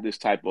can't have this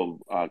type of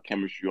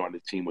chemistry on the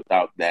team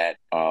without that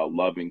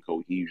love and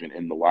cohesion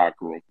in the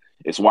locker room.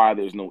 It's why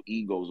there's no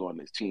egos on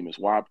this team. It's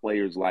why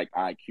players like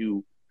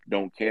IQ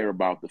don't care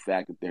about the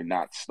fact that they're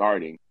not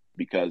starting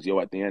because,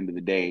 at the end of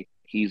the day,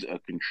 he's a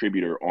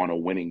contributor on a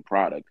winning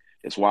product.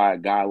 It's why a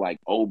guy like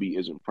Obi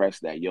is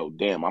impressed that,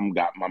 damn, I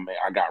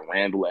got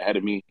Randle ahead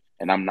of me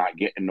and I'm not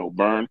getting no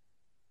burn.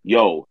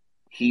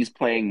 He's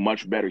playing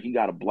much better. He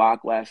got a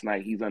block last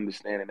night. He's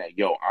understanding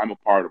that, I'm a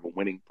part of a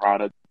winning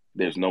product.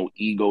 There's no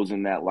egos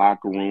in that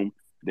locker room.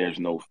 There's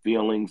no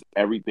feelings.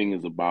 Everything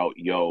is about,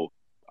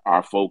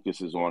 our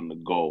focus is on the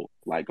goal.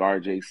 Like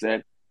RJ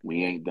said,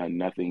 we ain't done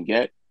nothing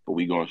yet, but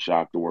we going to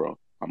shock the world.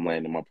 I'm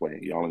landing my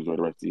plane. Y'all enjoy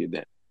the rest of your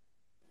day.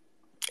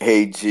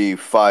 Hey, G,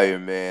 fire,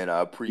 man.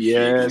 I appreciate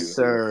you. Yes,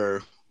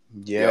 sir.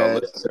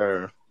 Yes,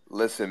 sir.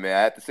 Listen, man,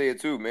 I have to say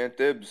it too, man.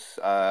 Tibbs,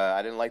 I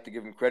didn't like to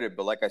give him credit,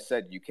 but like I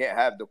said, you can't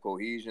have the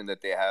cohesion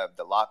that they have,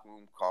 the locker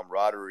room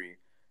camaraderie,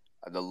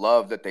 the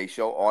love that they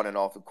show on and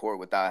off the court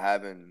without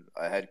having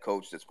a head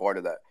coach that's part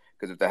of that.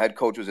 Because if the head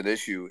coach was an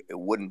issue, it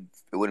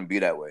wouldn't be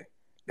that way.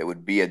 There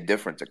would be a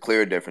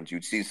clear difference.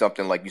 You'd see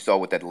something like you saw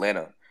with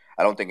Atlanta.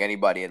 I don't think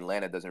anybody in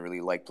Atlanta doesn't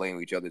really like playing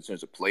with each other in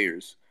terms of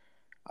players.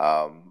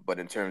 But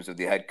in terms of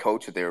the head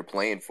coach that they were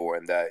playing for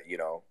and that,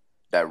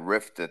 that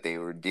rift that they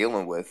were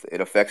dealing with,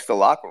 it affects the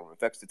locker room, it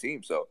affects the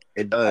team. So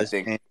it does. I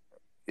think,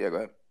 yeah, go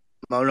ahead.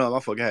 No, my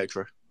fault. Go ahead,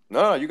 Troy.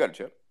 No, you got it,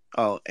 Chip.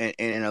 Oh,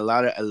 and a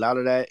lot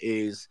of that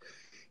is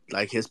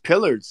like his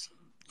pillars,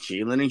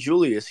 Jalen and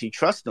Julius. He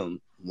trusts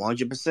them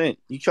 100%.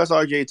 He trusts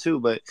RJ too,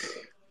 but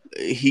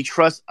he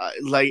trusts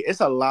like it's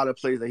a lot of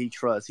players that he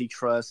trusts. He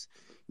trusts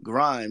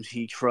Grimes.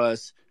 He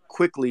trusts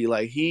quickly.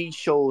 Like, he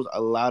shows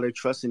a lot of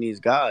trust in these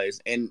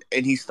guys, and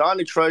he's starting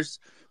to trust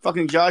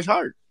fucking Josh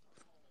Hart.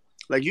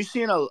 Like, you're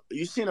seeing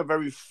a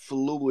very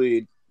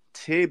fluid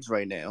Tibbs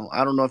right now.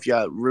 I don't know if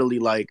y'all really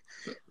like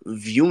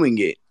viewing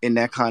it in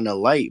that kind of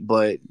light,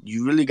 but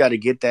you really got to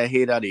get that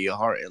hate out of your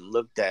heart and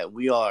look that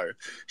we are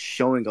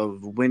showing a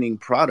winning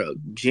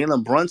product.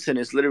 Jalen Brunson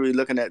is literally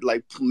looking at,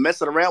 like,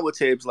 messing around with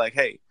Tibbs, like,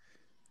 hey,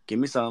 give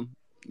me some.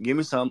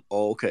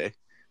 Oh, okay.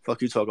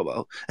 Fuck you talk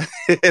about.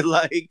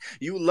 Like,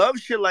 you love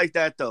shit like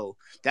that, though.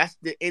 That's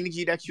the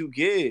energy that you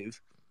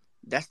give.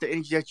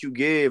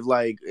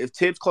 Like, if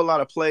Tibbs call out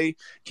a play,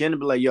 Jalen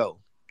be like, yo,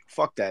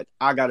 fuck that.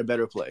 I got a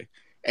better play.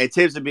 And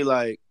Tibbs would be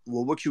like,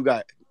 well, what you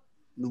got?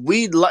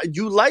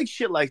 You like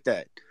shit like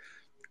that.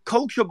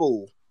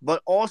 Coachable,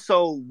 but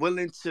also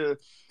willing to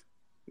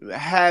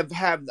have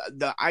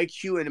the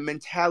IQ and the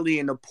mentality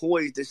and the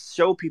poise to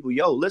show people,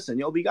 yo, listen,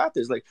 yo, we got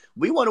this. Like,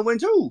 we want to win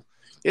too.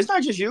 It's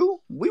not just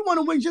you. We want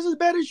to win just as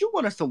bad as you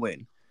want us to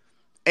win.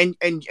 And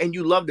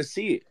you love to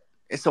see it.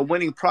 It's a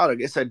winning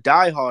product. It's a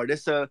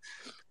diehard.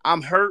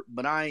 I'm hurt,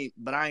 but I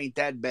ain't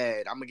that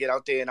bad. I'm gonna get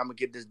out there and I'm gonna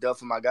get this done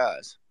for my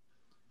guys.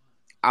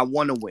 I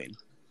want to win.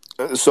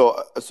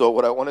 So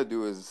what I want to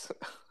do is,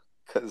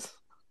 because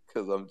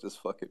I'm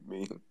just fucking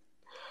mean.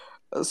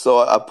 So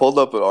I pulled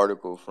up an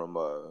article from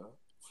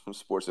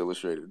Sports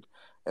Illustrated,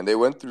 and they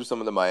went through some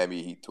of the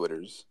Miami Heat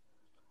Twitters.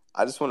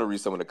 I just want to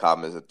read some of the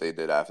comments that they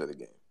did after the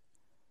game.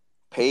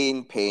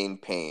 Pain, pain,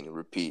 pain.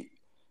 Repeat.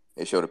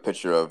 They showed a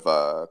picture of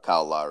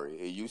Kyle Lowry.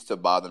 It used to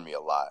bother me a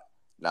lot.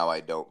 Now I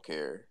don't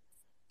care.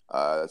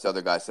 This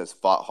other guy says,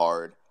 fought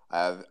hard.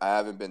 I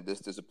haven't been this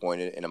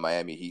disappointed in a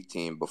Miami Heat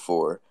team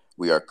before.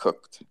 We are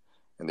cooked.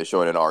 And they're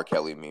showing an R.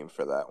 Kelly meme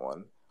for that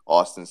one.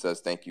 Austin says,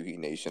 thank you, Heat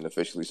Nation,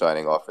 officially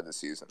signing off for the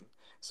season.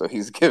 So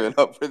he's given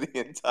up for the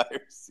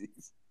entire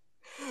season.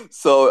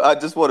 So I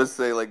just want to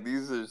say, like,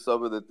 these are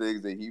some of the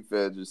things that Heat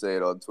fans are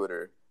saying on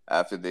Twitter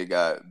after they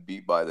got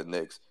beat by the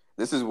Knicks.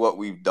 This is what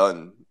we've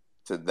done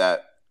to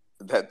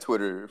that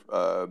Twitter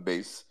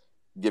base,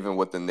 given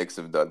what the Knicks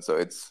have done.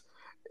 So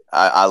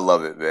I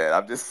love it, man.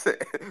 I'm just saying,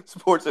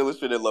 Sports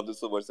Illustrated loved it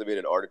so much they made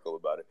an article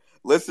about it.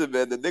 Listen,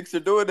 man, the Knicks are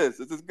doing this.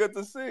 This is good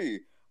to see.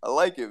 I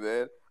like it,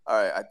 man. All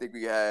right, I think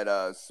we had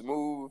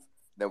Smooth,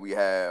 then we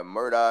had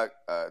Murdoch,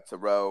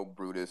 Terrell,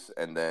 Brutus,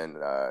 and then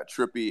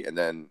Trippy, and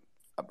then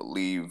I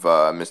believe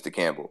Mr.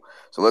 Campbell.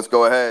 So let's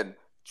go ahead.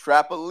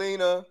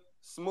 Trapolina,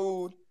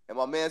 Smooth, and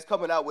my man's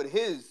coming out with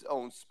his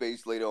own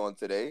space later on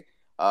today,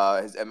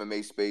 his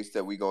MMA space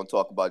that we're going to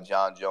talk about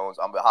John Jones.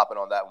 I'm hopping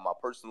on that with my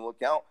personal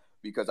account,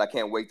 because I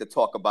can't wait to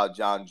talk about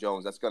John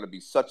Jones. That's going to be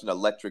such an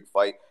electric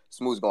fight.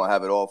 Smooth's going to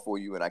have it all for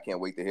you, and I can't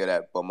wait to hear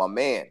that. But my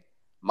man,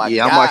 guy.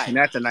 I'm watching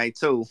that tonight,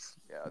 too.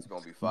 Yeah, it's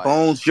going to be fire.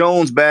 Bones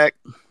Jones back.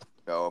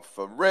 Yo,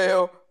 for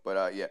real.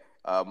 But,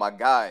 my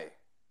guy,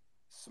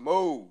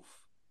 Smooth.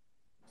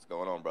 What's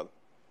going on, brother?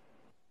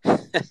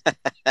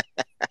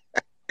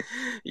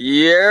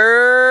 Yeah.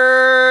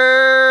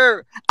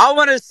 I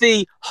want to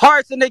see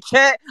hearts in the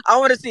chat. I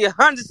want to see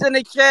hundreds in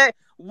the chat.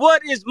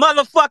 What is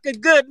motherfucking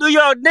good, New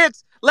York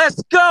Knicks?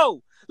 Let's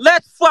go.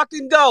 Let's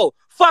fucking go.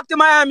 Fuck the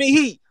Miami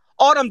Heat.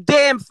 All them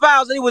damn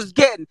fouls that he was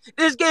getting.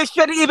 This game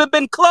shouldn't even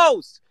been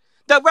close.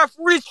 The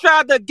referees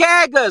tried to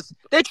gag us.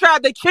 They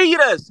tried to cheat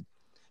us.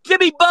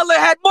 Jimmy Butler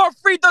had more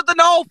free throws than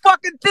the whole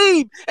fucking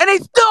team, and they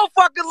still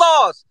fucking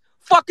lost.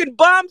 Fucking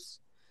bums.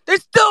 They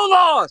still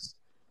lost.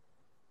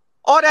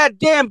 All that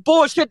damn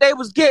bullshit they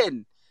was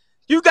getting.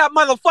 You got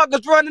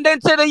motherfuckers running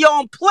into their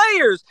own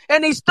players,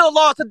 and they still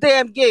lost the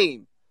damn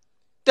game.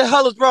 The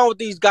hell is wrong with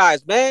these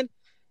guys, man?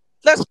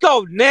 Let's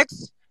go,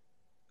 Knicks.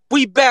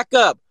 We back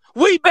up.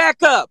 We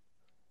back up.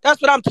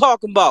 That's what I'm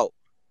talking about.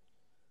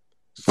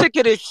 Sick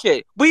of this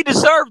shit. We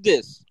deserve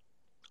this.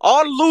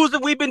 All the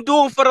losing we've been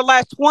doing for the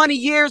last 20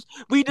 years,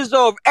 we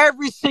deserve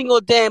every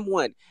single damn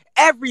one.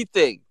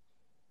 Everything.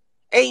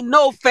 Ain't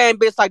no fan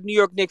base like New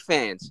York Knicks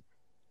fans.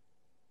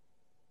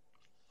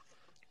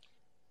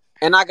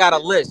 And I got a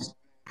list.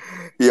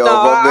 Yo,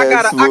 No, my I man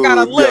got a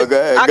Smooth. list. Yo, go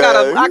ahead,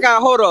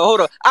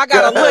 Hold on. I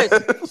got a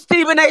list.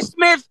 Stephen A.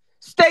 Smith,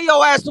 stay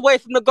your ass away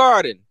from the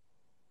Garden.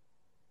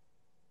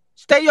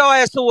 Stay your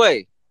ass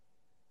away.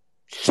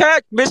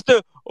 Shaq,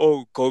 Mr.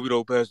 Oh, Kobe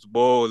don't pass the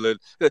ball.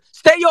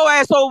 Stay your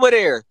ass over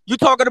there. You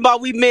talking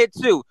about we mid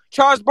too.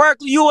 Charles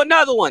Barkley, you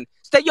another one.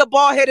 Stay your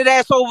bald-headed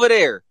ass over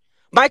there.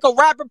 Michael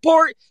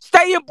Rappaport,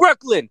 stay in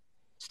Brooklyn.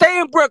 Stay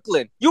in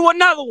Brooklyn. You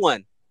another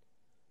one.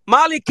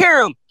 Molly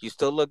Karam, you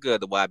still look good,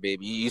 the white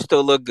baby. You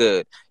still look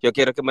good. Yo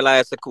quiero que me la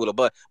hace cooler.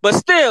 But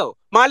still,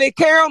 Molly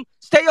Karam,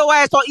 stay your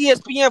ass on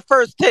ESPN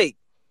First Take.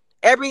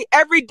 Every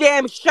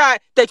damn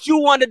shot that you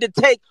wanted to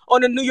take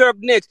on the New York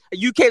Knicks,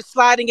 you kept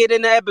sliding it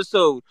in the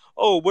episode.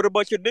 Oh, what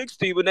about your Knicks,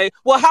 Stephen A?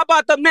 Well, how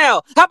about them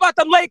now? How about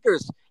them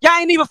Lakers? Y'all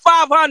ain't even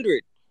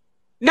 500.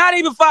 Not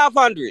even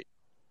 500.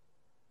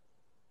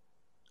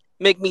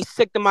 Make me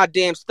sick to my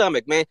damn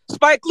stomach, man.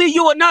 Spike Lee,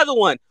 you another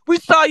one. We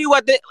saw you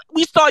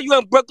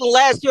in Brooklyn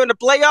last year in the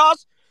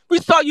playoffs. We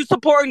saw you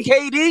supporting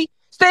KD.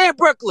 Stay in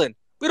Brooklyn.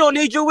 We don't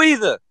need you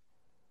either.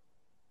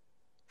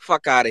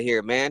 Fuck out of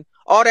here, man.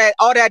 All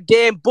that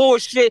damn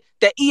bullshit,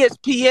 the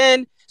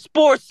ESPN,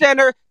 Sports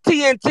Center,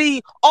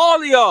 TNT,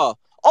 all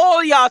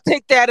of y'all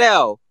take that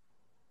L.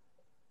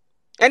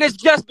 And it's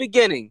just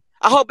beginning.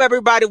 I hope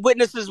everybody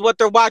witnesses what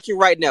they're watching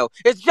right now.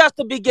 It's just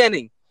the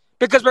beginning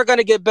because we're going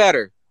to get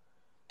better.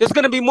 There's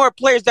going to be more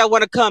players that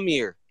want to come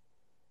here.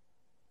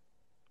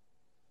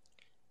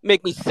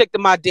 Make me sick to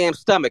my damn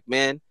stomach,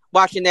 man.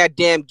 Watching that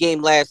damn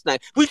game last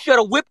night. We should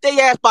have whipped their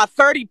ass by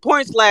 30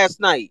 points last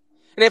night.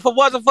 And if it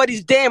wasn't for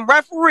these damn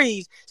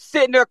referees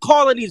sitting there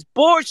calling these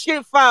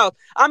bullshit fouls,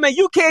 I mean,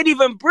 you can't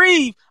even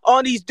breathe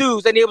on these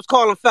dudes and they was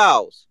calling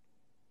fouls.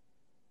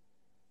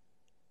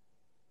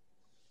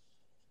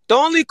 The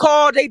only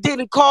call they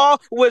didn't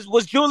call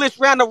was Julius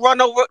Randle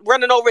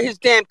running over his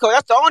damn coach.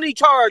 That's the only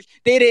charge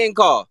they didn't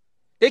call.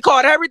 They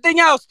called everything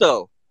else,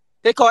 though.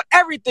 They called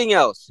everything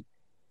else.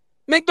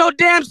 Make no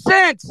damn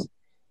sense.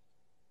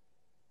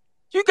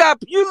 You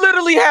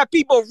literally have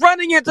people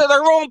running into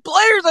their own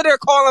players and they're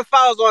calling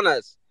fouls on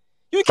us.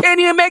 You can't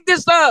even make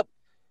this up.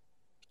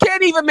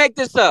 Can't even make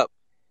this up.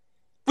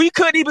 We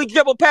couldn't even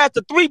dribble past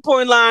the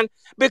 3-point line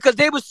because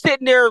they was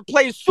sitting there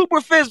playing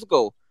super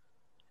physical.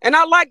 And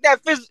I like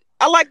that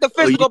I like the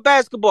physical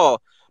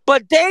basketball.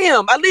 But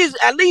damn, at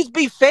least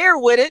be fair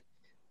with it.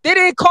 They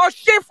didn't call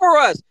shit for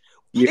us.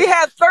 Yeah. They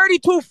had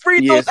 32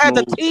 free throws as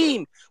a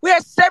team. We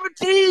had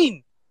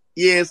 17.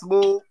 Yeah,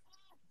 Smooth.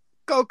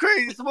 Go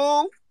crazy,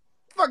 Smooth.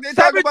 Fuck they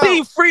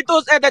 17 free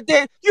throws at the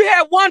day. You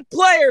had one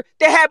player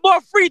that had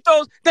more free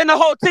throws than the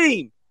whole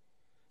team.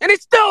 And they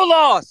still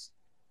lost.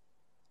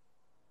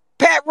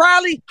 Pat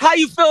Riley, how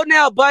you feel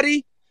now,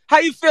 buddy? How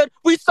you feel?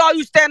 We saw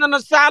you stand on the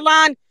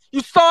sideline.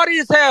 You salty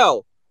as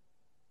hell.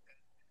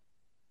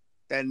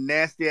 That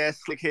nasty ass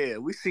slick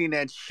hair. We seen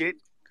that shit.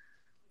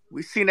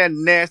 We seen that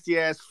nasty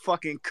ass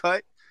fucking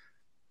cut.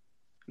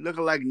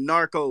 Looking like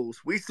narcos.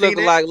 We seen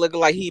looking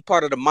like he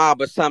part of the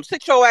mob or something.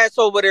 Sit your ass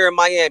over there in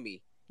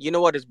Miami. You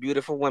know what? There's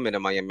beautiful women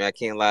in Miami. I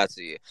can't lie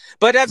to you.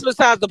 But that's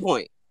besides the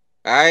point.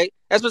 All right?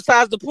 That's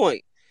besides the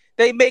point.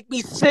 They make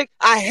me sick.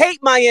 I hate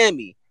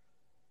Miami.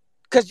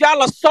 Because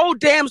y'all are so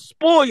damn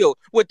spoiled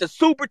with the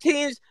super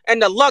teams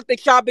and the luck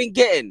that y'all been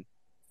getting.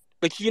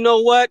 But you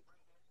know what?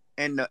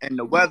 And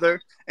the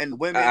weather and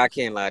women. I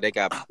can't lie. They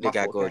got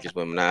gorgeous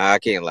women. Nah, I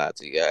can't lie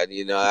to you.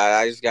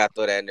 I just got to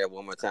throw that in there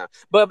one more time.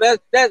 But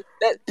that's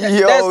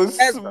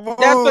besides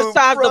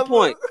the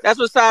point. That's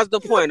besides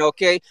the point,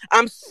 okay?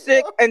 I'm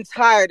sick and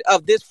tired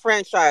of this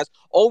franchise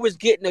always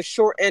getting the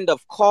short end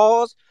of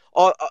calls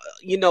or,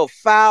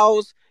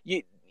 fouls.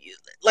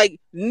 Like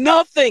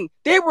nothing.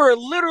 They were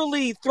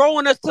literally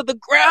throwing us to the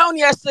ground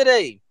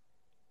yesterday.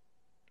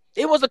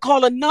 They wasn't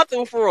calling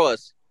nothing for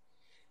us.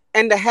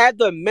 And to have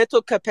the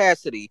mental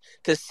capacity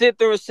to sit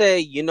there and say,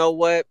 you know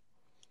what?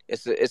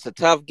 It's a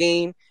tough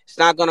game. It's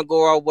not going to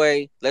go our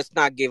way. Let's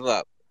not give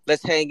up.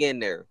 Let's hang in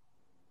there.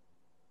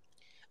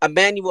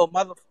 Emmanuel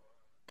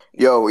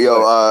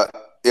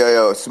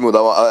Yo, Smooth.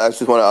 I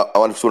just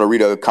want to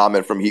read a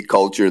comment from Heat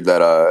Culture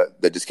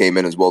that just came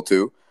in as well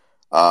too.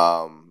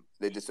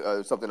 They just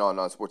something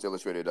on Sports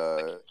Illustrated,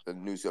 the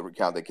news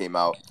account that came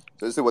out.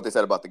 So this is what they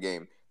said about the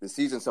game. The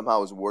season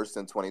somehow is worse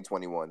than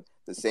 2021.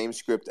 The same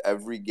script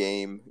every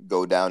game,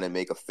 go down and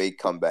make a fake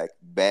comeback.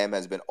 Bam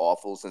has been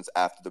awful since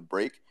after the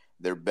break.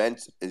 Their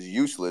bench is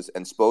useless,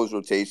 and Spo's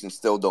rotations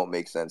still don't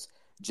make sense.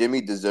 Jimmy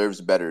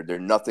deserves better. They're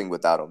nothing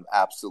without him.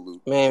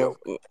 Absolute joke.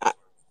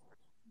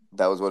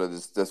 That was one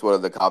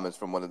of the comments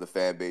from one of the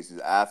fan bases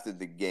after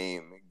the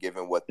game,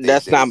 given what they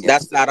that's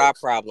not our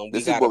problem.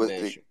 We got a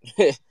bench.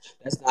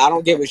 I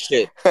don't give a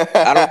shit.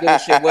 I don't give a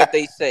shit what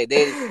they say.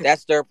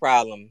 That's their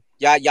problem.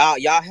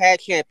 Y'all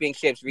had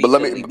championships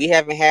recently. We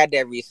haven't had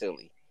that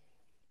recently.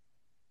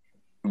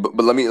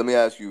 But let me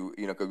ask you,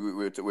 because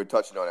we're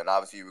touching on it, and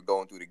obviously you were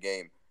going through the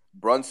game.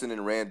 Brunson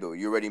and Randle,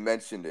 you already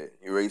mentioned it.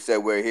 You already said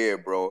we're here,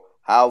 bro.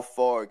 How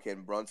far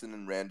can Brunson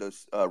and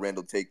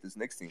Randle take this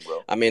Knicks team, bro?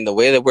 I mean, the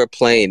way that we're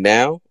playing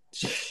now,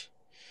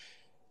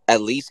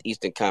 at least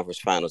Eastern Conference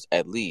Finals,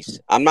 at least.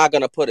 I'm not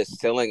gonna put a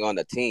ceiling on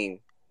the team,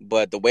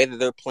 but the way that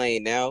they're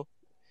playing now,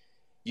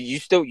 you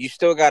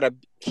still gotta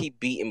keep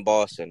beating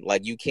Boston.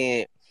 Like you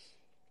can't,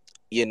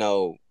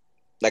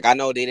 like I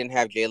know they didn't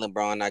have Jalen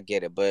Brown, I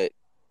get it, but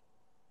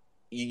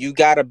you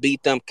gotta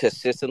beat them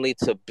consistently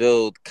to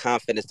build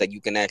confidence that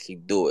you can actually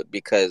do it.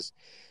 Because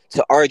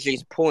to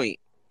RJ's point,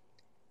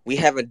 we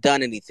haven't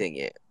done anything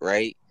yet,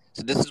 right?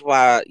 So this is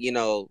why,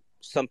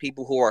 some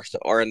people who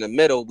are in the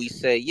middle, we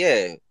say,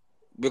 yeah,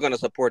 we're going to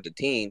support the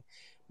team,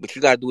 but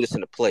you got to do this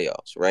in the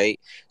playoffs, right?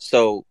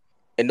 So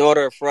in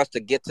order for us to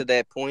get to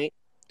that point,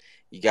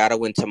 you got to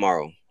win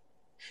tomorrow.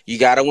 You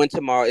got to win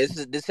tomorrow.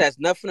 This has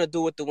nothing to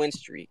do with the win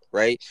streak,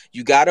 right?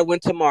 You got to win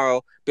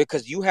tomorrow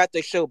because you have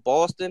to show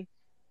Boston,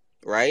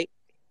 right?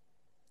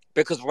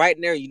 Because right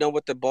now, you know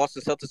what the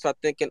Boston Celtics are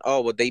thinking?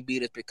 Oh, well, they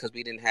beat us because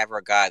we didn't have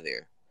our guy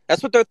there.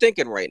 That's what they're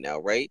thinking right now,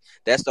 right?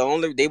 That's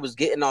they was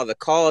getting all the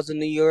calls in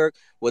New York.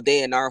 Well,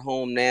 they in our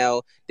home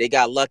now. They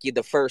got lucky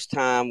the first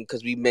time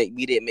because we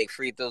didn't make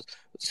free throws.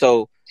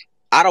 So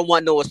I don't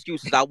want no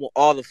excuses. I want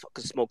all the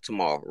fucking smoke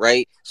tomorrow,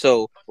 right?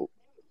 So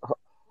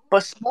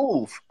But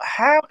Smooth,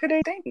 how could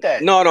they think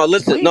that? No,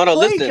 listen. We No,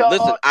 played listen.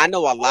 y'all. I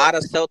know a lot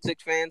of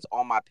Celtics fans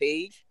on my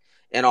page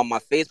and on my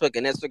Facebook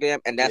and Instagram,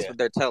 and that's Yeah. what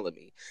they're telling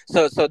me.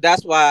 So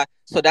that's why.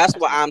 So that's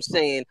why I'm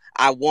saying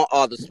I want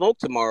all the smoke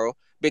tomorrow,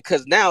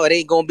 because now it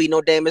ain't gonna be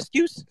no damn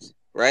excuses,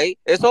 right?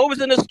 It's always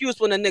an excuse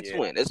when the Knicks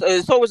win.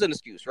 It's always an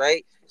excuse,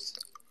 right?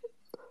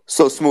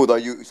 So Smooth,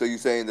 you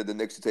saying that the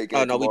Knicks are taking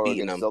Oh it no, we tomorrow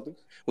beating against them. the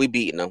Celtics? We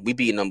beating them. We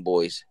beating them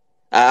boys.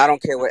 I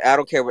don't care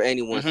what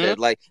anyone Mm-hmm. says.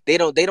 Like they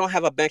don't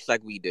have a bench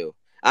like we do.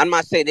 I'm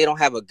not saying they don't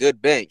have a good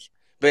bench,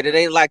 but it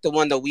ain't like the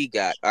one that we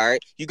got. All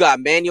right, you got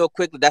Manuel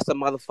quickly. That's a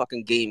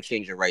motherfucking game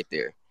changer right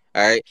there.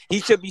 All right,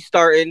 he should be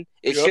starting.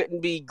 It Yep.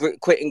 shouldn't be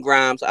Quentin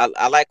Grimes.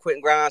 I like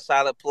Quentin Grimes,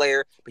 solid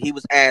player, but he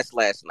was ass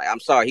last night.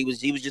 I'm sorry, he was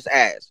just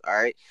ass. All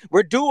right,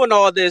 we're doing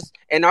all this,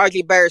 and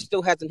RJ Barrett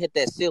still hasn't hit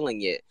that ceiling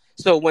yet.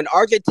 So when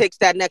RJ takes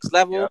that next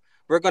level, Yep.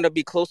 we're going to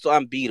be close to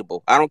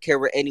unbeatable. I don't care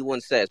what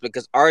anyone says,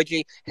 because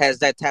RJ has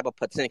that type of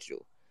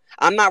potential.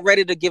 I'm not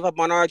ready to give up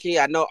on RJ.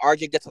 I know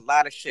RJ gets a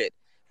lot of shit.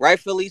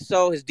 Rightfully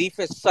so. His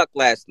defense sucked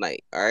last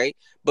night. All right.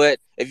 But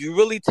if you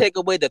really take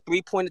away the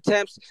 3-point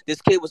attempts,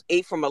 this kid was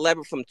 8 from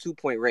 11 from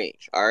 2-point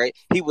range. All right.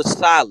 He was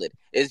solid.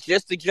 It's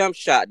just a jump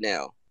shot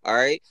now. All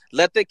right.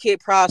 Let the kid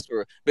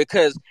prosper,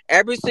 because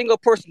every single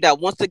person that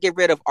wants to get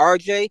rid of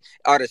RJ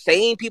are the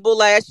same people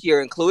last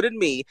year, including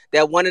me,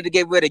 that wanted to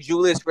get rid of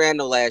Julius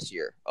Randle last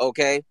year.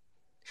 Okay.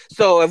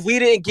 So if we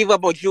didn't give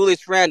up on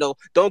Julius Randle,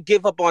 don't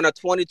give up on a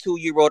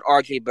 22-year-old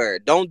RJ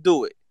Barrett. Don't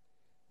do it.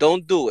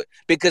 Don't do it,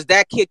 because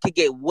that kid could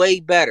get way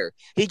better.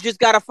 He just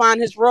got to find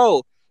his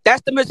role.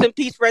 That's the missing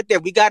piece right there.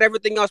 We got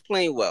everything else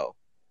playing well.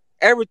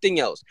 Everything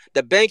else.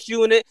 The bench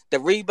unit, the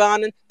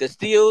rebounding, the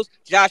steals.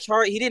 Josh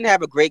Hart, he didn't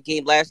have a great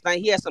game last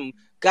night. He had some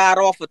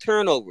god-awful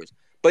turnovers,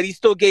 but he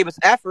still gave us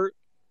effort.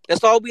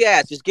 That's all we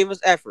ask. Just give us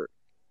effort,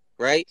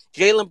 right?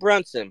 Jalen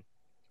Brunson.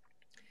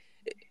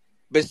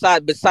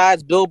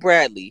 Besides Bill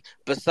Bradley,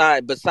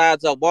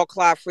 besides Walt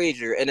Clyde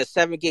Frazier in a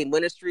 7-game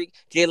winning streak,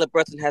 Jalen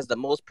Brunson has the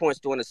most points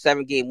during a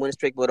 7-game winning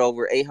streak with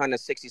over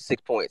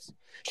 866 points.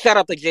 Shout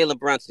out to Jalen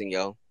Brunson,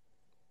 yo.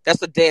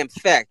 That's a damn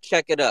fact.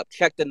 Check it up.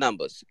 Check the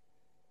numbers.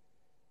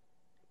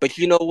 But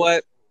you know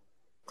what?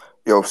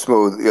 Yo,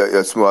 Smooth,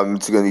 yeah, Smooth. I'm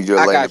just gonna need you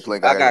to land the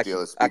plane. I gotta get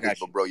the speakers,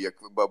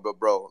 but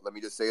bro, let me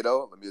just say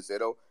though,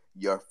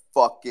 you're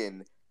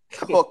fucking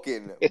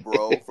cooking,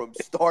 bro. From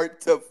start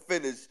to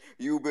finish,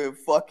 you've been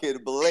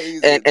fucking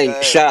blazing. And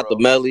shout out to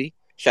Melly.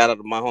 Shout out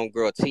to my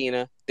homegirl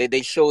Tina.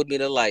 They showed me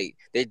the light.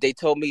 They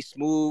told me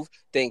smooth,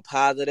 think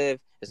positive.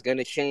 It's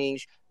gonna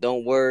change.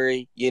 Don't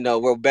worry. You know,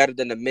 we're better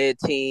than the mid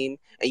team.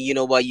 And you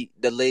know what?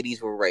 The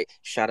ladies were right.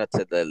 Shout out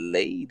to the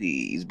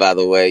ladies, by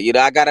the way. You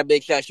know, I gotta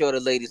make sure I show the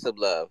ladies some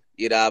love.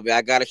 You know,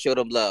 I gotta show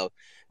them love.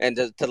 And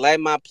to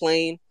land my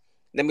plane,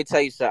 let me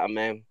tell you something,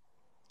 man.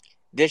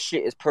 This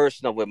shit is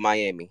personal with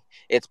Miami.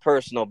 It's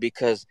personal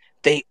because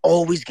they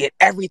always get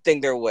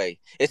everything their way.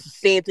 It's the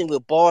same thing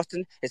with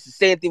Boston. It's the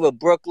same thing with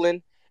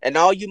Brooklyn. And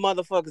all you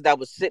motherfuckers that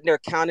was sitting there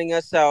counting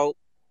us out,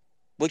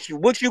 what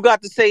you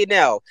got to say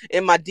now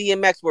in my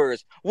DMX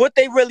words? What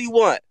they really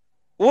want?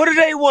 What do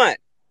they want?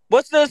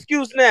 What's the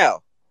excuse now?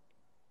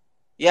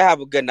 Yeah,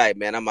 have a good night,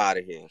 man. I'm out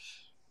of here.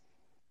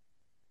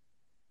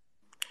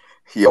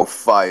 Yo,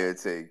 fire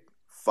take.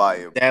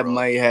 Fire, That bro.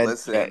 might have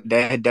Listen, that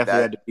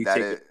definitely had to be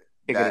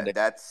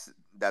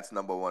that's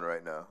number one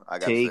right now. I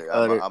gotta take say,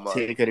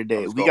 take of the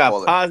day. I'm We got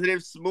call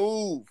positive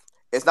Smooth.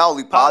 It's not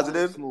only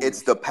positive, Smooth.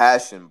 it's the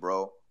passion,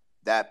 bro.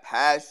 That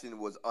passion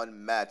was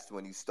unmatched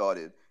when he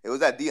started. It was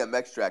that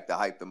DMX track that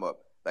hyped him up.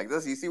 Like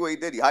this, you see what he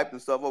did? He hyped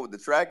himself up with the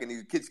track, and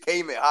these kids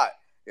came in hot.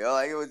 You know,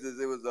 like it was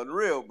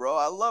unreal, bro.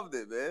 I loved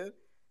it, man.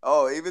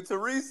 Oh, even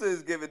Teresa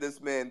is giving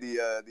this man the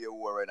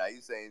award right now.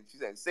 She's saying,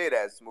 say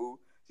that, Smooth.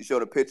 She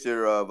showed a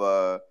picture of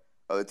the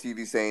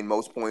TV saying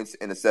most points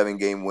in a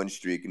 7-game win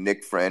streak,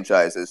 Knick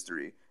franchise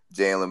history.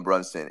 Jalen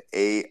Brunson,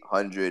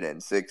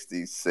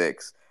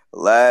 866.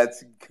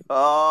 Let's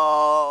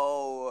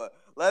go.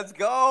 Let's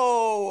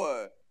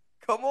go.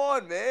 Come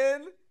on,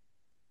 man.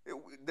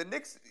 The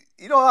Knicks,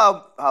 you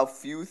know how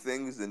few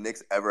things the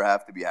Knicks ever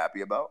have to be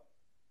happy about?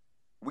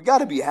 We got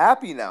to be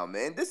happy now,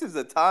 man. This is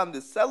a time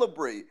to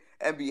celebrate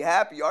and be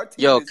happy. Our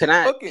team is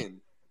cooking.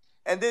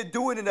 And they're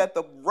doing it at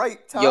the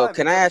right time. Yo,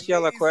 can I ask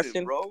y'all a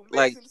question? Bro.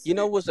 Like, you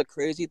know what's a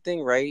crazy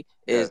thing, right?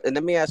 And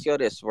let me ask y'all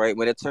this, right?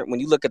 When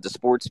you look at the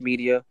sports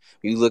media,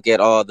 you look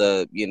at all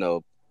the,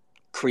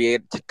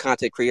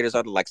 content creators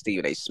out there like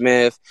Stephen A.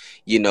 Smith,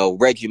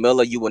 Reggie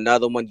Miller, you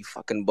another one, you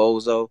fucking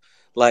bozo.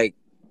 Like,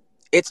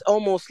 it's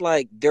almost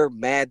like they're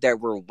mad that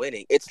we're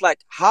winning. It's like,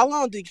 how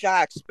long did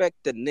y'all expect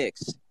the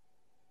Knicks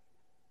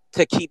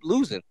to keep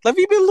losing? Like,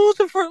 we've been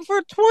losing for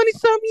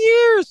 20-some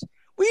years.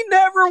 We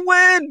never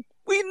win.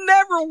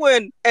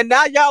 And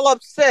now y'all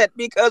upset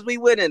because we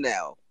winning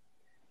now.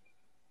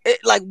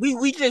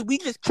 We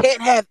just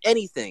can't have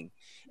anything.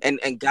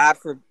 And God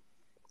forbid.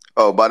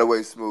 Oh, by the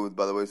way, Smooth.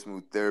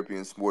 Therapy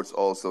and sports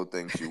also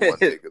thinks you one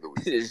take of the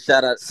week.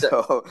 Shout out.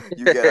 So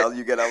you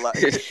get a lot.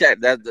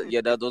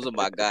 Those are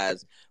my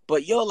guys.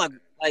 But yo, my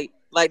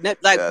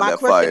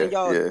question to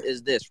y'all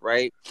is this,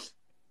 right?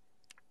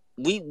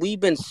 we've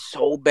been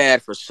so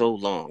bad for so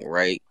long,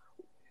 right?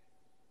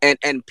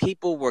 And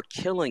people were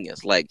killing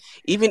us. Like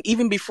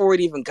even before it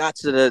even got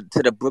to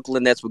the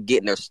Brooklyn Nets were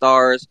getting their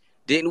stars.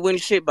 Didn't win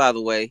shit, by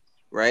the way,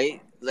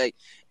 right? Like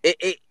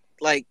it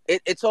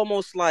it's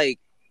almost like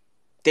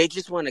they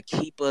just want to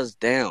keep us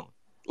down.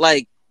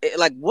 Like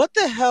what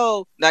the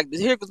hell? Like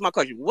here goes my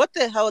question: what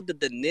the hell did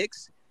the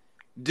Knicks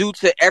do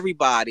to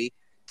everybody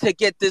to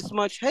get this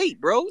much hate,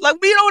 bro? Like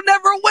we don't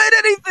never win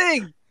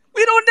anything.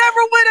 We don't never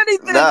win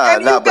anything, and Nah,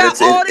 you but got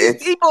it's all it,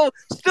 these people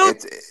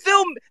it's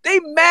still they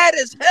mad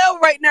as hell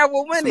right now.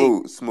 We're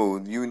winning.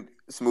 smooth.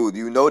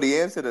 You know the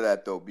answer to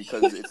that though,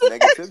 because it's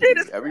That shit negativity.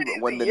 is Every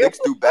when crazy, the yo. Knicks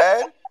do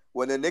bad,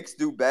 when the Knicks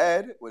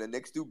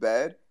do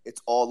bad,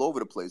 it's all over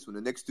the place. When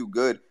the Knicks do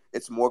good,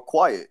 it's more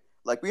quiet.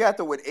 Like we have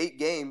to win 8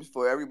 games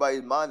for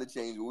everybody's mind to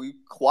change. We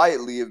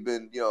quietly have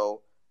been,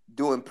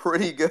 doing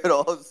pretty good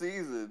all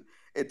season.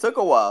 It took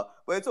a while,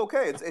 but it's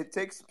okay. It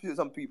takes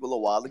some people a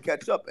while to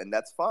catch up, and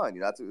that's fine.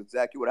 That's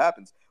exactly what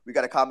happens. We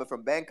got a comment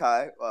from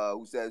Bankai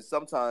who says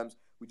sometimes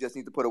we just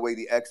need to put away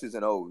the X's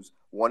and O's,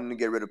 wanting to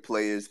get rid of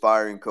players,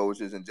 firing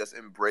coaches, and just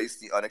embrace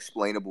the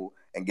unexplainable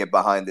and get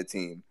behind the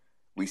team.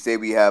 We say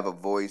we have a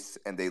voice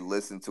and they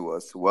listen to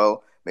us.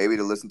 Well, maybe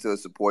to listen to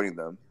us supporting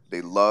them.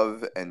 They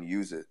love and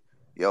use it.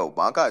 Yo,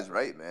 Bankai's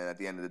right, man, at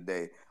the end of the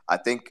day. I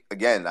think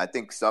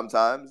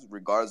sometimes,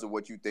 regardless of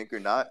what you think or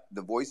not,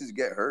 the voices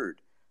get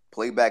heard.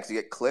 Playbacks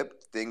get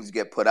clipped, things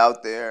get put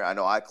out there. I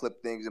know I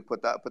clip things and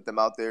put them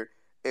out there.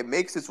 It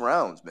makes its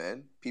rounds,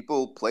 man.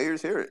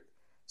 Players hear it.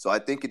 So I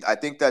think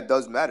that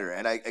does matter.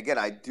 And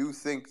I do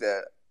think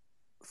that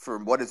for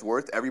what it's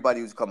worth, everybody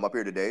who's come up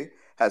here today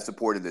has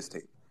supported this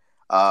team.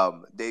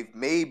 They've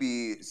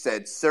maybe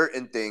said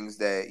certain things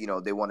that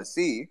they want to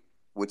see,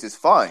 which is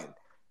fine.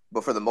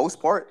 But for the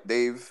most part,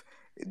 they've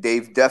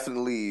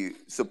definitely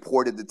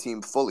supported the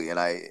team fully, and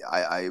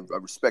I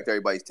respect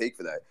everybody's take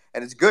for that.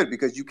 And it's good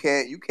because you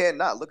can't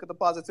not look at the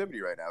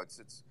positivity right now.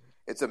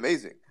 It's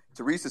amazing.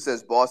 Teresa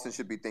says Boston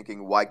should be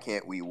thinking, why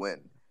can't we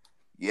win?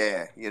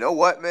 Yeah, you know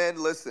what,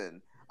 man?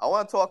 Listen, I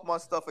want to talk my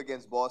stuff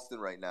against Boston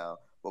right now,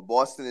 but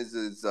Boston is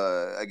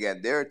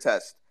again, they're a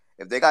test.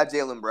 If they got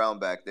Jalen Brown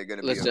back, they're going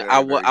to be a Listen,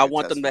 very, very I good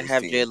want test them for to this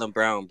have team. Jalen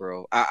Brown,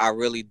 bro. I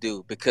really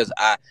do because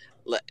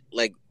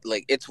like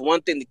it's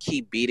one thing to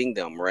keep beating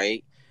them,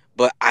 right?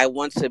 But I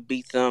want to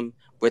beat them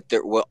with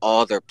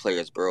all their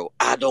players, bro.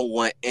 I don't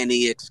want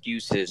any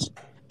excuses.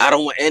 I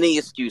don't want any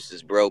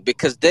excuses, bro,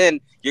 because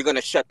then you're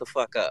gonna shut the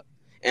fuck up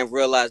and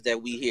realize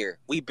that we here.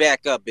 We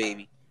back up,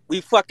 baby.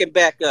 We fucking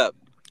back up.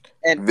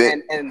 And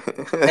Vin, and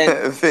and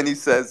and Vinny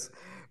says,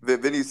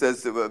 Vinny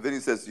says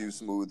to you,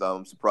 Smooth.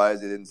 I'm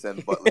surprised they didn't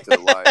send Butler to the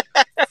line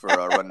for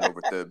running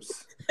over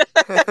Thibs.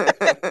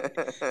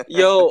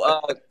 Yo,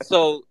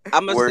 so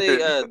I'm gonna say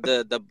Word.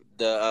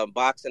 the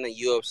boxing and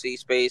UFC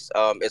space.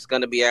 It's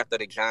gonna be after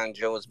the John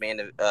Jones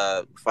man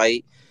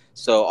fight.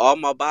 So all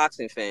my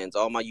boxing fans,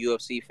 all my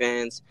UFC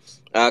fans,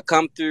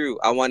 come through.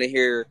 I want to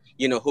hear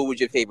who was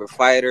your favorite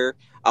fighter.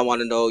 I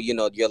want to know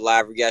your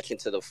live reaction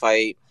to the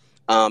fight.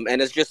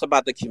 And it's just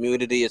about the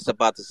community. It's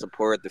about the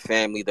support, the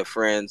family, the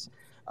friends.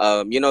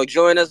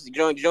 Join us,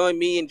 join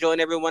me, and join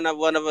every one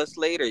of us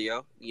later,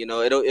 yo.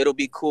 It'll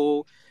be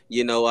cool.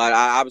 I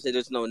obviously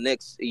there's no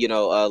Knicks,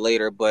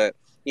 later, but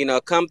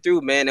come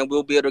through, man, and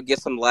we'll be able to get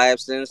some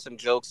laughs in, some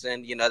jokes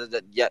in.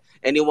 Yeah.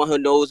 Anyone who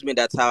knows me,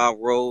 that's how I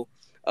roll.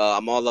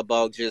 I'm all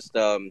about just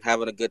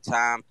having a good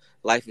time.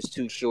 Life is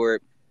too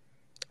short.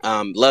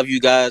 Love you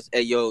guys.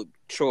 Hey, yo,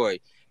 Troy,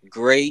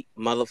 great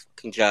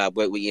motherfucking job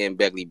what we in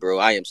Begley, bro.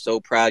 I am so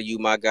proud of you,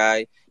 my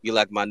guy. You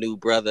like my new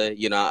brother.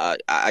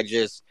 I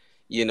just,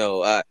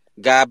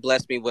 God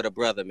bless me with a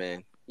brother,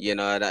 man.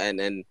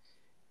 And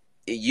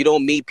you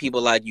don't meet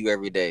people like you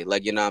every day.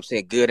 Like, what I'm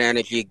saying? Good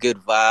energy, good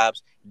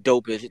vibes,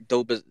 dope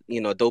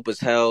as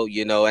hell,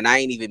 and I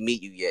ain't even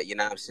meet you yet, you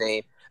know what I'm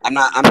saying? I'm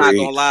not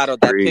gonna lie Preach,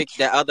 though, preach.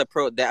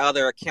 that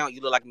other account,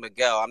 you look like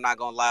Miguel. I'm not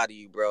gonna lie to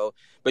you, bro.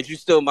 But you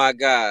still my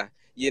guy.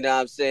 You know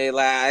what I'm saying?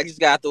 Like I just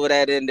gotta throw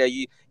that in there.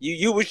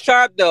 You was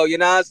sharp though, you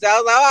know what I'm saying? I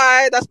was like, all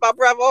right, that's my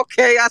brother.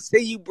 Okay, I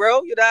see you,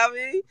 bro. You know what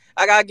I mean?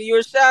 I gotta give you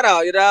a shout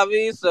out, you know what I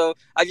mean? So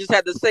I just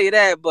had to say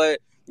that,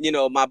 but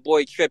my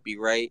boy Trippy,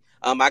 right?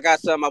 I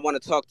got something I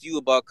want to talk to you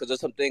about because there's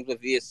some things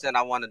with VSN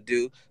I want to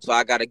do. So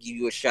I got to give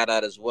you a shout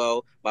out as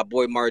well. My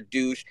boy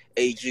Mardouche,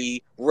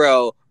 AG,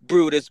 Rel,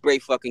 Brutus,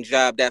 great fucking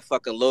job. That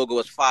fucking logo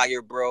is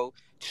fire, bro.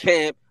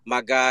 Champ,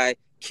 my guy,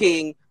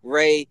 King,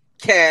 Ray,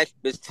 Cash,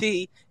 Miss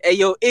T. Hey,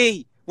 yo,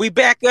 E, we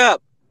back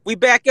up. We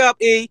back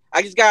up, E.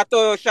 I just got to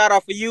throw a shout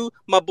out for you.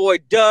 My boy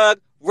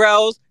Doug,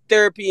 Rels,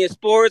 Therapy and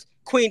Sports,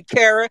 Queen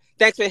Kara.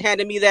 Thanks for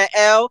handing me that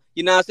L.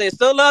 You know what I'm saying?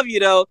 Still love you,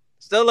 though.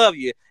 Still love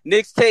you.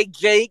 Knicks take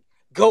Jake.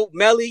 Goat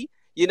Melly,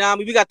 you know what I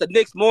mean? We got the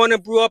Knicks Morning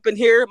Brew up in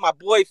here. My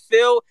boy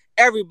Phil,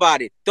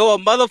 everybody, throw a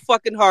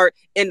motherfucking heart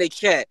in the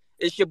chat.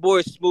 It's your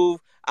boy Smooth.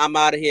 I'm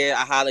out of here.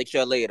 I'll holler at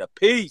y'all later.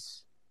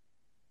 Peace.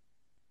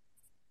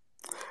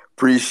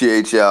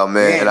 Appreciate y'all,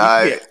 man.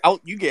 Damn, And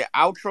you get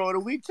outro of the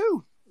week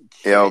too.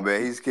 Yo, Shit,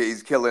 man,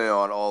 he's killing it he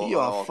on on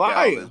all fire.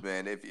 calendars,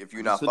 man. If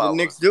you're That's not what the following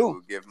Knicks do.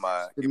 Smooth, give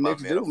That's what the my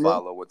Knicks man a do, man.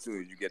 follow as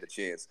soon as you get a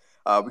chance.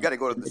 We got to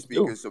go to The the Knicks do.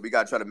 speakers, so we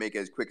got to try to make it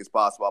as quick as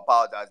possible. I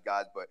apologize,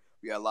 guys, but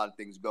we got a lot of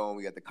things going.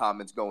 We got the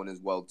comments going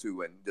as well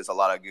too, and there's a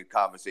lot of good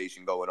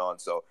conversation going on.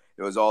 So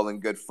it was all in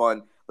good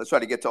fun. Let's try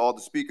to get to all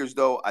the speakers,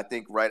 though. I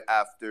think right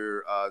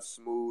after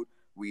Smooth,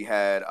 we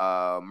had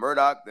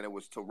Murdoch, then it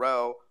was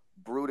Terrell,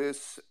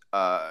 Brutus,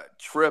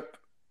 Trip,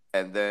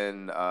 and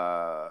then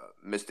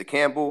Mr.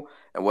 Campbell,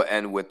 and we'll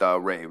end with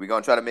Ray. We're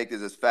gonna try to make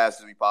this as fast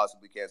as we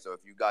possibly can. So if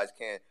you guys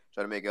can,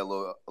 try to make it a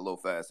little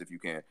fast if you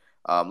can.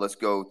 Let's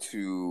go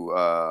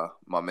to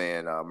my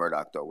man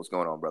Murdoch, though. What's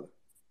going on, brother?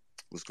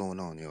 What's going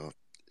on, y'all?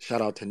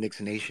 Shout out to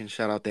Knicks Nation.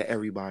 Shout out to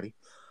everybody.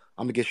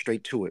 I'm gonna get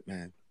straight to it,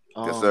 man.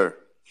 Yes, sir.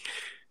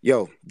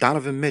 Yo,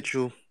 Donovan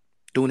Mitchell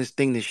doing his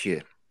thing this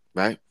year,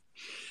 right?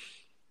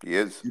 He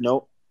is.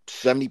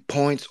 70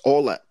 points,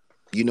 all that.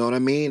 You know what I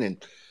mean?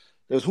 And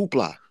there's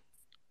hoopla.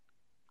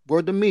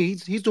 Word to me,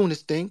 he's doing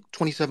his thing.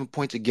 27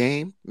 points a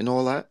game and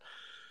all that.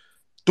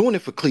 Doing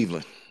it for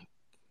Cleveland.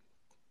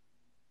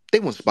 They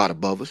one spot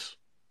above us.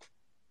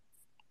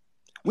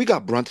 We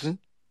got Brunson,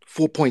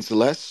 4 points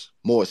less,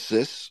 more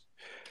assists.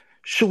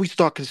 Should we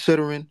start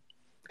considering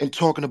and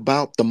talking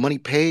about the money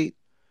paid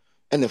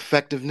and the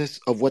effectiveness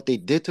of what they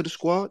did to the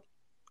squad?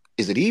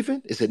 Is it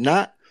even? Is it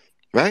not?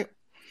 Right?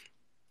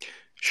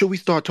 Should we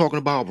start talking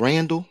about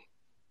Randle?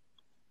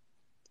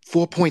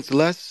 4 points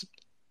less,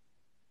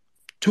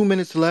 2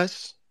 minutes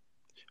less,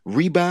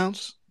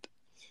 rebounds.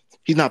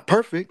 He's not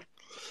perfect,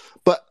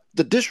 but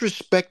the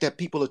disrespect that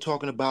people are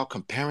talking about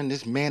comparing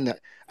this man to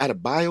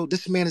Adebayo,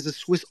 this man is a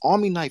Swiss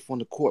Army knife on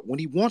the court. When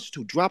he wants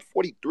to drop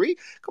 43,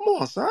 come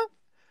on, son.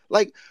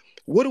 Like,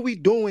 what are we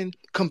doing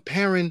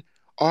comparing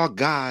our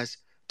guys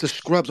to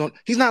scrubs on?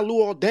 He's not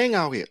Luol Deng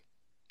out here.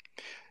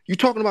 You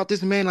talking about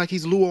this man like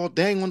he's Luol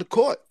Deng on the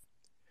court.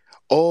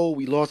 Oh,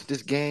 we lost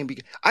this game.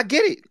 I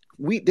get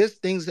it. There's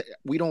things that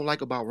we don't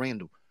like about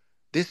Randle.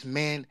 This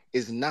man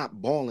is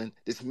not balling.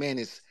 This man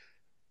is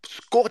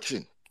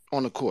scorching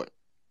on the court.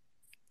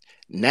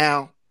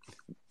 Now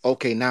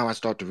I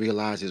start to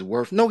realize his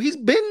worth. No, he's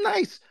been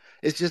nice.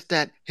 It's just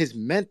that his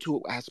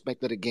mental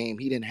aspect of the game,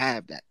 he didn't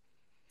have that.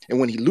 And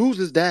when he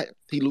loses that,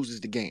 he loses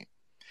the game.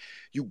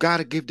 You got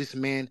to give this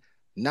man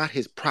not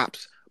his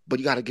props, but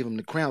you got to give him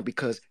the crown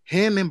because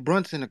him and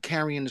Brunson are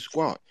carrying the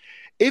squad.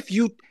 If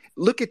you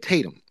look at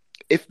Tatum,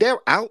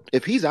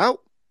 if he's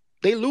out,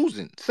 they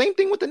losing. Same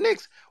thing with the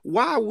Knicks.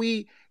 Why are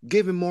we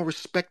giving more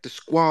respect to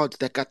squads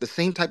that got the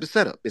same type of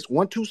setup? It's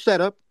 1-2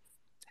 setup.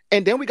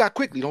 And then we got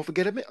quickly. Don't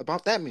forget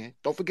about that, man.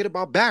 Don't forget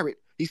about Barrett.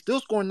 He's still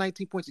scoring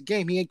 19 points a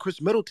game. He ain't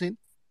Chris Middleton,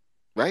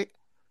 right?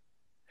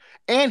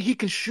 And he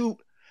can shoot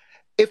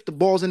if the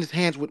ball's in his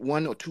hands with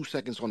 1 or 2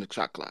 seconds on the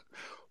shot clock.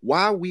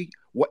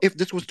 If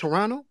this was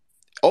Toronto?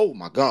 Oh,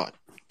 my God.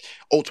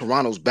 Oh,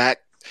 Toronto's back.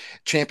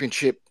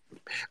 Championship.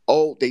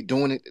 Oh, they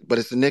doing it, but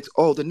it's the Knicks.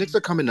 Oh, the Knicks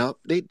are coming up.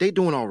 They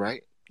doing all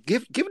right.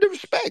 Give the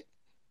respect.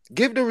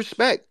 Give the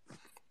respect,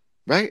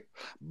 right?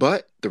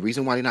 But the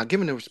reason why they're not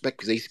giving the respect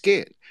because they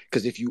scared.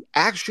 Because if you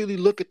actually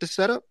look at the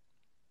setup,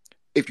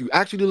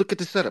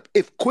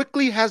 if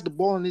Quickly has the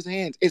ball in his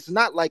hands, it's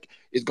not like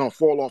it's gonna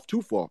fall off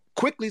too far.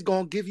 Quickly's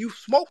gonna give you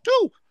smoke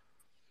too.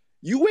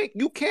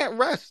 You can't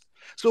rest.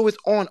 So it's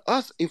on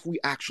us if we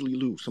actually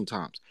lose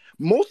sometimes.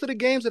 Most of the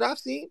games that I've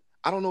seen,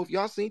 I don't know if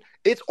y'all seen,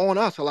 it's on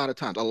us a lot of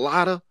times. A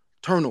lot of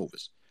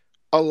turnovers,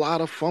 a lot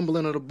of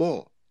fumbling of the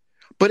ball.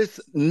 But it's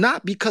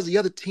not because the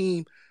other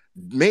team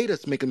made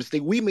us make a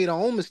mistake. We made our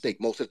own mistake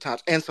most of the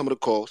times and some of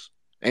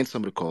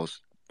the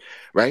calls,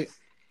 right?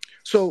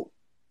 So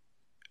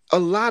a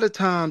lot of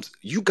times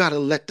you got to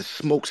let the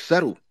smoke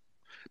settle.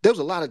 There was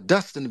a lot of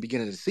dust in the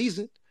beginning of the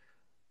season,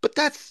 but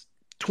that's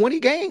 20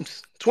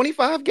 games,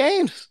 25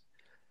 games.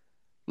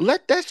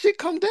 Let that shit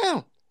come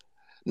down.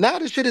 Now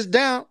the shit is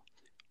down.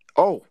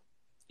 Oh,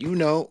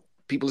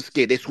 people are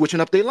scared. They're switching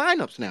up their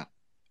lineups now.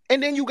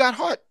 And then you got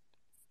Hart.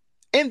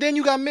 And then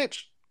you got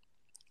Mitch.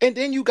 And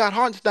then you got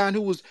Hartenstein,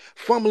 who was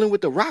fumbling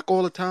with the rock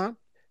all the time.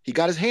 He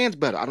got his hands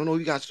better. I don't know if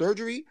he got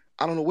surgery.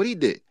 I don't know what he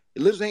did.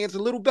 He lifts his hands a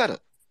little better.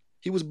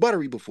 He was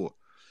buttery before.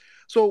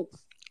 So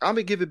I'm going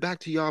to give it back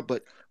to y'all,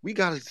 but we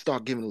got to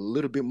start giving a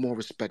little bit more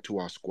respect to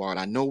our squad.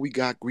 I know we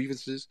got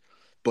grievances,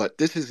 but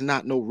this is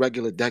not no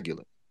regular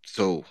degular.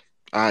 So,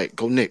 all right,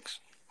 go Knicks.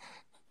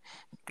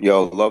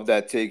 Yo, love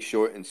that take,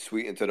 short and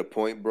sweet and to the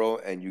point, bro.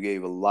 And you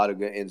gave a lot of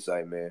good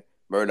insight, man.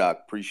 Murdoch,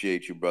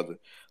 appreciate you, brother.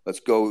 Let's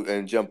go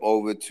and jump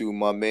over to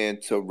my man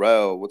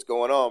Terrell. What's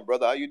going on,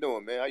 brother? How you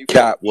doing, man? How you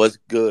feeling? Cap, what's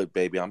good,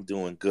 baby? I'm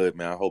doing good,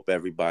 man. I hope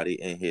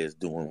everybody in here is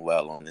doing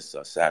well on this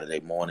Saturday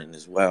morning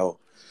as well.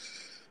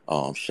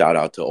 Shout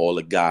out to all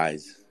the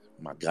guys.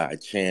 My guy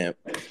Champ.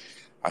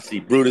 I see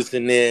Brutus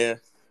in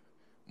there.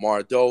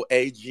 Mardo,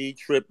 AG,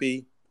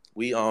 Trippy.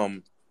 We've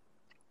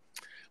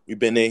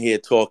been in here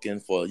talking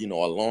for a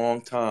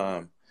long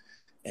time,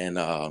 and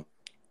I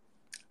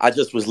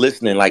just was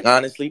listening. Like,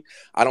 honestly,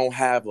 I don't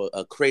have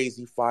a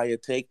crazy fire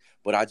take,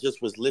 but I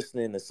just was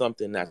listening to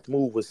something that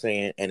Smooth was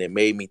saying, and it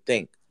made me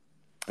think.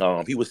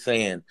 He was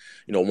saying,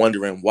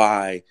 wondering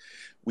why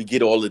we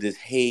get all of this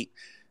hate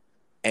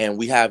and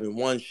we haven't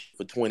won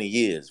for 20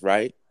 years,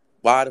 right?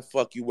 Why the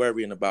fuck you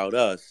worrying about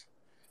us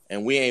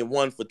and we ain't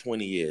won for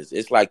 20 years?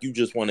 It's like you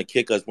just want to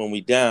kick us when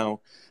we down,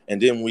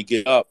 and then when we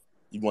get up,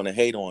 you want to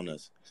hate on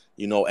us,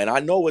 and I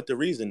know what the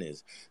reason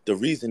is. The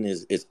reason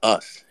is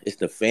us. It's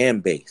the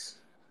fan base.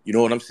 You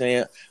know what I'm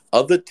saying?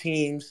 Other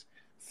teams'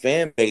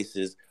 fan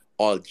bases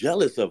are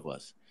jealous of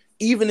us.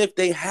 Even if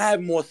they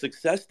have more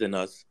success than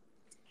us,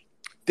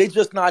 they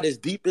just not as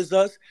deep as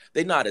us.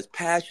 They not as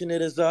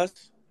passionate as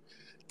us.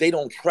 They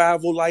don't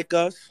travel like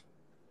us.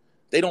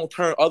 They don't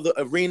turn other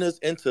arenas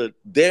into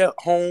their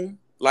home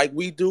like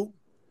we do.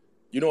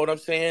 You know what I'm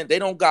saying? They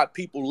don't got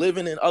people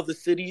living in other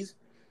cities,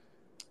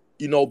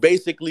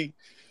 basically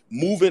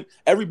moving.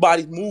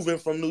 Everybody's moving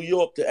from New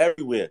York to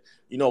everywhere.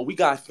 We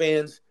got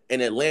fans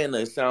in Atlanta,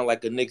 it sound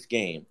like a Knicks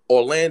game.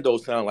 Orlando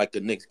sound like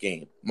a Knicks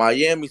game.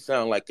 Miami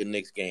sound like a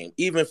Knicks game.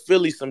 Even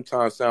Philly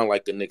sometimes sound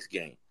like a Knicks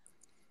game.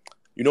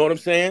 You know what I'm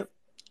saying?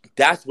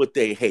 That's what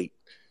they hate.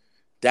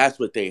 That's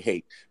what they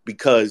hate.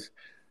 Because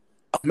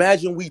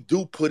imagine we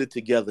do put it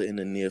together in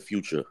the near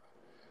future.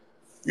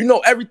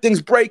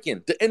 Everything's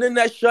breaking. The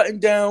internet's shutting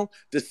down.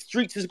 The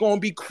streets is going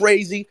to be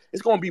crazy.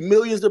 It's going to be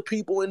millions of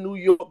people in New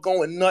York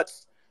going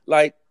nuts.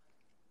 Like,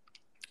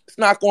 it's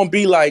not going to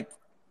be like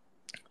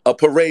a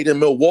parade in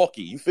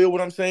Milwaukee. You feel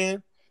what I'm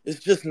saying? It's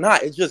just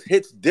not. It just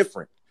hits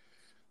different.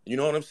 You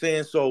know what I'm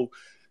saying? So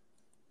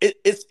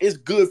it's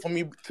good for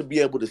me to be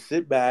able to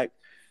sit back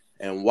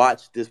and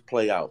watch this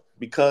play out,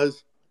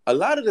 because a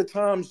lot of the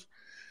times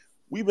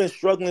we've been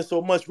struggling so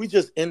much, we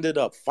just ended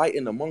up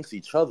fighting amongst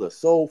each other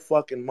so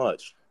fucking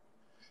much.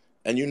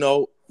 And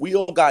we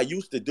all got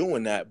used to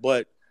doing that,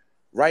 but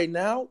right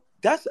now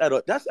that's at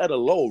a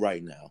low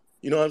right now.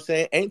 You know what I'm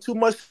saying? Ain't too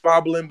much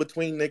squabbling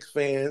between Knicks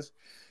fans.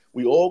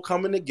 We all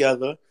coming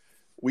together.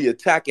 We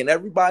attacking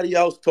everybody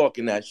else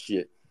talking that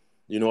shit.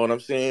 You know what I'm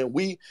saying?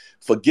 We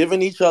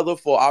forgiving each other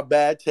for our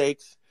bad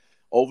takes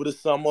over the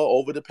summer,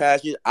 over the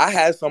past year. I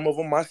had some of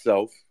them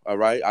myself, all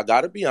right? I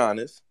got to be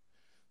honest.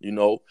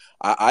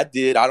 I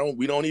did.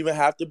 We don't even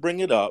have to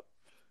bring it up,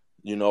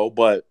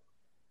 but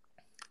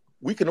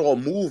we can all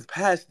move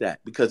past that,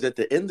 because at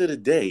the end of the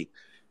day,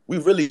 we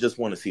really just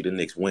want to see the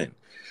Knicks win.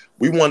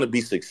 We want to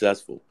be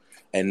successful.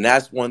 And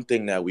that's one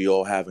thing that we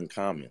all have in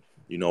common,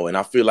 and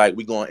I feel like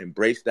we're going to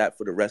embrace that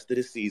for the rest of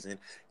the season.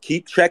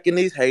 Keep checking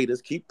these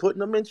haters, keep putting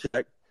them in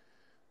check.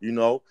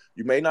 You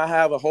may not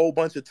have a whole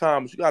bunch of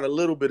time, but you got a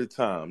little bit of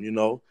time,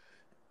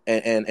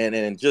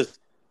 and just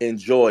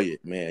enjoy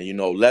it, man.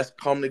 Let's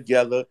come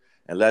together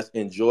and let's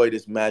enjoy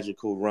this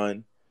magical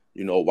run,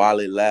 while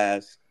it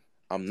lasts.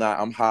 I'm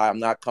high. I'm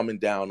not coming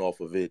down off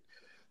of it.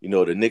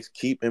 The Knicks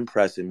keep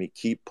impressing me,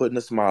 keep putting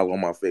a smile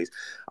on my face.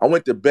 I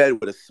went to bed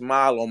with a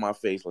smile on my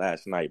face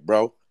last night,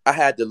 bro. I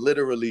had to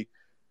literally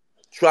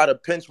try to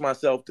pinch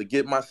myself to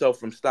get myself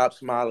from stop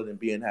smiling and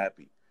being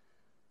happy.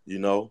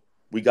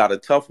 We got a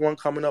tough one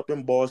coming up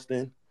in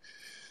Boston.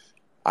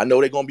 I know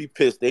they're going to be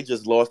pissed. They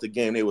just lost the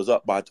game. They was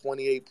up by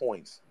 28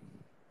 points.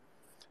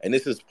 And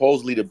this is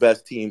supposedly the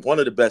best team, one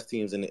of the best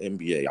teams in the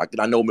NBA.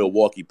 I know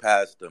Milwaukee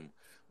passed them,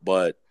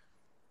 but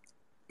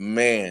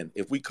man,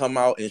 if we come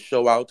out and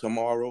show out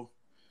tomorrow,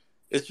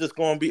 it's just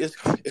going to be,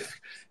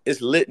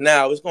 it's lit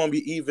now. It's going to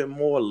be even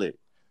more lit.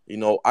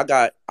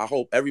 I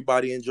hope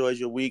everybody enjoys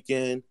your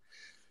weekend.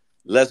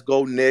 Let's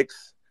go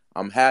Knicks.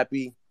 I'm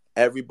happy.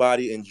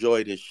 Everybody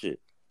enjoy this shit,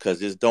 because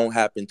this don't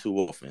happen too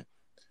often.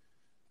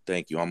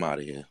 Thank you. I'm out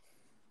of here.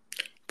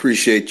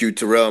 Appreciate you,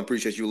 Terrell.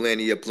 Appreciate you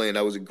landing your plane.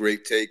 That was a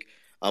great take.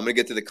 I'm going to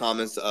get to the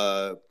comments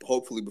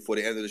hopefully before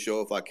the end of the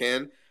show if I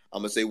can.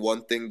 I'm going to say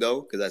one thing,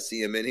 though, because I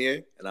see him in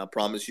here, and I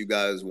promise you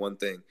guys one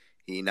thing.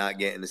 He not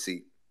getting the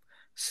seat.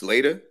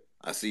 Slater,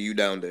 I see you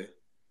down there.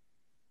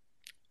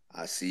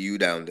 I see you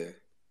down there.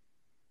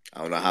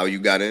 I don't know how you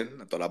got in.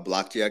 I thought I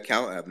blocked your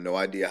account. I have no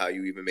idea how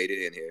you even made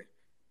it in here.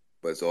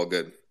 But it's all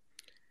good.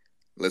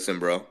 Listen,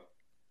 bro.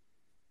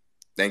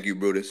 Thank you,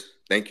 Brutus.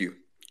 Thank you.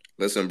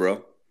 Listen,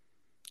 bro.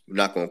 You're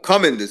not going to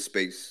come in this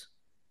space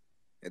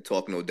and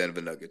talk no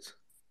Denver Nuggets.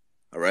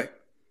 All right?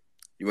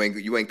 You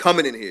ain't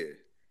coming in here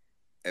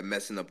and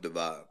messing up the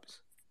vibes.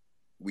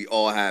 We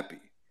all happy.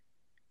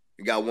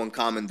 You got one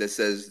comment that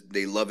says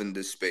they loving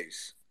this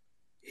space.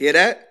 Hear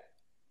that?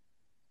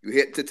 You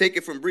hear, to take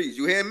it from Breeze.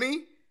 You hear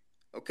me?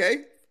 Okay?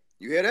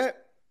 You hear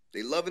that?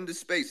 They loving this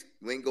space.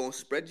 You ain't gonna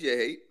spread your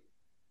hate.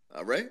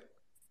 All right?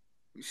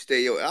 You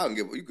stay I don't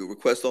give. You can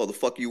request all the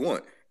fuck you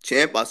want.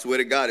 Champ, I swear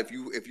to God, if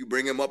you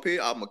bring him up here,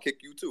 I'm gonna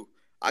kick you too.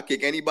 I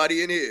kick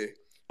anybody in here.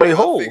 Wait,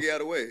 I'll figure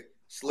out a way.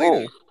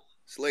 Slater. Who?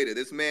 Slater,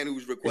 this man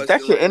who's requesting.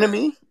 Is that your right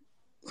enemy?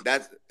 Now,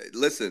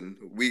 listen.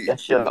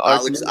 That's your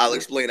I'll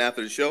explain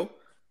after the show.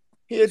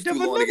 It's too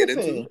long to get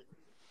into.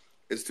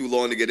 It's too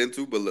long to get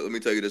into, but let me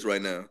tell you this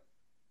right now.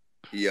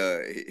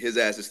 His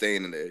ass is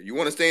staying in there. You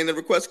want to stay in the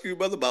request queue,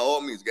 brother? By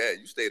all means, go ahead.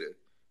 You stay there.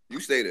 You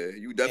stay there.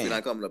 You definitely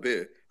not coming up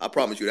here. I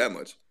promise you that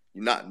much.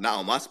 You're not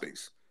on my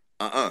space.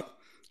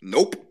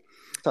 Nope.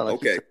 Sound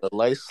like you Okay. took a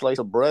light slice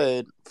of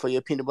bread for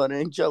your peanut butter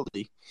and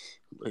jelly.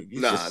 Like,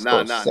 you Nah. just so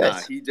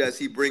upset.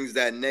 He brings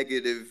that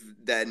negative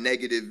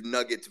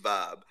Nuggets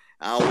vibe.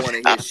 I don't want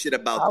to hear shit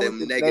about How is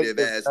them it negative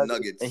negative ass Nuggets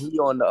Nuggets. and he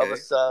on the other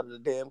Okay. side of the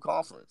damn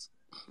conference?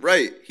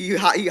 Right. He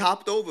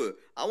hopped over.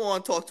 I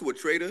want to talk to a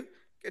trader.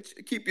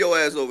 Keep your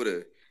ass over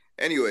there.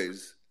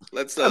 Anyways,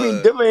 let's I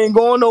mean, Denver ain't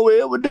going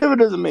nowhere. What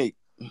difference does it make?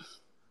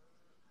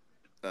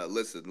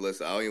 listen.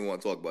 I don't even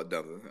want to talk about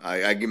Denver.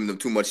 I give them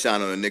too much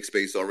shine on the Knicks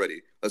space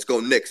already. Let's go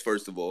Knicks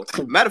first of all.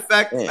 Matter of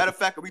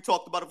fact, we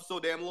talked about it for so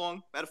damn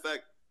long. Matter of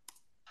fact,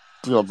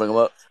 you gonna bring him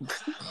up?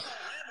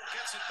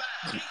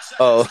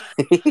 Oh.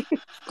 Randle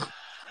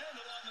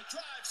on the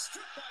drive,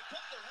 stripped by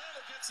Butler.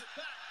 Randle gets it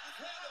back.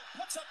 Randle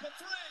puts up a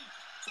three.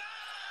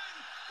 Bang!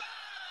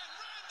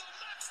 Randle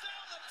knocks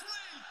down the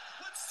three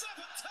with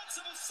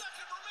 7/10 of a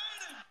second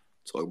remaining.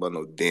 talk about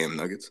no damn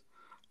Nuggets.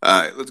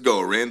 All right, let's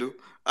go, Randle.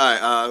 All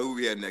right, who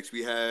we had next?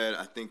 We had,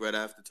 I think right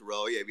after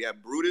Terrell, we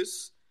had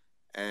Brutus,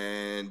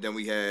 and then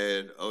we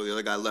had, the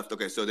other guy left.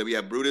 Okay, so then we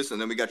had Brutus,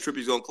 and then we got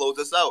Trippy's going to close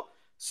us out.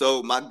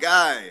 So my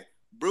guy,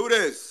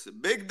 Brutus,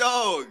 big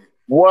dog.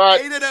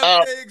 What 8 of them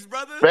up, things,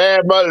 brother.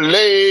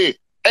 family?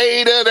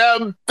 8 of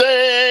them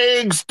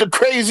things. The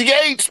crazy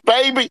 8s,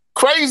 baby.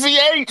 Crazy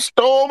 8s.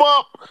 Throw them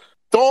up.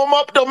 Throw them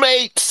up, them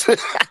 8s.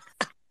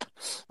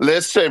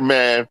 Listen,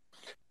 man.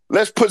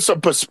 Let's put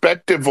some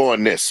perspective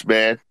on this,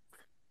 man.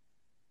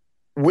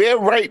 We're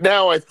right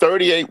now at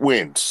 38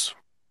 wins.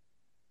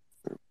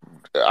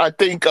 I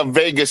think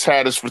Vegas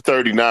had us for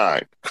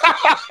 39.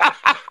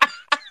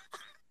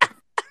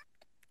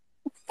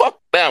 Fuck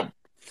them,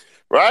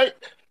 right?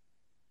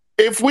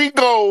 If we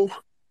go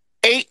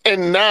 8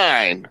 and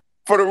 9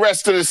 for the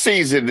rest of the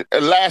season,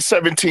 last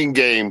 17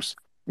 games,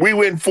 we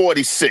win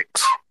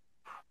 46.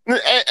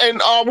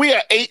 And are we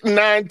an 8 and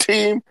 9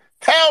 team?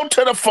 Hell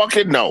to the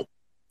fucking no.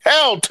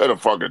 Hell to the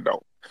fucking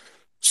no.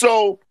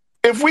 So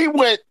if we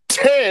went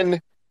 10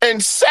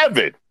 and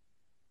 7,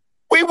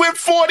 we win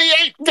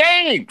 48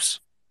 games.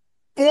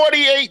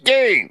 48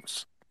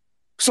 games.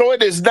 So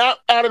it is not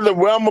out of the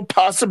realm of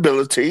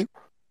possibility.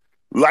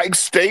 Like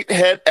State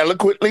had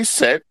eloquently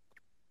said,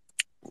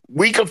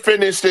 we could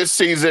finish this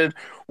season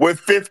with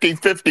 50,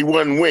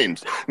 51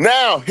 wins.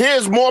 Now,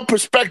 here's more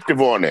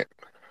perspective on it.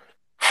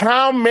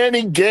 How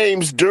many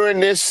games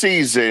during this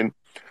season,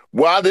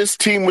 while this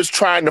team was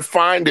trying to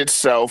find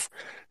itself,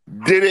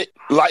 did it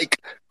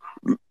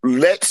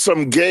let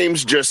some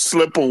games just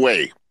slip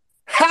away?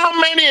 How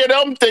many of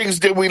them things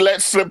did we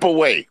let slip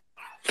away?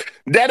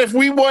 That if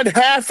we won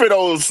half of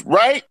those,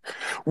 right,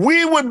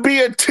 we would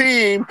be a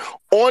team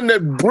on the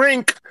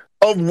brink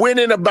of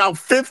winning about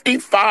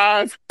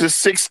 55 to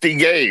 60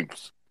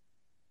 games.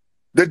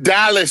 The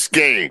Dallas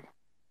game.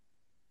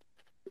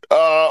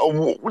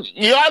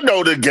 Y'all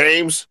know the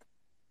games.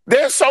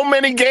 There's so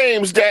many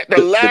games that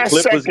the last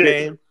Clippers second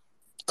game.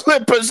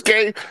 Clippers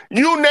game,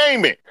 you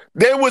name it.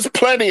 There was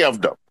plenty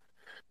of them.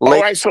 All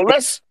right, so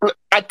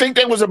I think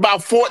there was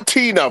about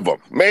 14 of them,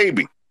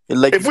 maybe.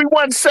 If we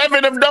won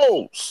 7 of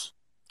those,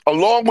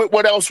 along with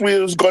what else we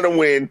was going to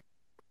win,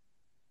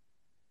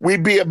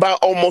 we'd be about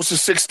almost a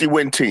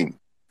 60-win team.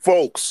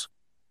 Folks,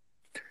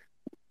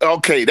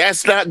 okay,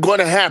 that's not going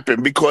to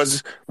happen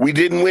because we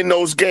didn't win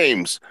those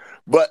games.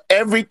 But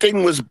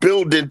everything was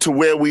building to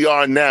where we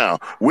are now.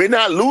 We're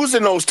not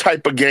losing those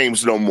type of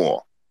games no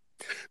more.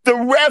 The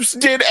refs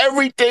did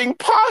everything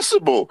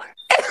possible,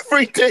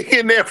 everything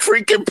in their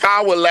freaking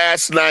power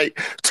last night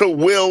to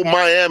will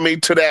Miami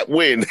to that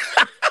win.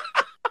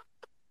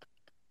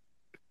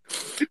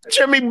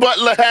 Jimmy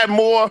Butler had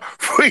more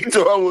free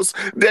throws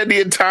than the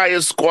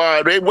entire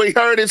squad. We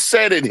heard it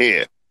said in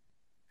here.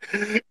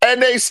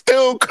 And they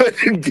still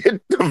couldn't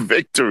get the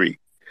victory.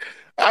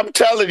 I'm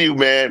telling you,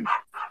 man.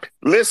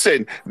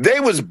 Listen, they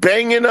was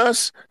banging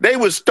us. They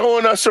was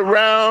throwing us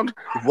around.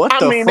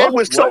 They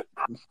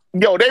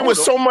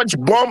was so much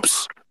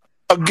bumps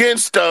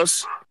against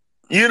us,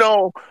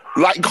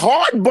 like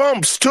hard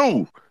bumps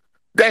too,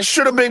 that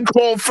should have been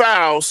called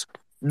fouls.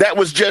 That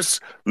was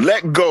just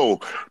let go.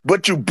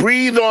 But you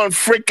breathe on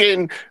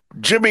freaking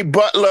Jimmy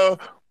Butler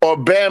or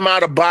Bam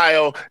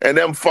Adebayo, and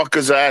them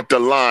fuckers are at the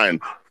line.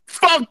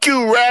 Fuck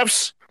you,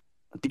 refs.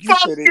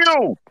 Fuck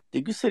you.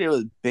 Did you say they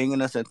was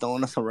banging us and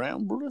throwing us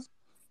around, Brutus?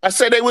 I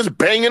said they was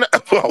banging.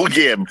 Oh,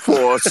 yeah,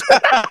 pause.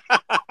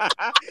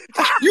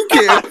 You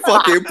can't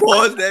fucking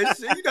pause that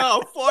shit. You know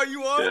how far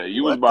you are? Yeah,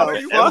 you was about to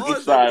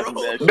emphasize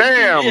that shit.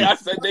 Damn. Yeah, I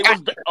said they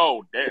was.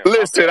 Damn.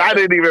 Listen, I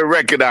didn't even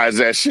recognize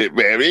that shit,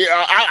 man.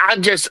 I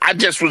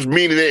just was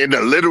meaning it in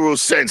the literal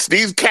sense.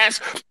 These cats,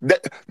 the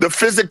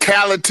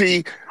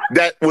physicality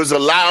that was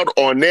allowed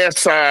on their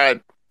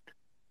side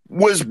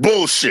was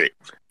bullshit.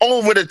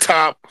 Over the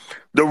top.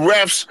 The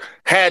refs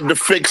had the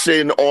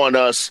fix-in on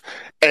us,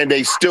 and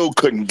they still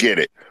couldn't get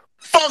it.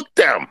 Fuck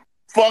them.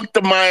 Fuck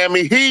the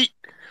Miami Heat.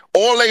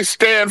 All they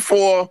stand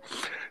for,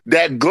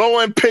 that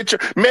glowing picture.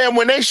 Man,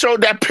 when they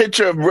showed that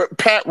picture of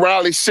Pat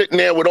Riley sitting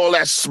there with all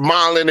that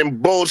smiling and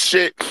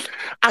bullshit,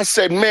 I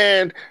said,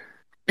 man,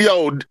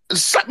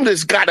 something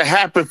has got to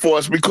happen for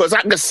us because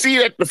I can see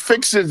that the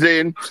fix is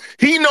in.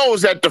 He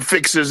knows that the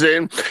fix is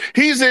in.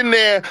 He's in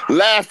there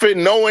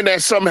laughing, knowing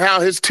that somehow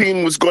his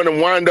team was going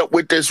to wind up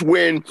with this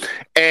win,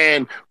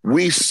 and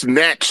we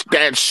snatched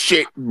that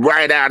shit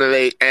right out of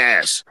their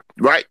ass.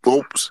 Right?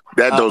 Oops,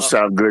 that don't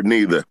sound good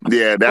neither.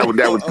 Yeah, that was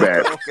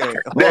bad.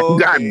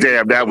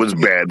 Goddamn, that was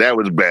bad. That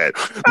was bad.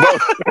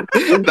 But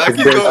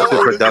It's been such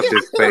a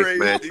productive space,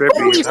 man.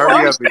 Trippy,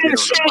 hurry up and get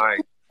on the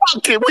mic.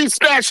 Fuck it, we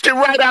snatched it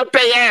right out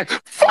their ass.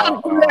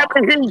 Fuck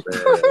man.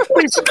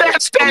 We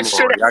snatched that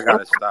shit. I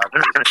gotta stop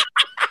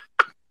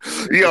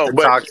this. Yo,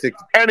 but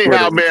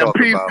anyhow, man,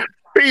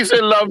 peace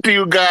and love to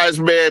you guys,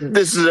 man.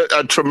 This is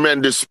a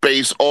tremendous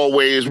space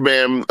always,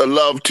 man.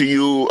 Love to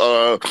you,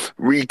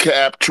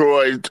 Recap,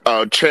 Troy,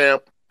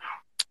 Champ.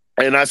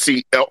 And I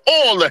see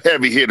all the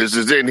heavy hitters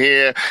is in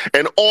here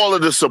and all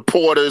of the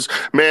supporters,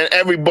 man,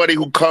 everybody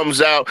who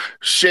comes out,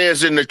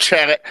 shares in the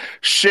chat,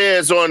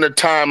 shares on the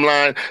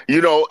timeline,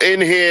 in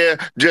here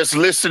just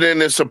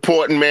listening and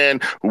supporting, man.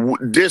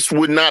 This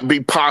would not be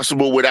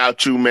possible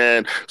without you,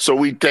 man. So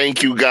we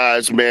thank you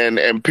guys, man,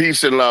 and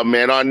peace and love,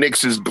 man. Our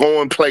Knicks is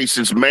going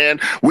places, man.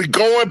 We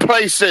going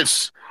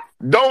places.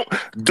 Don't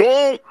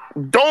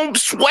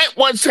sweat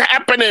what's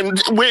happening.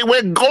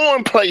 We're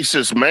going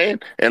places,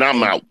 man. And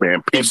I'm out,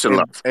 man. Peace and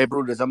love. Hey,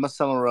 Brutus, I'm going to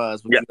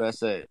summarize what you guys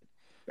said.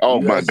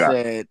 Oh, my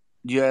God.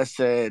 You guys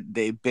said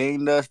they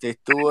banged us, they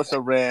threw us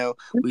around,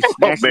 we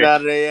snatched it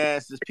out of their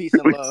asses. Peace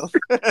and love.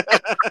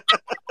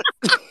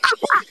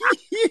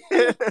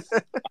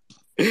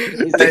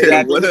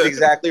 That's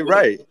exactly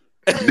right.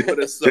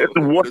 What a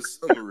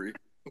summary.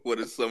 What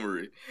a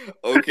summary.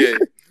 Okay.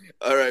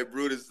 All right,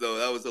 Brutus, though.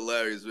 That was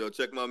hilarious, yo.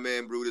 Check my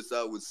man Brutus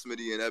out with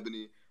Smitty and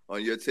Ebony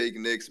on Your Take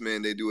Knicks,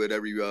 man. They do it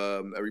every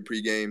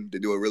pregame. They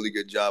do a really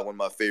good job. One of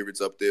my favorites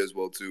up there as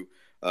well, too.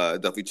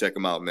 Definitely check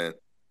them out, man.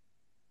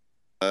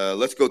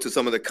 Let's go to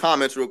some of the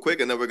comments real quick,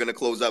 and then we're going to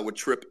close out with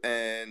Trip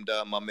and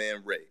my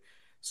man Ray.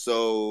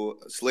 So,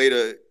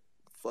 Slater,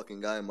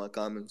 fucking guy in my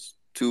comments.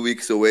 2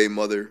 weeks away,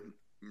 mother.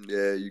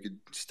 Yeah, you could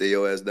stay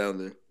your ass down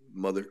there,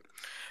 mother.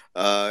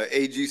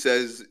 AG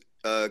says...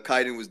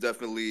 Kaiden was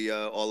definitely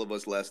all of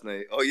us last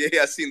night. Oh,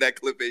 yeah, I seen that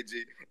clip, AG.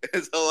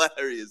 It's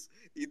hilarious.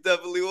 He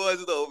definitely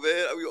was, though,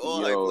 man. We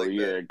all hyped like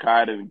that.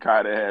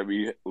 Kaiden had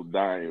me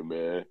dying,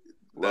 man.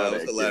 That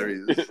was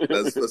hilarious.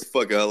 That's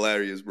fucking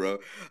hilarious, bro.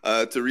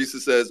 Teresa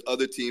says,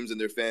 other teams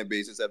and their fan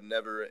bases have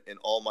never, in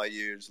all my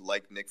years,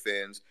 liked Knick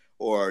fans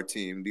or our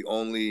team. They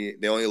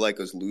only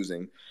like us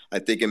losing. I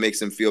think it makes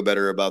them feel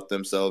better about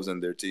themselves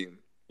and their team.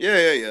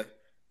 Yeah.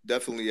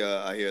 Definitely,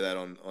 I hear that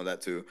on that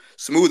too.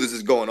 Smooth is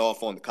just going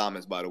off on the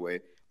comments, by the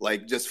way.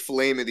 Like, just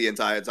flaming the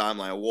entire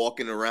timeline.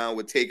 Walking around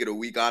with Take It a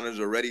Week honors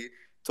already.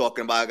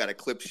 Talking about I got to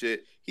clip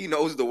shit. He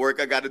knows the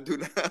work I got to do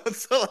now.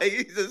 So, like,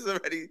 he's just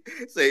already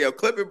say, yo,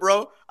 clip it,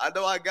 bro. I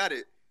know I got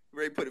it.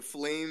 Ready put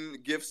flame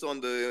gifts on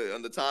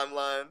the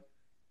timeline.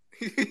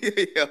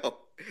 Yo,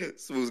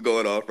 Smooth's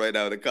going off right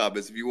now in the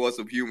comments. If you want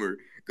some humor,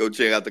 go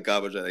check out the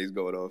comments that he's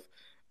going off.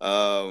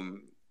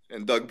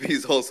 And Doug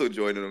B's also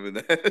joining him in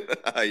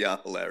that. Y'all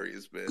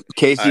hilarious, man.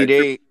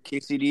 KCDA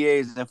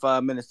is in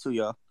 5 minutes too,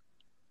 y'all.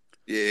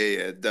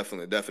 Yeah,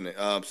 definitely.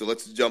 So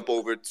let's jump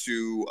over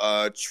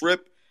to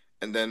Trip,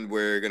 and then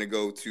we're gonna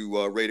go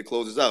to Ray to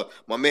close us out.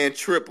 My man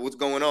Trip, what's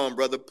going on,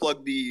 brother?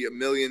 Plug the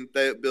million,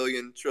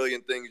 billion, trillion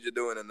things you're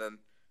doing, and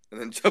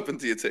then jump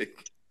into your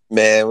take.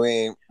 Man, we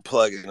ain't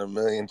plugging a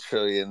million,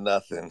 trillion,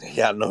 nothing.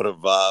 Y'all know the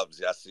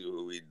vibes. Y'all see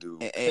what we do.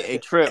 Hey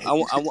Trip,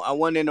 I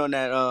went in on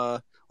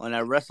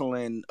that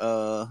wrestling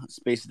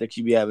space that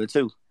you be having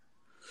too.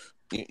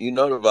 You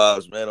know the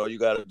vibes, man. All you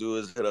got to do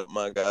is hit up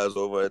my guys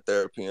over at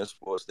Therapy and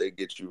Sports. They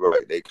get you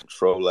right. They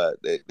control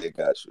that. They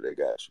got you.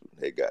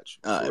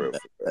 Right,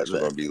 that's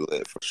going to be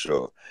lit for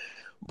sure.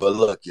 But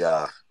look,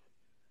 y'all.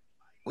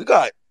 We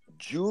got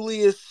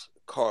Julius,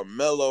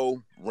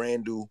 Carmelo,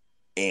 Randle,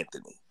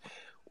 Anthony.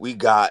 We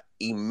got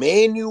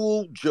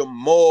Emmanuel,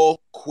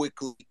 Jamal,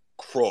 Quickly,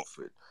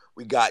 Crawford.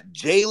 We got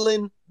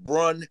Jalen,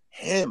 Brun,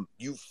 him.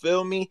 You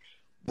feel me?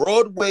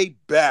 Broadway,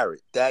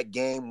 Barrett. That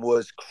game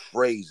was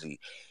crazy.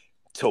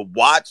 To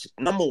watch,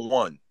 number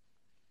one,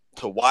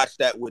 to watch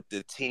that with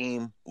the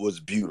team was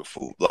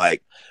beautiful.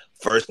 Like,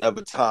 first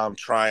ever time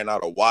trying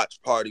out a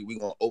watch party. We're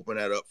going to open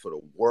that up for the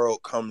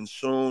world coming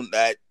soon.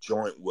 That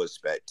joint was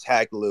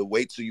spectacular.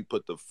 Wait till you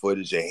put the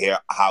footage and hear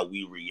how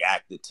we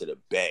reacted to the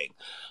bang.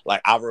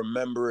 Like, I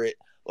remember it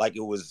like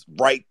it was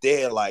right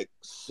there. Like,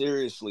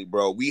 seriously,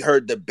 bro. We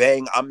heard the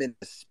bang. I'm in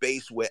the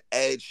space with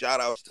Edge.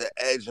 Shout outs to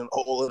Edge and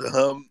all of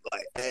them.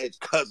 Like, Edge,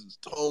 Cousins,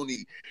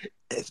 Tony,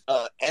 it's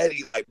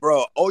Eddie. Like,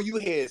 bro, all you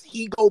hear is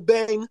he go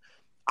bang,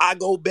 I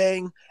go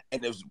bang.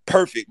 And it was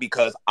perfect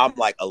because I'm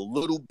like a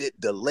little bit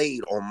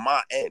delayed on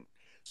my end.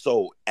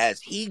 So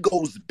as he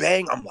goes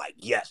bang, I'm like,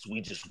 yes,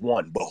 we just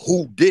won. But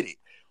who did it?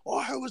 Oh,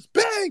 I was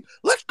bang.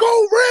 Let's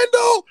go,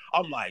 Randle.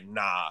 I'm like,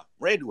 nah,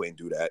 Randle ain't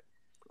do that.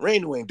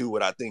 Randle ain't do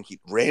what I think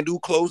Randle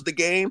closed the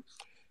game.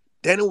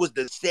 Then it was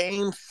the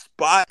same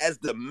spot as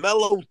the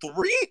Melo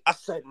 3. I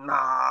said,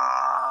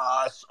 nah,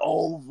 us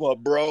over,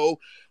 bro.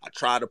 I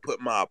tried to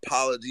put my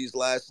apologies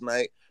last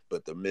night,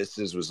 but the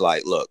missus was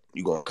like, look,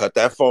 you're going to cut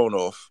that phone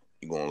off.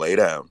 You're going to lay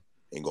down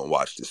and going to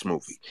watch this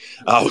movie.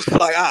 I was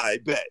like, all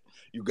right, bet.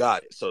 You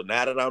got it. So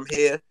now that I'm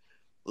here,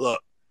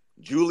 look,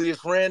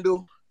 Julius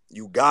Randle,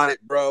 you got it,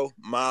 bro.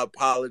 My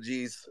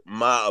apologies.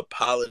 My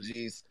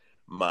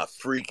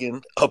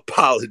freaking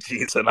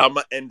apologies. And I'm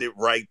going to end it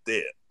right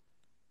there.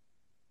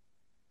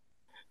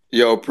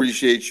 Yo,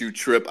 appreciate you,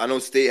 Trip. I know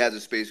State has a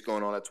space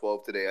going on at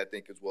 12 today, I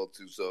think, as well,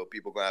 too. So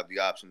people going to have the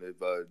option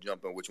of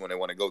jumping which one they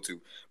want to go to.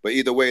 But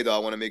either way, though, I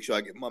want to make sure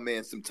I give my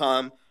man some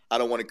time. I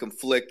don't want to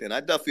conflict, and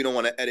I definitely don't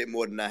want to edit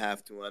more than I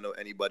have to. I know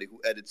anybody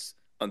who edits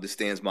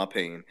understands my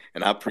pain,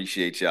 and I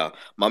appreciate y'all.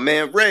 My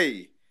man,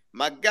 Ray,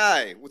 my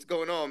guy, what's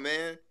going on,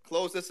 man?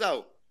 Close us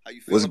out. How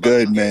you feeling What's about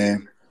good, the man?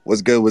 game?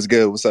 What's good? What's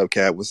good? What's up,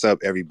 Cat? What's up,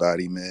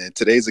 everybody, man?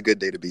 Today's a good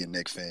day to be a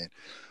Knicks fan.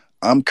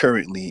 I'm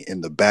currently in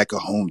the back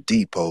of Home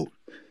Depot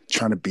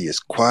trying to be as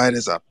quiet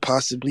as I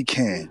possibly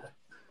can.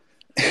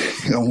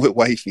 I'm with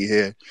wifey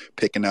here,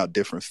 picking out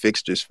different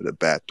fixtures for the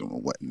bathroom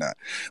and whatnot.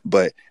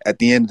 But at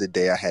the end of the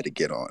day, I had to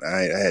get on.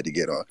 I had to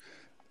get on.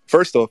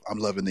 First off, I'm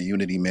loving the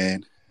unity,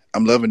 man.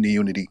 I'm loving the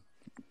unity.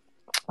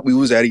 We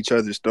was at each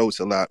other's throats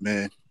a lot,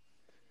 man.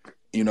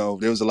 You know,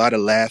 there was a lot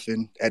of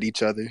laughing at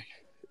each other.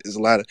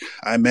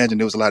 I imagine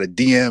there was a lot of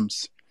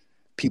DMs,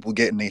 people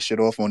getting their shit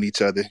off on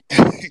each other.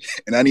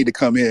 And I need to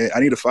come here.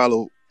 I need to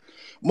follow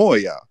more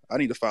of y'all.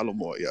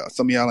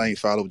 Some of y'all I ain't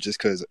follow just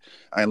because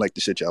I ain't like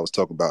the shit y'all was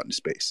talking about in the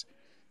space.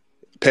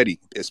 Petty.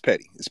 It's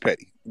petty.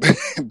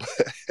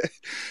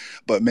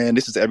 But man,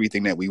 this is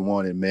everything that we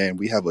wanted, man.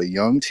 We have a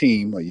young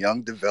team, a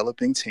young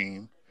developing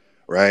team,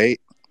 right?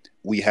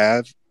 We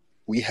have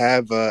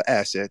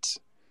assets,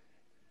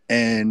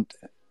 and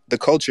the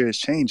culture is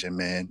changing,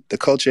 man. The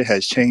culture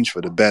has changed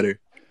for the better.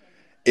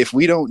 If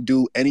we don't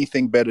do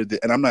anything better,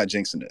 and I'm not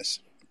jinxing this,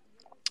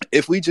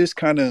 if we just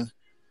kind of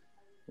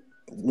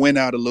win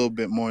out a little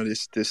bit more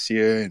this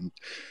year and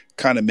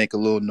kind of make a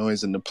little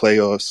noise in the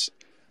playoffs,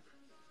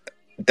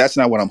 that's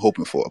not what I'm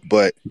hoping for.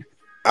 But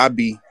I'd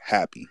be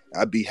happy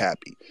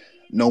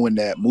knowing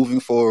that moving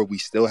forward, we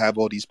still have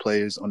all these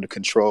players under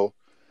control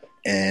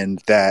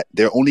and that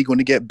they're only going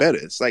to get better.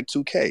 It's like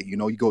 2K. You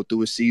know, you go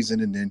through a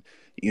season and then,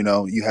 you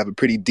know, you have a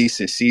pretty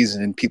decent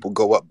season and people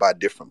go up by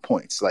different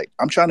points. Like,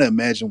 I'm trying to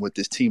imagine what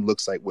this team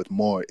looks like with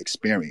more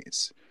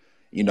experience,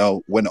 you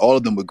know, when all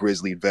of them were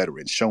Grizzly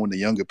veterans, showing the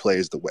younger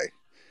players the way,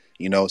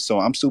 you know. So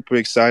I'm super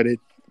excited.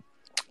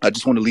 I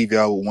just want to leave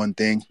y'all with one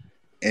thing,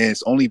 and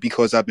it's only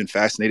because I've been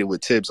fascinated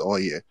with Tibbs all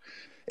year.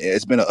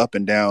 It's been an up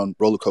and down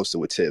roller coaster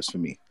with Tibbs for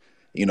me.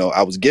 You know,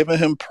 I was giving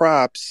him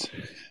props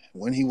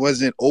when he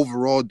wasn't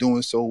overall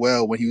doing so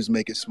well, when he was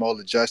making small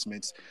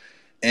adjustments.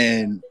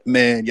 And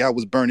man, y'all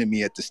was burning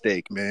me at the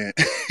stake, man.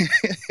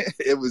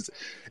 It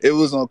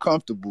was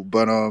uncomfortable.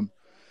 But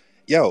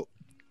yo,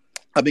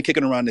 I've been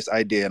kicking around this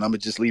idea, and I'm gonna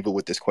just leave it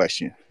with this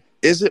question.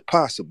 Is it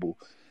possible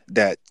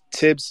that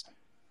Tibbs'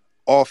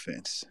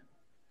 offense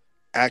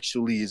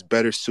actually is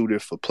better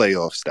suited for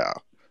playoff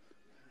style?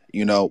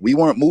 You know, we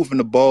weren't moving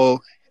the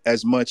ball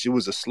as much. It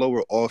was a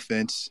slower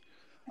offense.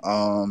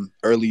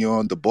 Early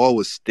on, the ball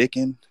was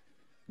sticking.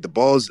 The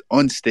ball's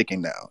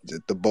unsticking now.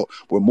 The ball,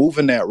 we're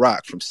moving that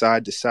rock from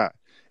side to side.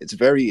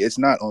 It's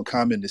not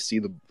uncommon to see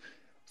the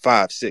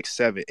 5, 6,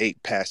 7,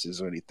 8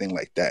 passes or anything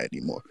like that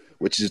anymore,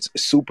 which is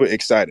super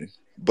exciting.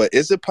 But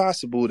is it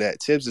possible that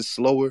Tibbs'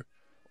 slower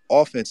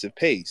offensive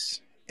pace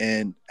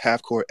and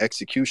half-court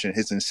execution,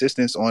 his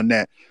insistence on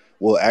that,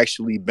 will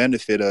actually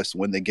benefit us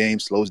when the game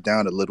slows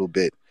down a little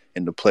bit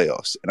in the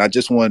playoffs? And I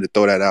just wanted to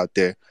throw that out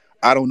there.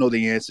 I don't know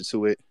the answer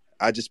to it.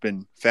 I just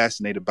been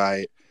fascinated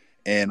by it.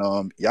 And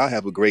y'all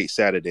have a great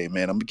Saturday,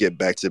 man. I'm gonna get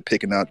back to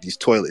picking out these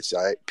toilets.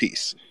 All right,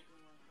 peace.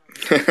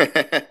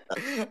 I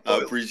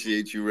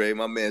appreciate you, Ray.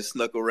 My man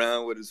snuck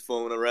around with his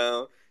phone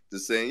around,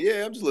 just saying,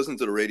 "Yeah, I'm just listening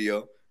to the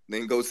radio."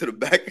 Then goes to the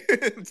back,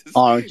 just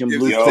Orange and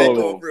gives blue his take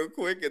toilet. off real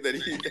quick, and then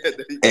he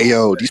Hey,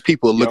 yo, goes these back.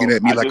 people are looking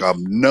at me like I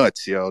I'm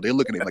nuts, yo. They're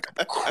looking at me like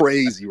I'm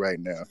crazy right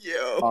now.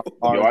 Yo,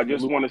 I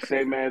just want to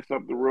say, man,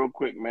 something real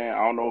quick, man.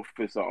 I don't know if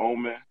it's an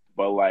omen,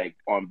 but like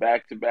on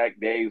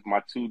back-to-back days,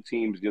 my two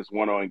teams just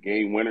went on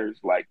game winners.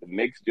 Like the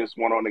Knicks just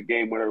won on a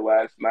game winner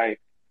last night,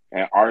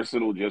 and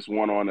Arsenal just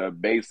won on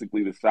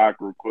basically the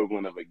soccer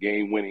equivalent of a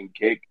game-winning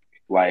kick.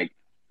 Like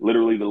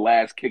literally the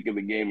last kick of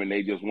the game, and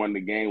they just won the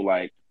game.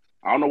 Like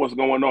I don't know what's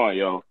going on,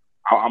 yo.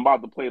 I'm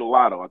about to play the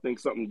lotto. I think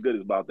something good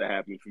is about to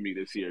happen for me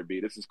this year, B.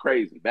 This is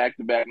crazy.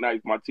 Back-to-back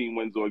nights, my team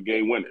wins on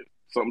game winners.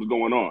 Something's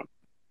going on.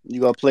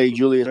 You gonna play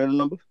Julius Randle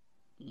number?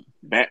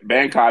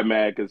 Bankai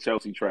mad because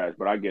Chelsea trash,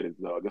 but I get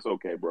it, dog. It's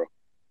okay, bro.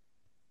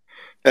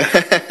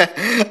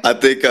 I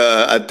think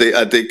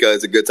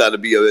it's a good time to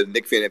be a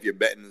Knick fan if you're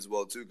betting as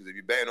well too. Because if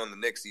you're betting on the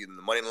Knicks, either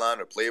the money line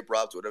or player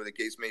props, whatever the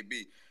case may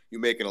be, you're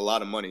making a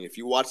lot of money. If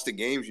you watch the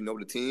games, you know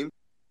the team.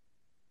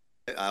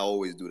 I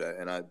always do that,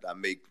 and I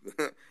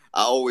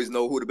I always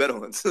know who to bet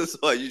on, so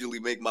I usually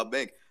make my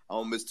bank. I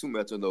don't miss too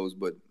much on those,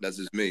 but that's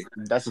just me.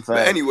 That's a fact.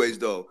 But anyways,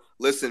 though,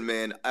 listen,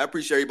 man, I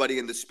appreciate everybody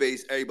in the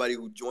space, everybody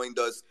who joined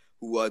us,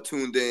 who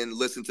tuned in,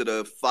 listened to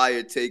the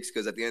fire takes,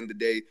 because at the end of the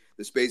day,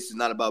 the space is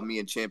not about me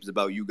and Champ, it's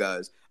about you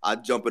guys. I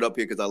jump it up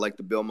here because I like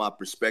to build my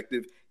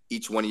perspective.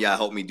 Each one of y'all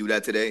helped me do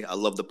that today. I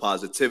love the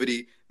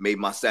positivity. Made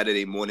my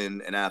Saturday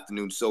morning and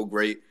afternoon so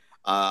great.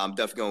 I'm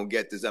definitely going to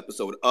get this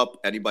episode up.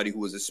 Anybody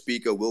who is a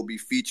speaker will be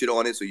featured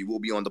on it, so you will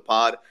be on the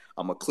pod.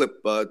 I'm a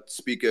clip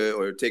speaker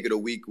or take it a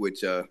week,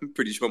 which I'm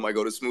pretty sure might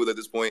go to smooth at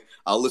this point.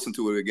 I'll listen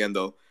to it again,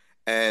 though.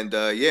 And,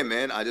 yeah,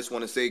 man, I just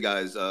want to say,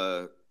 guys,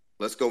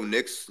 let's go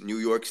Knicks. New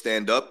York,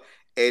 stand up.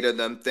 8 of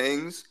them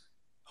things.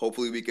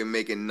 Hopefully we can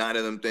make it 9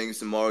 of them things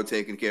tomorrow,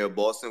 taking care of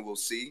Boston. We'll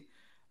see.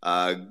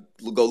 Go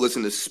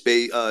listen to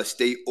State or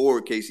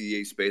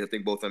KCA Space. I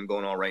think both of them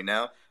going on right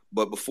now.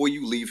 But before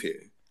you leave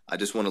here, I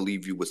just want to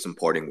leave you with some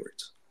parting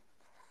words.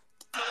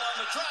 On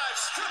the drive,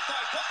 stripped by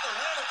Butler.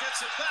 Randle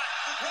gets it back.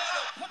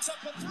 Randle puts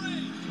up a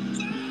three.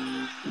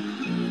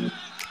 Randle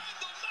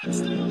knocks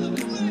down the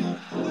three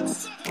with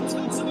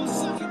 7/10 of a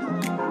second.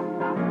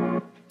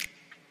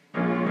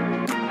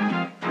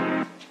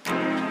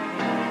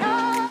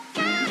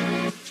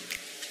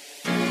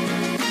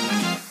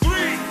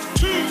 3,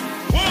 2,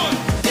 1,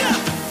 yeah!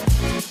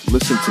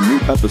 Listen to new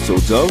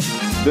episodes of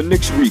The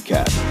Knicks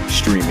Recap,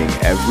 streaming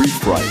every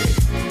Friday.